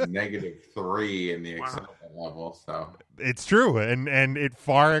 He was -3 in the excitement level, so It's true, and it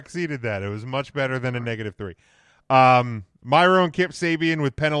far exceeded that. It was much better than a -3. Myro and Kip Sabian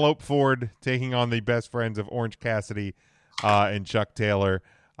with Penelope Ford taking on the best friends of Orange Cassidy and Chuck Taylor.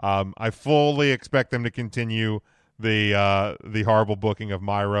 I fully expect them to continue the horrible booking of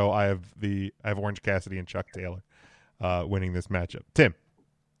Myro. I have Orange Cassidy and Chuck Taylor winning this matchup. Tim.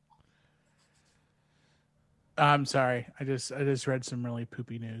 I'm sorry. I just read some really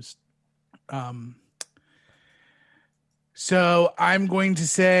poopy news. So I'm going to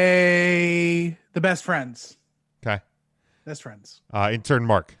say the best friends. Okay. Best friends. Intern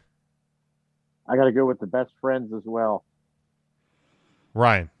Mark. I got to go with the best friends as well.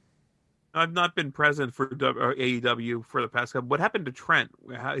 Ryan. I've not been present for AEW for the past couple. What happened to Trent?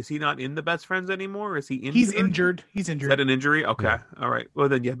 Is he not in the best friends anymore? Is he injured? He's injured. He's injured. Is that an injury? Okay. Yeah. All right. Well,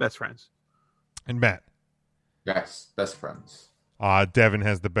 then, yeah, best friends. And Matt. yes, best friends. Devin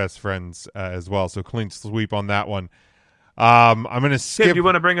has the best friends as well, so clean sweep on that one. I'm going to skip. Tim, do you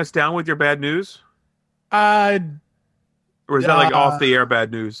want to bring us down with your bad news? Uh, Or is that like off the air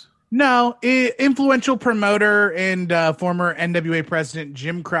bad news? No, influential promoter and former NWA president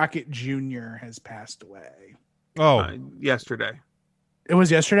Jim Crockett Jr. has passed away. Oh, yesterday. It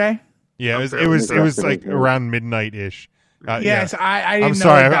was yesterday? Yeah, it was like around midnight ish. Yes, I didn't I'm know.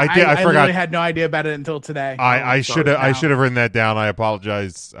 sorry, I forgot. literally had no idea about it until today. I should have written that down. I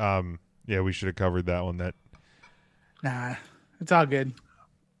apologize. We should have covered that one. Nah, it's all good.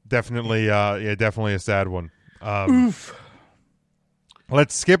 Definitely, definitely a sad one. Oof.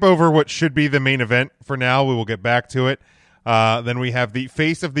 Let's skip over what should be the main event for now. We will get back to it. Then we have the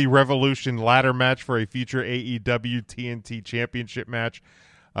Face of the Revolution ladder match for a future AEW TNT Championship match.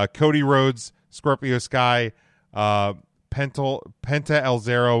 Cody Rhodes, Scorpio Sky, Penta El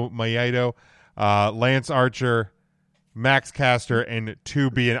Zero Miedo, Lance Archer, Max Caster, and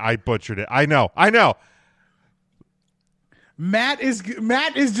 2B, and I butchered it. I know. Matt is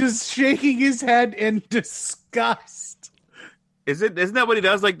just shaking his head in disgust. Isn't that what he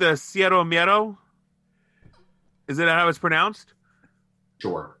does? Like the Cierro Miedo? Is it how it's pronounced?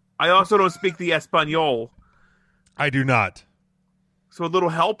 Sure. I also don't speak the Espanol. I do not. So a little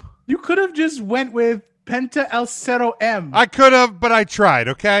help? You could have just went with Penta El Zero M. I could have, but I tried,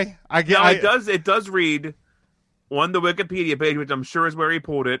 okay? It does read on the Wikipedia page, which I'm sure is where he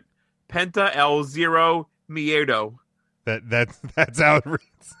pulled it, Penta El Zero Miedo. That's how it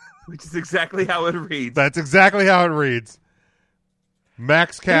reads. Which is exactly how it reads. That's exactly how it reads.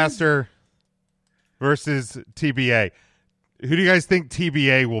 Max Caster versus TBA. Who do you guys think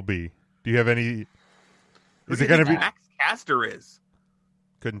TBA will be? Do you have any? Is it going to be Max Caster? Is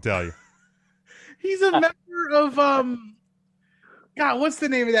couldn't tell you. He's a member of God. What's the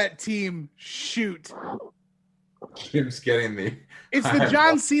name of that team? Shoot. Jim's getting the. It's the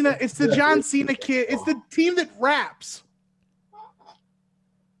John Cena. It's the John Cena kid. It's the team that raps.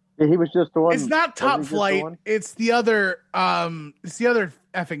 Yeah, he was just the one. It's not Top Flight. It's the other. It's the other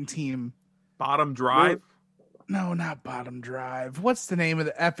effing team. Bottom Drive. No, not Bottom Drive. What's the name of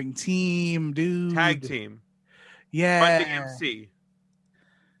the effing team, dude? Tag team. Yeah. Run DMC.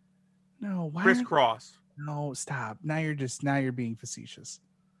 No, why? Crisscross. No, stop. Now you're being facetious.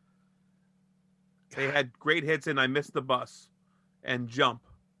 They had great hits in I Missed the Bus and Jump.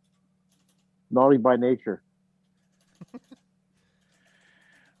 Naughty by Nature.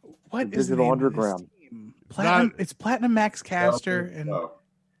 What the is the Digital name Underground? Of this team? Platinum. It's Platinum Max Caster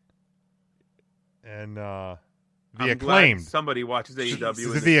and the I'm Acclaimed. glad somebody watches AEW.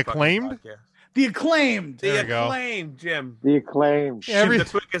 Is it the Acclaimed? The Acclaimed. The Acclaimed, Jim. The Acclaimed. Jim, the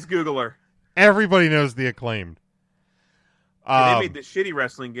quickest Googler. Everybody knows the Acclaimed. They made the shitty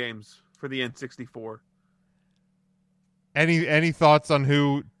wrestling games for the N64. Any thoughts on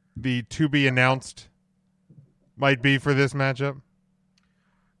who the to be announced might be for this matchup?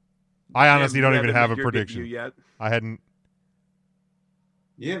 I honestly don't even have a prediction yet. I hadn't.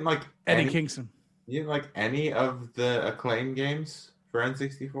 You didn't like Eddie Kingston. You didn't like any of the Acclaim games for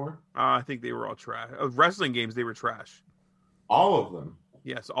N64? I think they were all trash. Wrestling games, they were trash. All of them?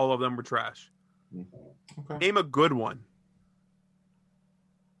 Yes, all of them were trash. Okay. Name a good one.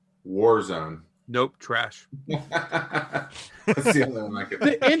 Warzone. Nope, trash. That's the other one I could.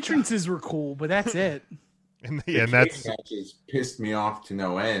 The entrances were cool, but that's it. And that's matches pissed me off to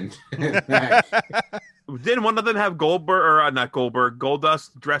no end. Didn't one of them have Goldberg or not Goldberg,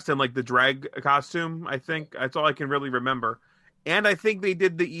 Goldust dressed in like the drag costume? I think that's all I can really remember. And I think they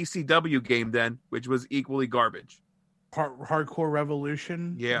did the ECW game then, which was equally garbage. Hardcore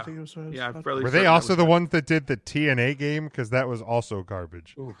Revolution. Yeah, I think it was yeah. Were they also the ones that did the TNA game? Because that was also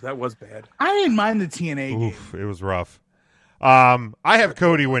garbage. Ooh, that was bad. I didn't mind the TNA game. It was rough. I have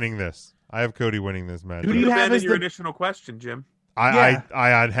Cody winning this. I have Cody winning this match. Who do you have as your additional question, Jim? I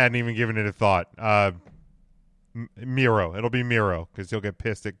hadn't even given it a thought. Miro. It'll be Miro because he'll get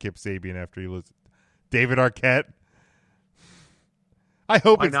pissed at Kip Sabian after he loses. David Arquette. I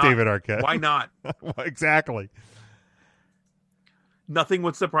hope it's David Arquette. Why not? Exactly. Nothing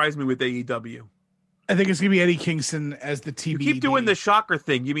would surprise me with AEW. I think it's gonna be Eddie Kingston as the TBD. You keep doing the shocker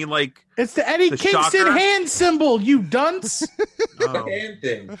thing. You mean like it's the Eddie Kingston shocker? hand symbol? You dunce. The hand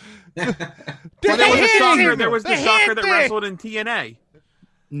thing. Well, there was the shocker that wrestled in TNA.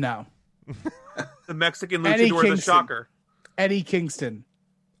 No. The Mexican Eddie luchador, Kingston. the shocker. Eddie Kingston.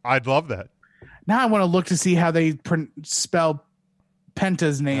 I'd love that. Now I want to look to see how they spell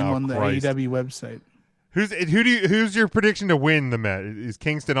Penta's name on the Christ. AEW website. Who's your prediction to win the match? Is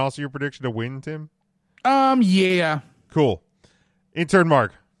Kingston also your prediction to win, Tim? Yeah. Cool. Intern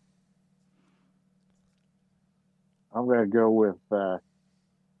Mark. I'm going to go with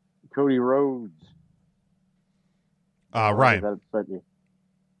Cody Rhodes. Ryan.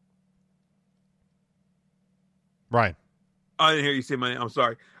 Ryan. I didn't hear you say my name. I'm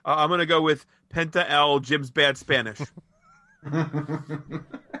sorry. I'm going to go with Penta L, Jim's bad Spanish.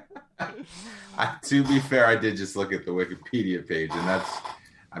 To be fair, I did just look at the Wikipedia page,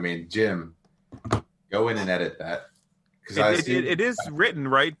 and Jim, go in and edit that. It is written,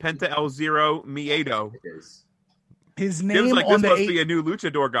 right? Penta L0 Miedo. His name Jim's like, on this the must be a new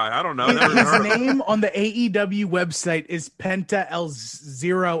luchador guy. I don't know. His name on the AEW website is Penta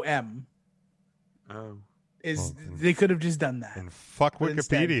L0M. Oh. They could have just done that. And fuck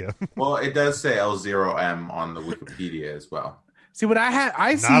Wikipedia. Well, it does say L0M on the Wikipedia as well. See what I had?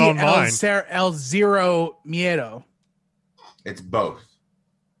 I see L0 Miedo. It's both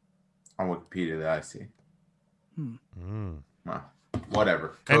on Wikipedia that I see. Well,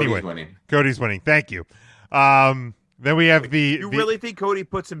 whatever. Cody's winning. Thank you. Then we have You really think Cody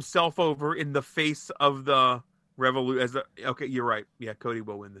puts himself over in the face of the revolution? Okay, you're right. Yeah, Cody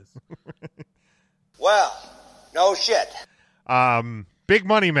will win this. Well, no shit. Big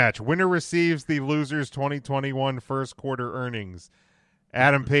money match. Winner receives the losers 2021 first quarter earnings.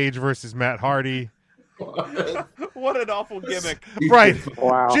 Adam Page versus Matt Hardy. What an awful gimmick. Right.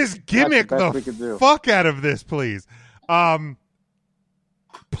 Wow. Just gimmick the fuck out of this, please.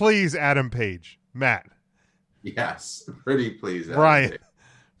 Please, Adam Page. Matt. Yes. Pretty please. Ryan.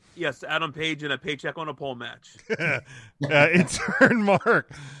 Yes, Adam Page in a paycheck on a pole match. Intern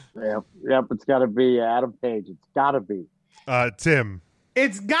Mark. Yep, it's got to be Adam Page. It's got to be. Tim.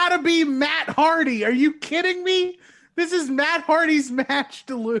 It's got to be Matt Hardy. Are you kidding me? This is Matt Hardy's match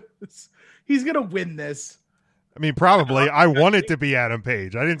to lose. He's going to win this. I mean, probably. I want it to be Adam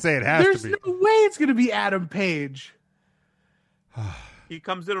Page. I didn't say it has There's to be. no way it's going to be Adam Page. He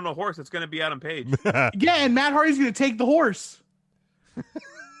comes in on a horse. It's going to be Adam Page. Yeah, and Matt Hardy's going to take the horse.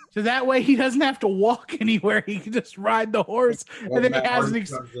 So that way he doesn't have to walk anywhere. He can just ride the horse. And then Matt he has Hardy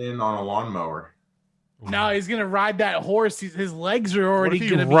comes in on a lawnmower. No, he's going to ride that horse. His legs are already What if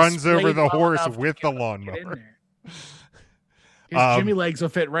going he to be runs over splayed the well horse enough with to the lawnmower? His Jimmy legs will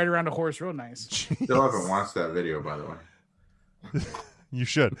fit right around a horse real nice. Still haven't watched that video, by the way. You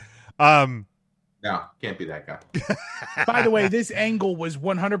should. No, can't be that guy. By the way, this angle was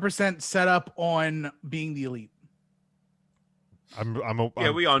 100% set up on being the elite.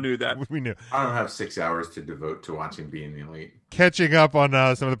 We all knew that. We knew. I don't have 6 hours to devote to watching Being the Elite. Catching up on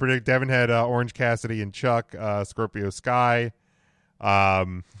some of the predict. Devin had Orange Cassidy and Chuck, Scorpio Sky.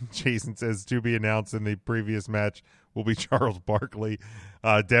 Jason says to be announced in the previous match will be Charles Barkley.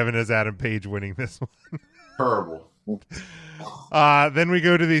 Devin has Adam Page winning this one. Terrible. Then we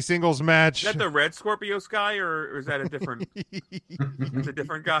go to the singles match. Is that the red Scorpio Sky, or is that a different? It's a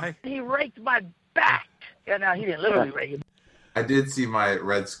different guy. He raked my back. Yeah, no, he didn't literally rake it. I did see my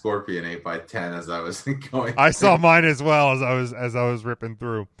red Scorpion 8x10 as I was going. I saw mine as well as I was ripping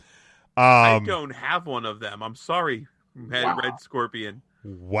through. I don't have one of them. I'm sorry, red Scorpion.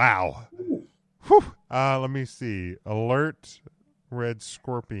 Wow. Whew. Let me see. Alert, red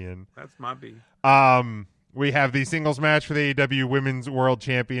Scorpion. That's my B. We have the singles match for the AEW Women's World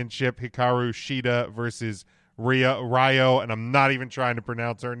Championship. Hikaru Shida versus Ryo, and I'm not even trying to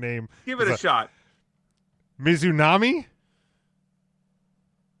pronounce her name. Give it a shot. Mizunami?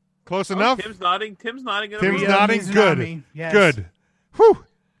 Close enough? Tim's nodding. Tim's nodding. Good. Yes. Good. Whew.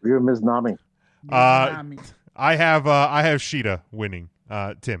 Ryo Mizunami. I have Shida winning.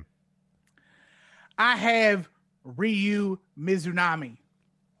 Tim. I have Ryu Mizunami.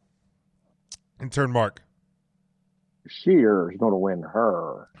 In turn, Mark. Shear's going to win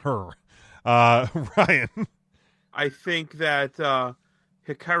her. Ryan. I think that Hikaru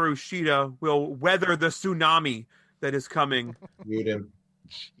Shida will weather the tsunami that is coming. Mute him.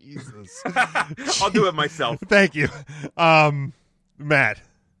 Jesus. I'll do it myself. Thank you. Matt.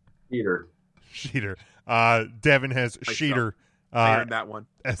 Sheeter. Devin has Sheeter. I heard that one.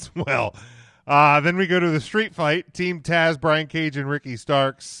 As well. Then we go to the street fight. Team Taz, Brian Cage, and Ricky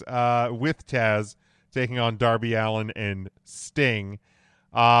Starks with Taz taking on Darby Allin and Sting.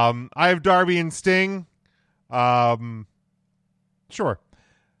 I have Darby and Sting. Sure.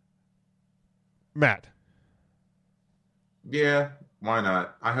 Matt. Yeah, why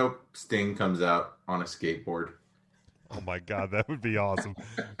not? I hope Sting comes out on a skateboard. Oh, my God. That would be awesome.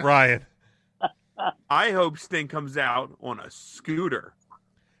 Ryan. I hope Sting comes out on a scooter.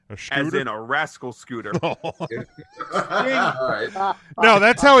 A scooter? As in a rascal scooter. No,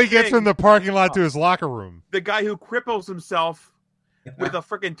 that's how he gets from the parking lot to his locker room. The guy who cripples himself with a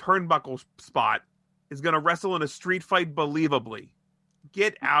freaking turnbuckle spot is going to wrestle in a street fight believably.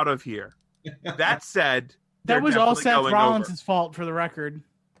 Get out of here. That said, that was all Seth Rollins' fault, for the record.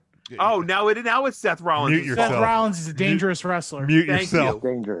 Oh, now it's Seth Rollins. Mute yourself. Seth Rollins is a dangerous wrestler. Mute Thank yourself. you.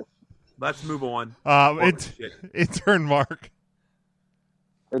 Dangerous. Let's move on. It's turn, Mark.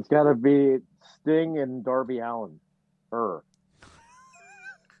 It's got to be Sting and Darby Allin. Her.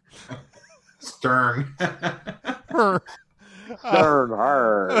 Stern. Her.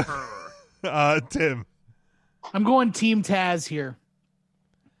 Tim. I'm going Team Taz here.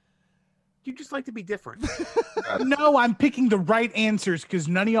 You just like to be different. No, I'm picking the right answers because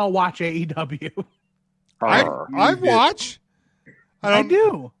none of y'all watch AEW. I watch. I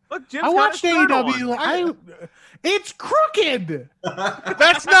do. Look, Jim's I watched got a shirt AEW. It's crooked.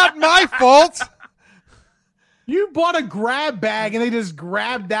 That's not my fault. You bought a grab bag and they just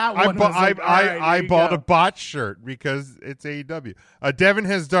grabbed that one. I bought a bot shirt because it's AEW. Devin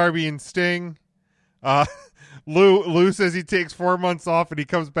has Darby and Sting. Lou says he takes 4 months off and he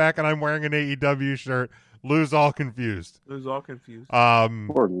comes back and I'm wearing an AEW shirt. Lou's all confused.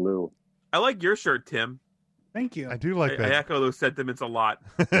 Poor Lou. I like your shirt, Tim. Thank you. I do like that. I echo those sentiments a lot.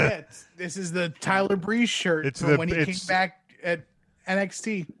 Yeah, this is the Tyler Breeze shirt from when he came back at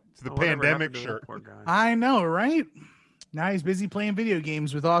NXT. It's the pandemic shirt. I know, right? Now he's busy playing video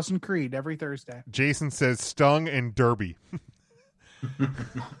games with Austin Creed every Thursday. Jason says Stung and Derby.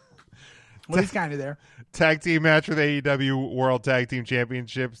 Well, he's kind of there. Tag team match for the AEW World Tag Team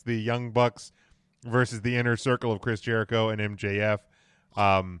Championships. The Young Bucks versus the Inner Circle of Chris Jericho and MJF.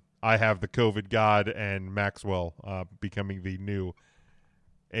 I have the COVID God and Maxwell becoming the new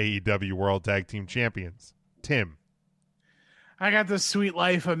AEW World Tag Team Champions. Tim. I got the sweet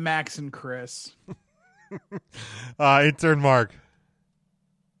life of Max and Chris. Intern Mark.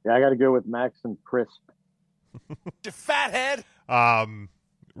 Yeah, I got to go with Max and Chris. You fathead. Ryan.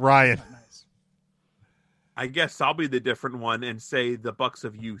 I I guess I'll be the different one and say the Bucks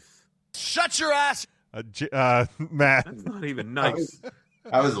of Youth. Shut your ass. Matt. That's not even nice.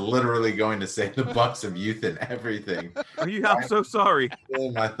 I was literally going to say the Bucks of Youth and everything. I'm so sorry.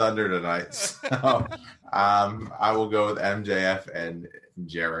 Stealing my thunder tonight. So, I will go with MJF and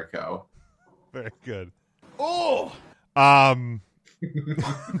Jericho. Very good. Oh. Devin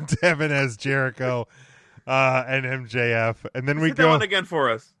has Jericho and MJF, and then we Hit that go one again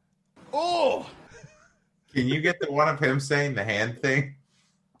for us. Oh. Can you get the one of him saying the hand thing?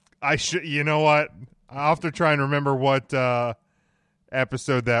 I should. You know what? I'll have to try and remember what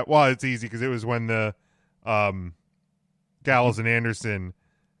episode that. Well, it's easy because it was when the Gallows and Anderson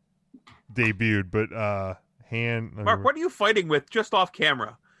debuted. But hand. Mark, what are you fighting with just off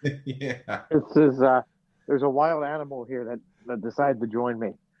camera? Yeah. This is there's a wild animal here that decided to join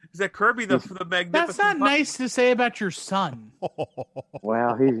me. Is that Kirby the magnificent? That's not nice to say about your son.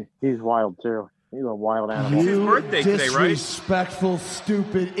 Well, he's wild too. He's a wild animal. It's his birthday today, right? Disrespectful,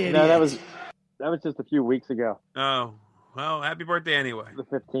 stupid idiot. No, that was just a few weeks ago. Oh, well, happy birthday anyway. The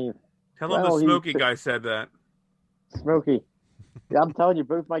 15th. Tell him the Smokey guy said that. Smokey. Yeah, I'm telling you,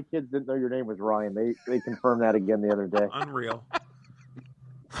 both my kids didn't know your name was Ryan. They confirmed that again the other day. Unreal.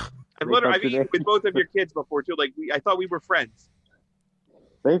 I've eaten with both of your kids before too. Like I thought we were friends.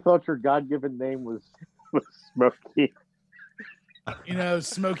 They thought your God-given name was Smokey. You know,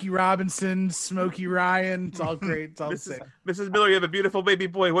 Smokey Robinson, Smokey Ryan. It's all great. It's all the same. Mrs. Miller, you have a beautiful baby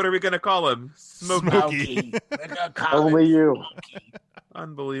boy. What are we going to call him? Smokey. Only you.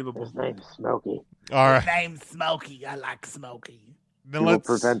 Unbelievable. His name's Smokey. All right. His name's Smokey. I like Smokey. Then He will let's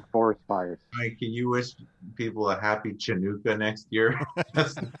prevent forest fires. Mike, can you wish people a happy Chinooka next year?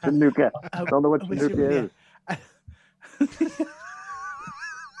 Chinooka. Don't know what Chinooka is.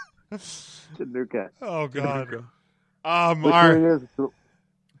 Chinooka. Oh God. Chinooka. All Look right. who he is.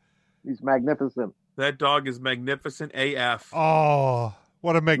 He's magnificent. That dog is magnificent AF. Oh,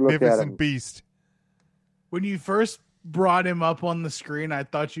 what a magnificent him. beast! When you first brought him up on the screen, I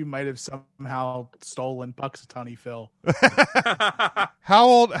thought you might have somehow stolen Puxatawny Phil. How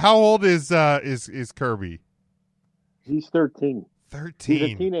old is Kirby? He's 13. 13.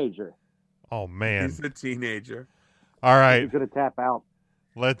 He's a teenager. Oh man. He's a teenager. All right. He's going to tap out.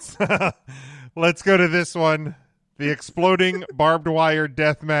 Let's go to this one. The exploding barbed wire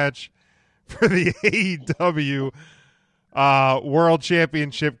death match for the AEW World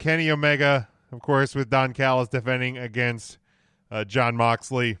Championship. Kenny Omega, of course, with Don Callis defending against Jon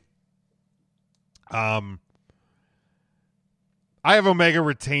Moxley. I have Omega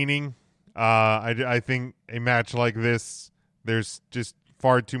retaining. I think a match like this, there's just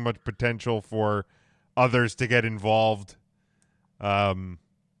far too much potential for others to get involved.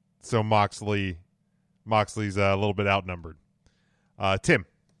 So Moxley's a little bit outnumbered. Tim.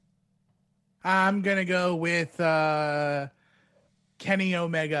 I'm going to go with Kenny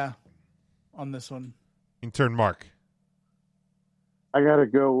Omega on this one. In turn, Mark. I got to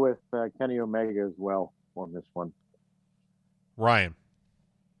go with Kenny Omega as well on this one. Ryan.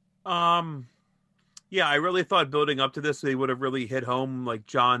 Yeah, I really thought building up to this, they would have really hit home like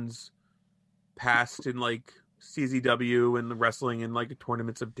John's past in like CZW and wrestling in like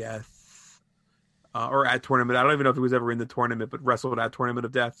Tournaments of Death. Or at Tournament. I don't even know if he was ever in the tournament, but wrestled at Tournament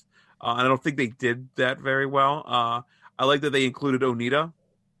of Death. And I don't think they did that very well. I like that they included Onita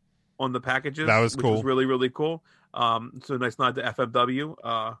on the packages. That was cool. Which was really, really cool. So nice nod to FMW.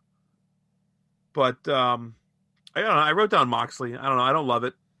 But I don't know. I wrote down Moxley. I don't know. I don't love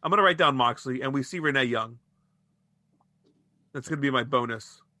it. I'm going to write down Moxley, and we see Renee Young. That's going to be my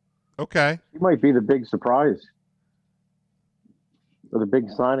bonus. Okay. He might be the big surprise. Or the big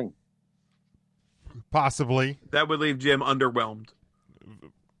signing. Possibly. That would leave Jim underwhelmed.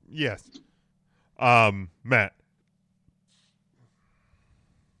 Yes. Matt.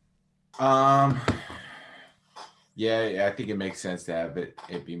 Yeah, I think it makes sense to have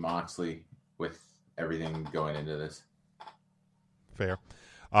it be Moxley with everything going into this. Fair.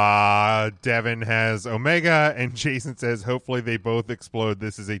 Devin has Omega, and Jason says, hopefully they both explode.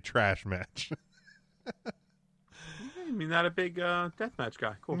 This is a trash match. I mean, not a big deathmatch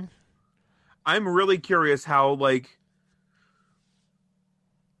guy. Cool. Mm-hmm. I'm really curious how, like,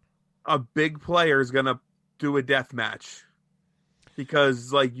 a big player is going to do a death match.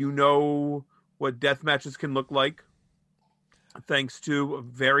 Because, like, you know what death matches can look like. Thanks to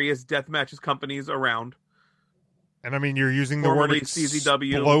various death matches companies around. And, I mean, you're using the word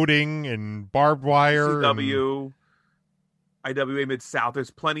CZW, exploding and barbed wire. CZW, IWA Mid-South. There's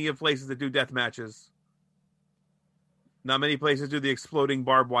plenty of places that do death matches. Not many places do the exploding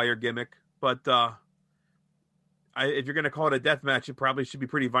barbed wire gimmick. But if you're going to call it a death match, it probably should be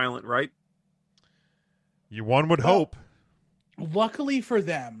pretty violent, right? One would hope. Luckily for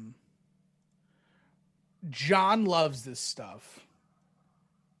them, John loves this stuff.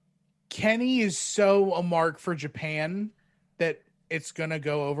 Kenny is so a mark for Japan that it's going to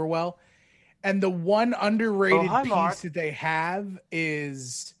go over well. And the one underrated piece that they have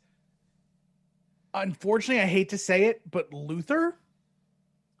is, unfortunately, I hate to say it, but Luther.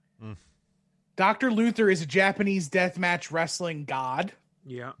 Dr. Luther is a Japanese deathmatch wrestling god.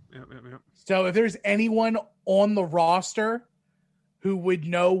 Yeah. So if there's anyone on the roster who would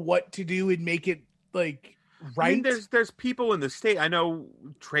know what to do and make it like right, I mean, there's people in the state. I know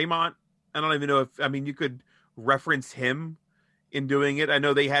Tremont. I don't even know if you could reference him in doing it. I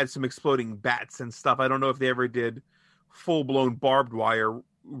know they had some exploding bats and stuff. I don't know if they ever did full blown barbed wire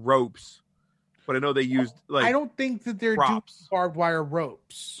ropes, but I know they used like. I don't think that they're doing barbed wire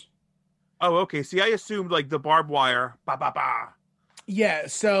ropes. Oh, okay. See, I assumed like the barbed wire. Ba ba ba. Yeah.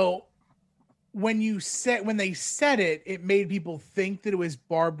 So when they said it, it made people think that it was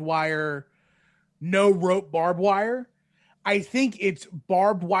barbed wire, no rope barbed wire. I think it's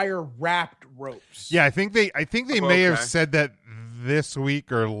barbed wire wrapped ropes. Yeah, I think they may have said that this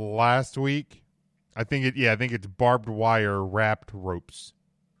week or last week. I think it's barbed wire wrapped ropes,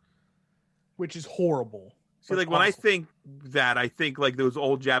 which is horrible. See, like when I think that, I think like those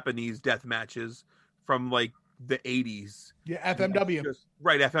old Japanese death matches from like the 80s. Yeah, FMW.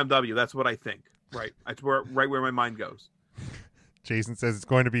 Right, FMW. That's what I think. Right. That's where my mind goes. Jason says it's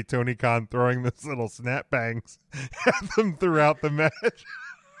going to be Tony Khan throwing those little snap bangs at them throughout the match.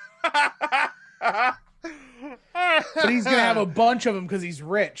 But he's going to have a bunch of them because he's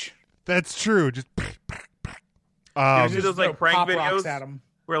rich. That's true. Just you see those like prank videos at him,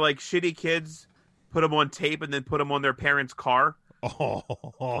 where like shitty kids put them on tape and then put them on their parents' car. Oh.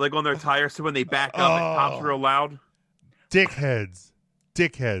 Like on their tires, so when they back up, it pops real loud. Dickheads.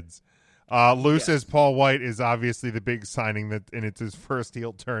 Lou says Paul White is obviously the big signing and it's his first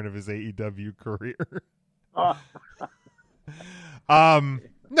heel turn of his AEW career.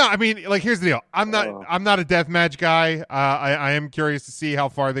 No, I mean, like, here's the deal. I'm not a deathmatch guy. I am curious to see how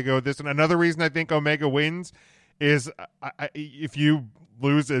far they go with this. And another reason I think Omega wins is if you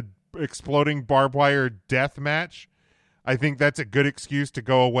lose a exploding barbed wire death match, I think that's a good excuse to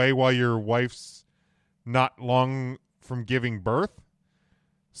go away while your wife's not long from giving birth.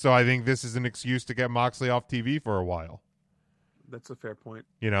 So I think this is an excuse to get Moxley off TV for a while. That's a fair point.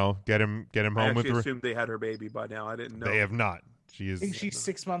 You know, get him home with her. I assumed they had her baby by now. I didn't know. They have not. I think she's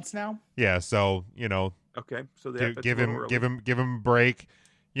 6 months now. Yeah, so you know. Okay, so they give him a break.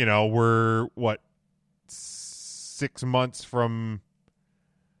 You know, we're 6 months from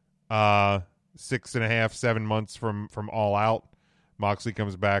 6.5, 7 months from All Out. Moxley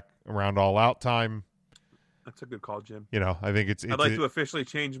comes back around All Out time. That's a good call, Jim. You know, I think it's I'd like to officially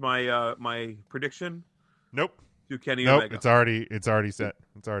change my my prediction. Nope. To Kenny Nope. Omega. It's already set.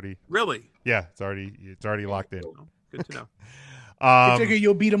 It's already really. Yeah, it's already locked in. Oh, good to know. I figure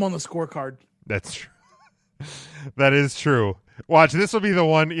you'll beat him on the scorecard. That's true. That is true. Watch, this will be the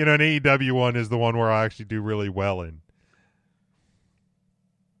one. You know, an AEW one is the one where I actually do really well in.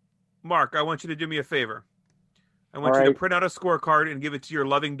 Mark, I want you to do me a favor. I want you to print out a scorecard and give it to your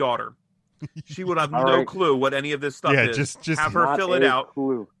loving daughter. She will have no clue what any of this stuff is. Just have her fill it out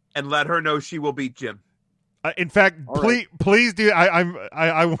and let her know she will beat Jim. In fact, please do.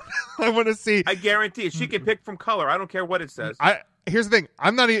 I want to see. I guarantee it. She can pick from color. I don't care what it says. Here's the thing.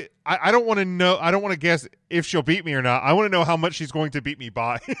 I'm not. I don't want to know. I don't want to guess if she'll beat me or not. I want to know how much she's going to beat me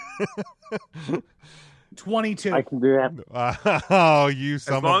by. 22. I can do that. Oh, you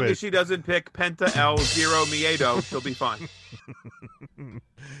son of a bitch. As long as she doesn't pick Penta El Zero Miedo, she'll be fine.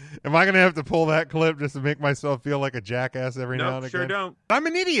 Am I going to have to pull that clip just to make myself feel like a jackass every now and again? Sure don't. I'm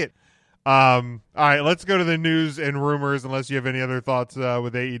an idiot. All right, let's go to the news and rumors. Unless you have any other thoughts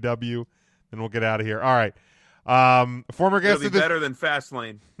with AEW, then we'll get out of here. All right. Former guest of better than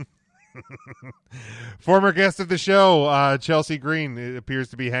Fastlane. Former guest of the show, Chelsea Green, appears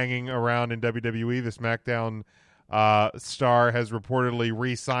to be hanging around in WWE. The SmackDown star has reportedly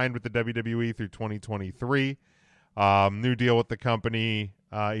re-signed with the WWE through 2023. New deal with the company,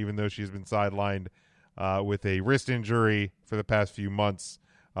 even though she's been sidelined with a wrist injury for the past few months.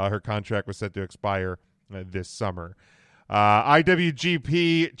 Her contract was set to expire this summer.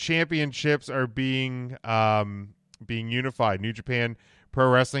 IWGP championships are being unified. New Japan Pro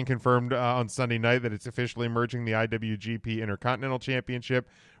Wrestling confirmed on Sunday night that it's officially merging the IWGP Intercontinental Championship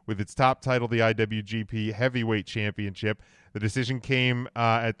with its top title, the IWGP Heavyweight Championship. The decision came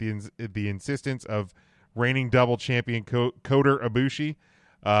at the insistence of reigning double champion Kota Ibushi,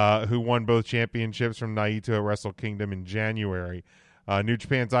 who won both championships from Naito at Wrestle Kingdom in January. New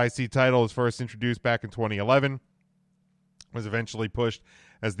Japan's IC title was first introduced back in 2011. Was eventually pushed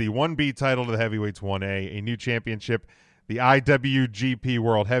as the 1B title to the heavyweights 1A. A new championship, the IWGP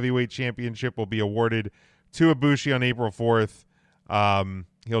World Heavyweight Championship, will be awarded to Ibushi on April 4th.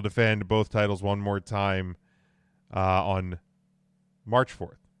 He'll defend both titles one more time on March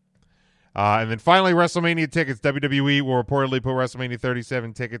 4th. And then finally, WrestleMania tickets. WWE will reportedly put WrestleMania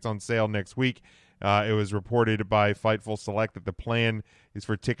 37 tickets on sale next week. It was reported by Fightful Select that the plan is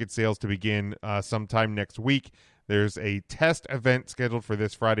for ticket sales to begin sometime next week. There's a test event scheduled for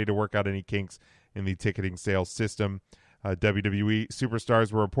this Friday to work out any kinks in the ticketing sales system. WWE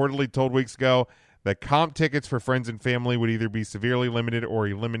superstars were reportedly told weeks ago that comp tickets for friends and family would either be severely limited or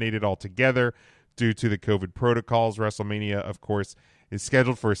eliminated altogether due to the COVID protocols. WrestleMania, of course, is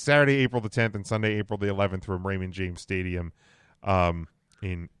scheduled for Saturday, April the 10th and Sunday, April the 11th from Raymond James Stadium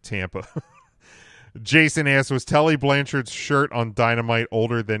in Tampa. Jason asks, was Tully Blanchard's shirt on Dynamite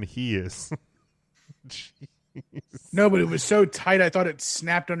older than he is? No, but it was so tight I thought it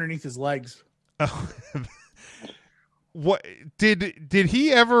snapped underneath his legs. Oh. What did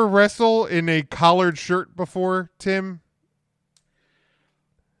he ever wrestle in a collared shirt before, Tim?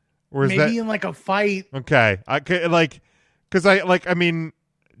 Or is maybe in like a fight? Okay, I mean,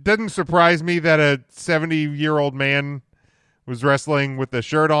 doesn't surprise me that a 70-year-old man was wrestling with the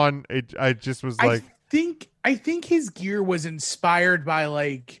shirt on. I just was like, I think his gear was inspired by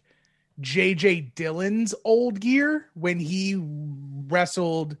like J.J. Dillon's old gear when he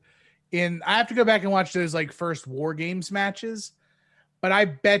wrestled in. I have to go back and watch those like first War Games matches, but I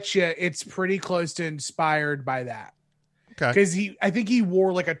bet you it's pretty close to inspired by that. Okay, because I think he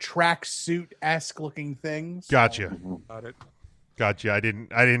wore like a tracksuit-esque looking thing. So. Gotcha. Gotcha. I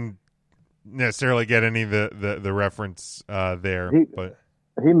didn't necessarily get any of the reference there, but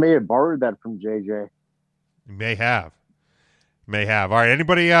he may have borrowed that from JJ. May have. All right.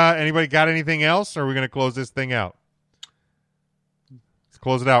 Anybody got anything else? Or are we going to close this thing out? Let's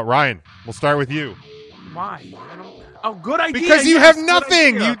close it out. Ryan, we'll start with you. Why? Oh, good idea. Because you have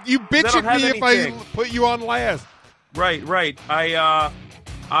nothing. You bitch I don't at me have if I anything. put you on last. Right.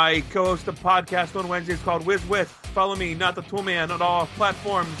 I co-host a podcast on Wednesdays called Whiz With. Follow me, Not the Tool Man, on all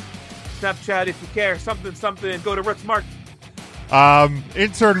platforms. Snapchat if you care. Something. Go to Ritz Mark.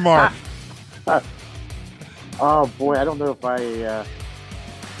 Intern Mark. Oh boy, I don't know if I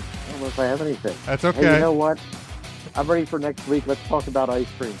have anything. That's okay. Hey, you know what? I'm ready for next week. Let's talk about ice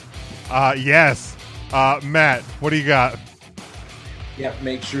cream. Yes. Matt, what do you got? Yep,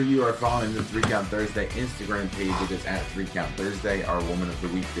 make sure you are following the 3 Count Thursday Instagram page. It is at 3 Count Thursday. Our woman of the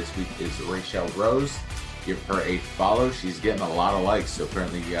week this week is Rachel Rose. Give her a follow. She's getting a lot of likes, so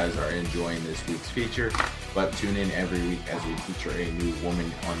apparently you guys are enjoying this week's feature. But tune in every week as we feature a new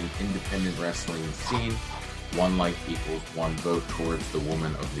woman on the independent wrestling scene. 1 like equals 1 vote towards the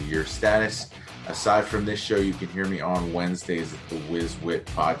Woman of the Year status. Aside from this show, you can hear me on Wednesdays at the Whiz Wit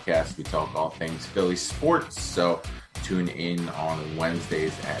podcast. We talk all things Philly sports, so tune in on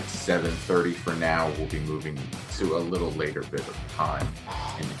Wednesdays at 7:30 for now. We'll be moving to a little later bit of time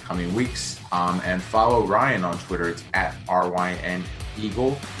in the coming weeks. And follow Ryan on Twitter. It's at RYN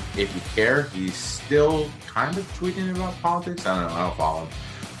Eagle. If you care, he's still kind of tweeting about politics. I don't know. I don't follow him,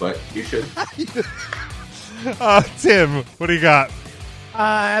 but you should. Tim, what do you got?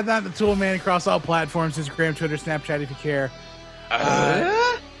 I'm Not the Tool Man across all platforms, Instagram, Twitter, Snapchat, if you care.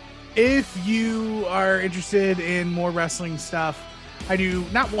 If you are interested in more wrestling stuff, I do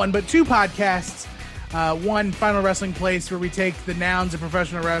not 1, but 2 podcasts. 1, Final Wrestling Place, where we take the nouns of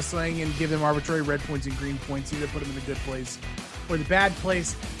professional wrestling and give them arbitrary red points and green points, either put them in the good place or the bad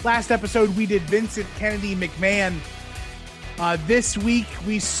place. Last episode, we did Vincent Kennedy McMahon. This week,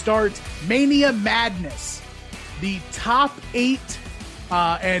 we start Mania Madness. The top 8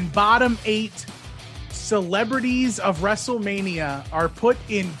 and bottom 8 celebrities of WrestleMania are put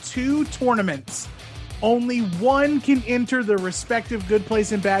in 2 tournaments. Only one can enter the respective Good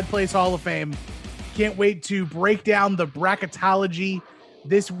Place and Bad Place Hall of Fame. Can't wait to break down the bracketology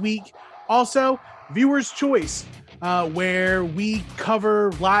this week. Also, Viewer's Choice, where we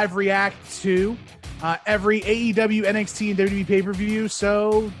cover live react to every AEW, NXT, and WWE pay-per-view.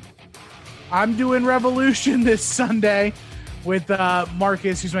 So I'm doing Revolution this Sunday with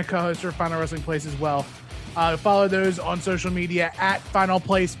Marcus, who's my co-host for Final Wrestling Place as well. Follow those on social media at Final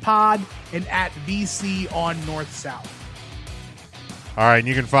Place Pod and at VC on North South. All right, and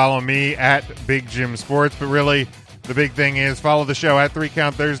you can follow me at Big Jim Sports, but really the big thing is follow the show at 3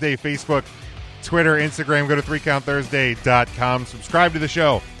 Count Thursday, Facebook, Twitter, Instagram. Go to 3CountThursday.com. Subscribe to the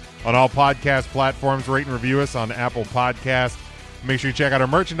show on all podcast platforms. Rate and review us on Apple Podcast. Make sure you check out our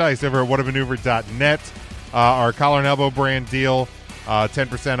merchandise over at whatamaneuver.net. Our collar and elbow brand deal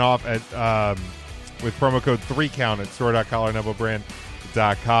 10% off at with promo code 3count at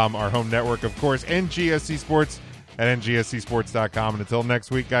store.collarandelbowbrand.com. Our home network, of course, NGSC Sports at ngscsports.com. And until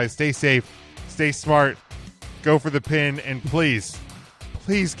next week, guys, stay safe, stay smart, go for the pin, and please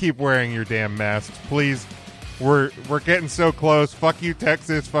keep wearing your damn masks. Please, we're getting so close. Fuck you,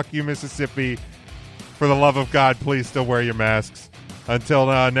 Texas. Fuck you, Mississippi. For the love of God, please still wear your masks.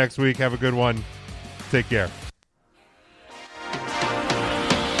 Until next week, have a good one. Take care.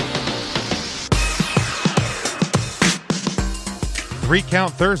 Three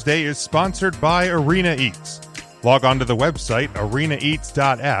Count Thursday is sponsored by Arena Eats. Log on to the website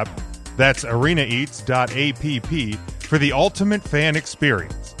arenaeats.app. That's arenaeats.app for the ultimate fan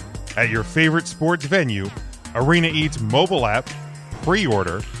experience. At your favorite sports venue, Arena Eats mobile app,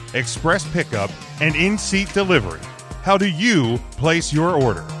 pre-order, express pickup, and in-seat delivery. How do you place your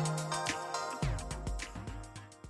order?